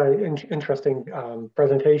you, Rhonda. Interesting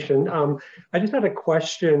presentation. I just had a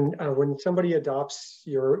question. When somebody adopts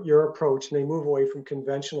your approach and they move away from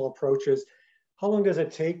conventional approaches, how long does it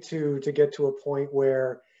take to get to a point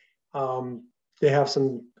where they have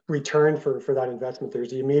some return for that investment?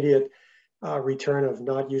 There's the immediate return of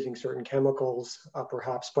not using certain chemicals,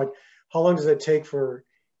 perhaps, but how long does it take for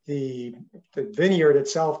the vineyard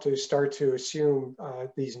itself to start to assume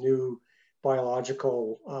these new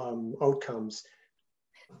biological outcomes?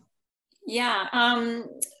 Yeah,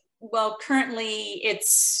 well, currently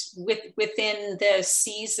it's within the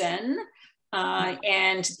season,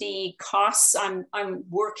 and the costs, I'm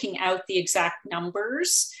working out the exact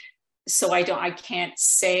numbers, so I can't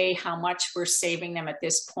say how much we're saving them at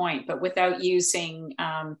this point, but without using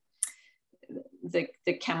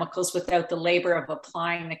the chemicals, without the labor of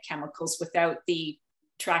applying the chemicals, without the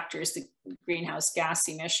tractors, the greenhouse gas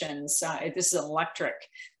emissions. This is an electric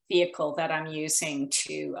vehicle that I'm using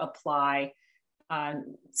to apply.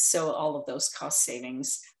 So all of those cost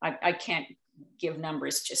savings, I can't give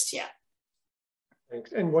numbers just yet.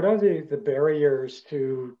 Thanks. And what are the barriers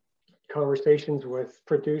to conversations with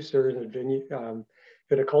producers and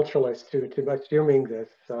viticulturalists to assuming this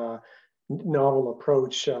novel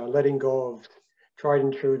approach, letting go of tried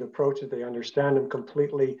and true approaches. They understand them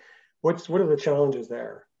completely. What are the challenges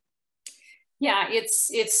there? Yeah,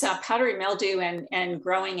 it's powdery mildew and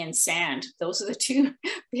growing in sand. Those are the two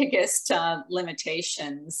biggest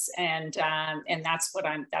limitations, and that's what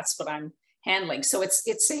I'm handling. So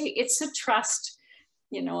it's a trust,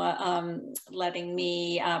 you know, letting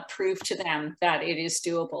me prove to them that it is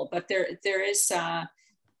doable. But there is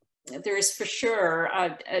for sure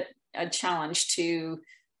a challenge to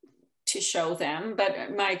show them.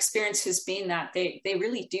 But my experience has been that they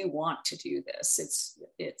really do want to do this.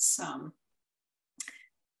 It's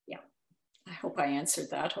yeah. I hope I answered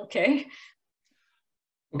that. Okay.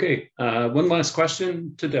 Okay. One last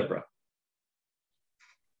question to Deborah.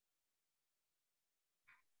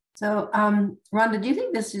 So, Rhonda, do you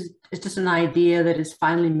think this is just an idea that is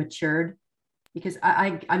finally matured? Because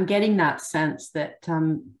I'm getting that sense that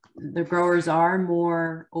the growers are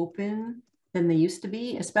more open than they used to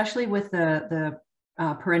be, especially with the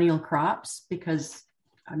perennial crops, because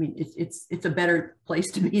I mean, it's a better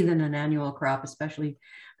place to be than an annual crop, especially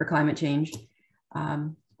for climate change.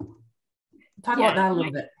 Talk about that a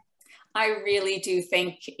little bit. I really do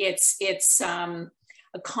think it's a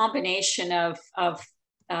combination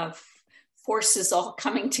of forces all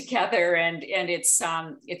coming together, and it's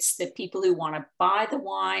the people who want to buy the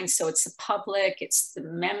wine, so it's the public, it's the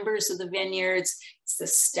members of the vineyards, it's the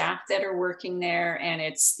staff that are working there, and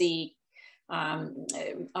it's the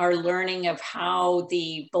our learning of how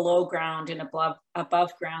the below ground and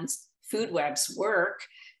above ground food webs work,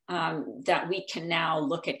 that we can now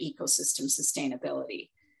look at ecosystem sustainability.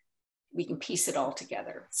 We can piece it all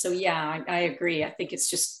together. So yeah, I agree. I think it's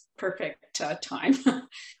just perfect time.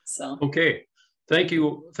 So okay, thank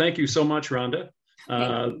you so much, Rhonda.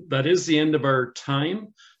 That is the end of our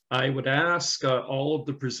time. I would ask all of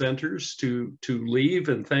the presenters to leave,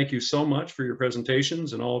 and thank you so much for your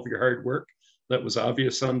presentations and all of your hard work that was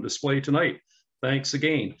obvious on display tonight. Thanks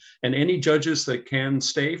again. And any judges that can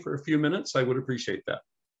stay for a few minutes, I would appreciate that.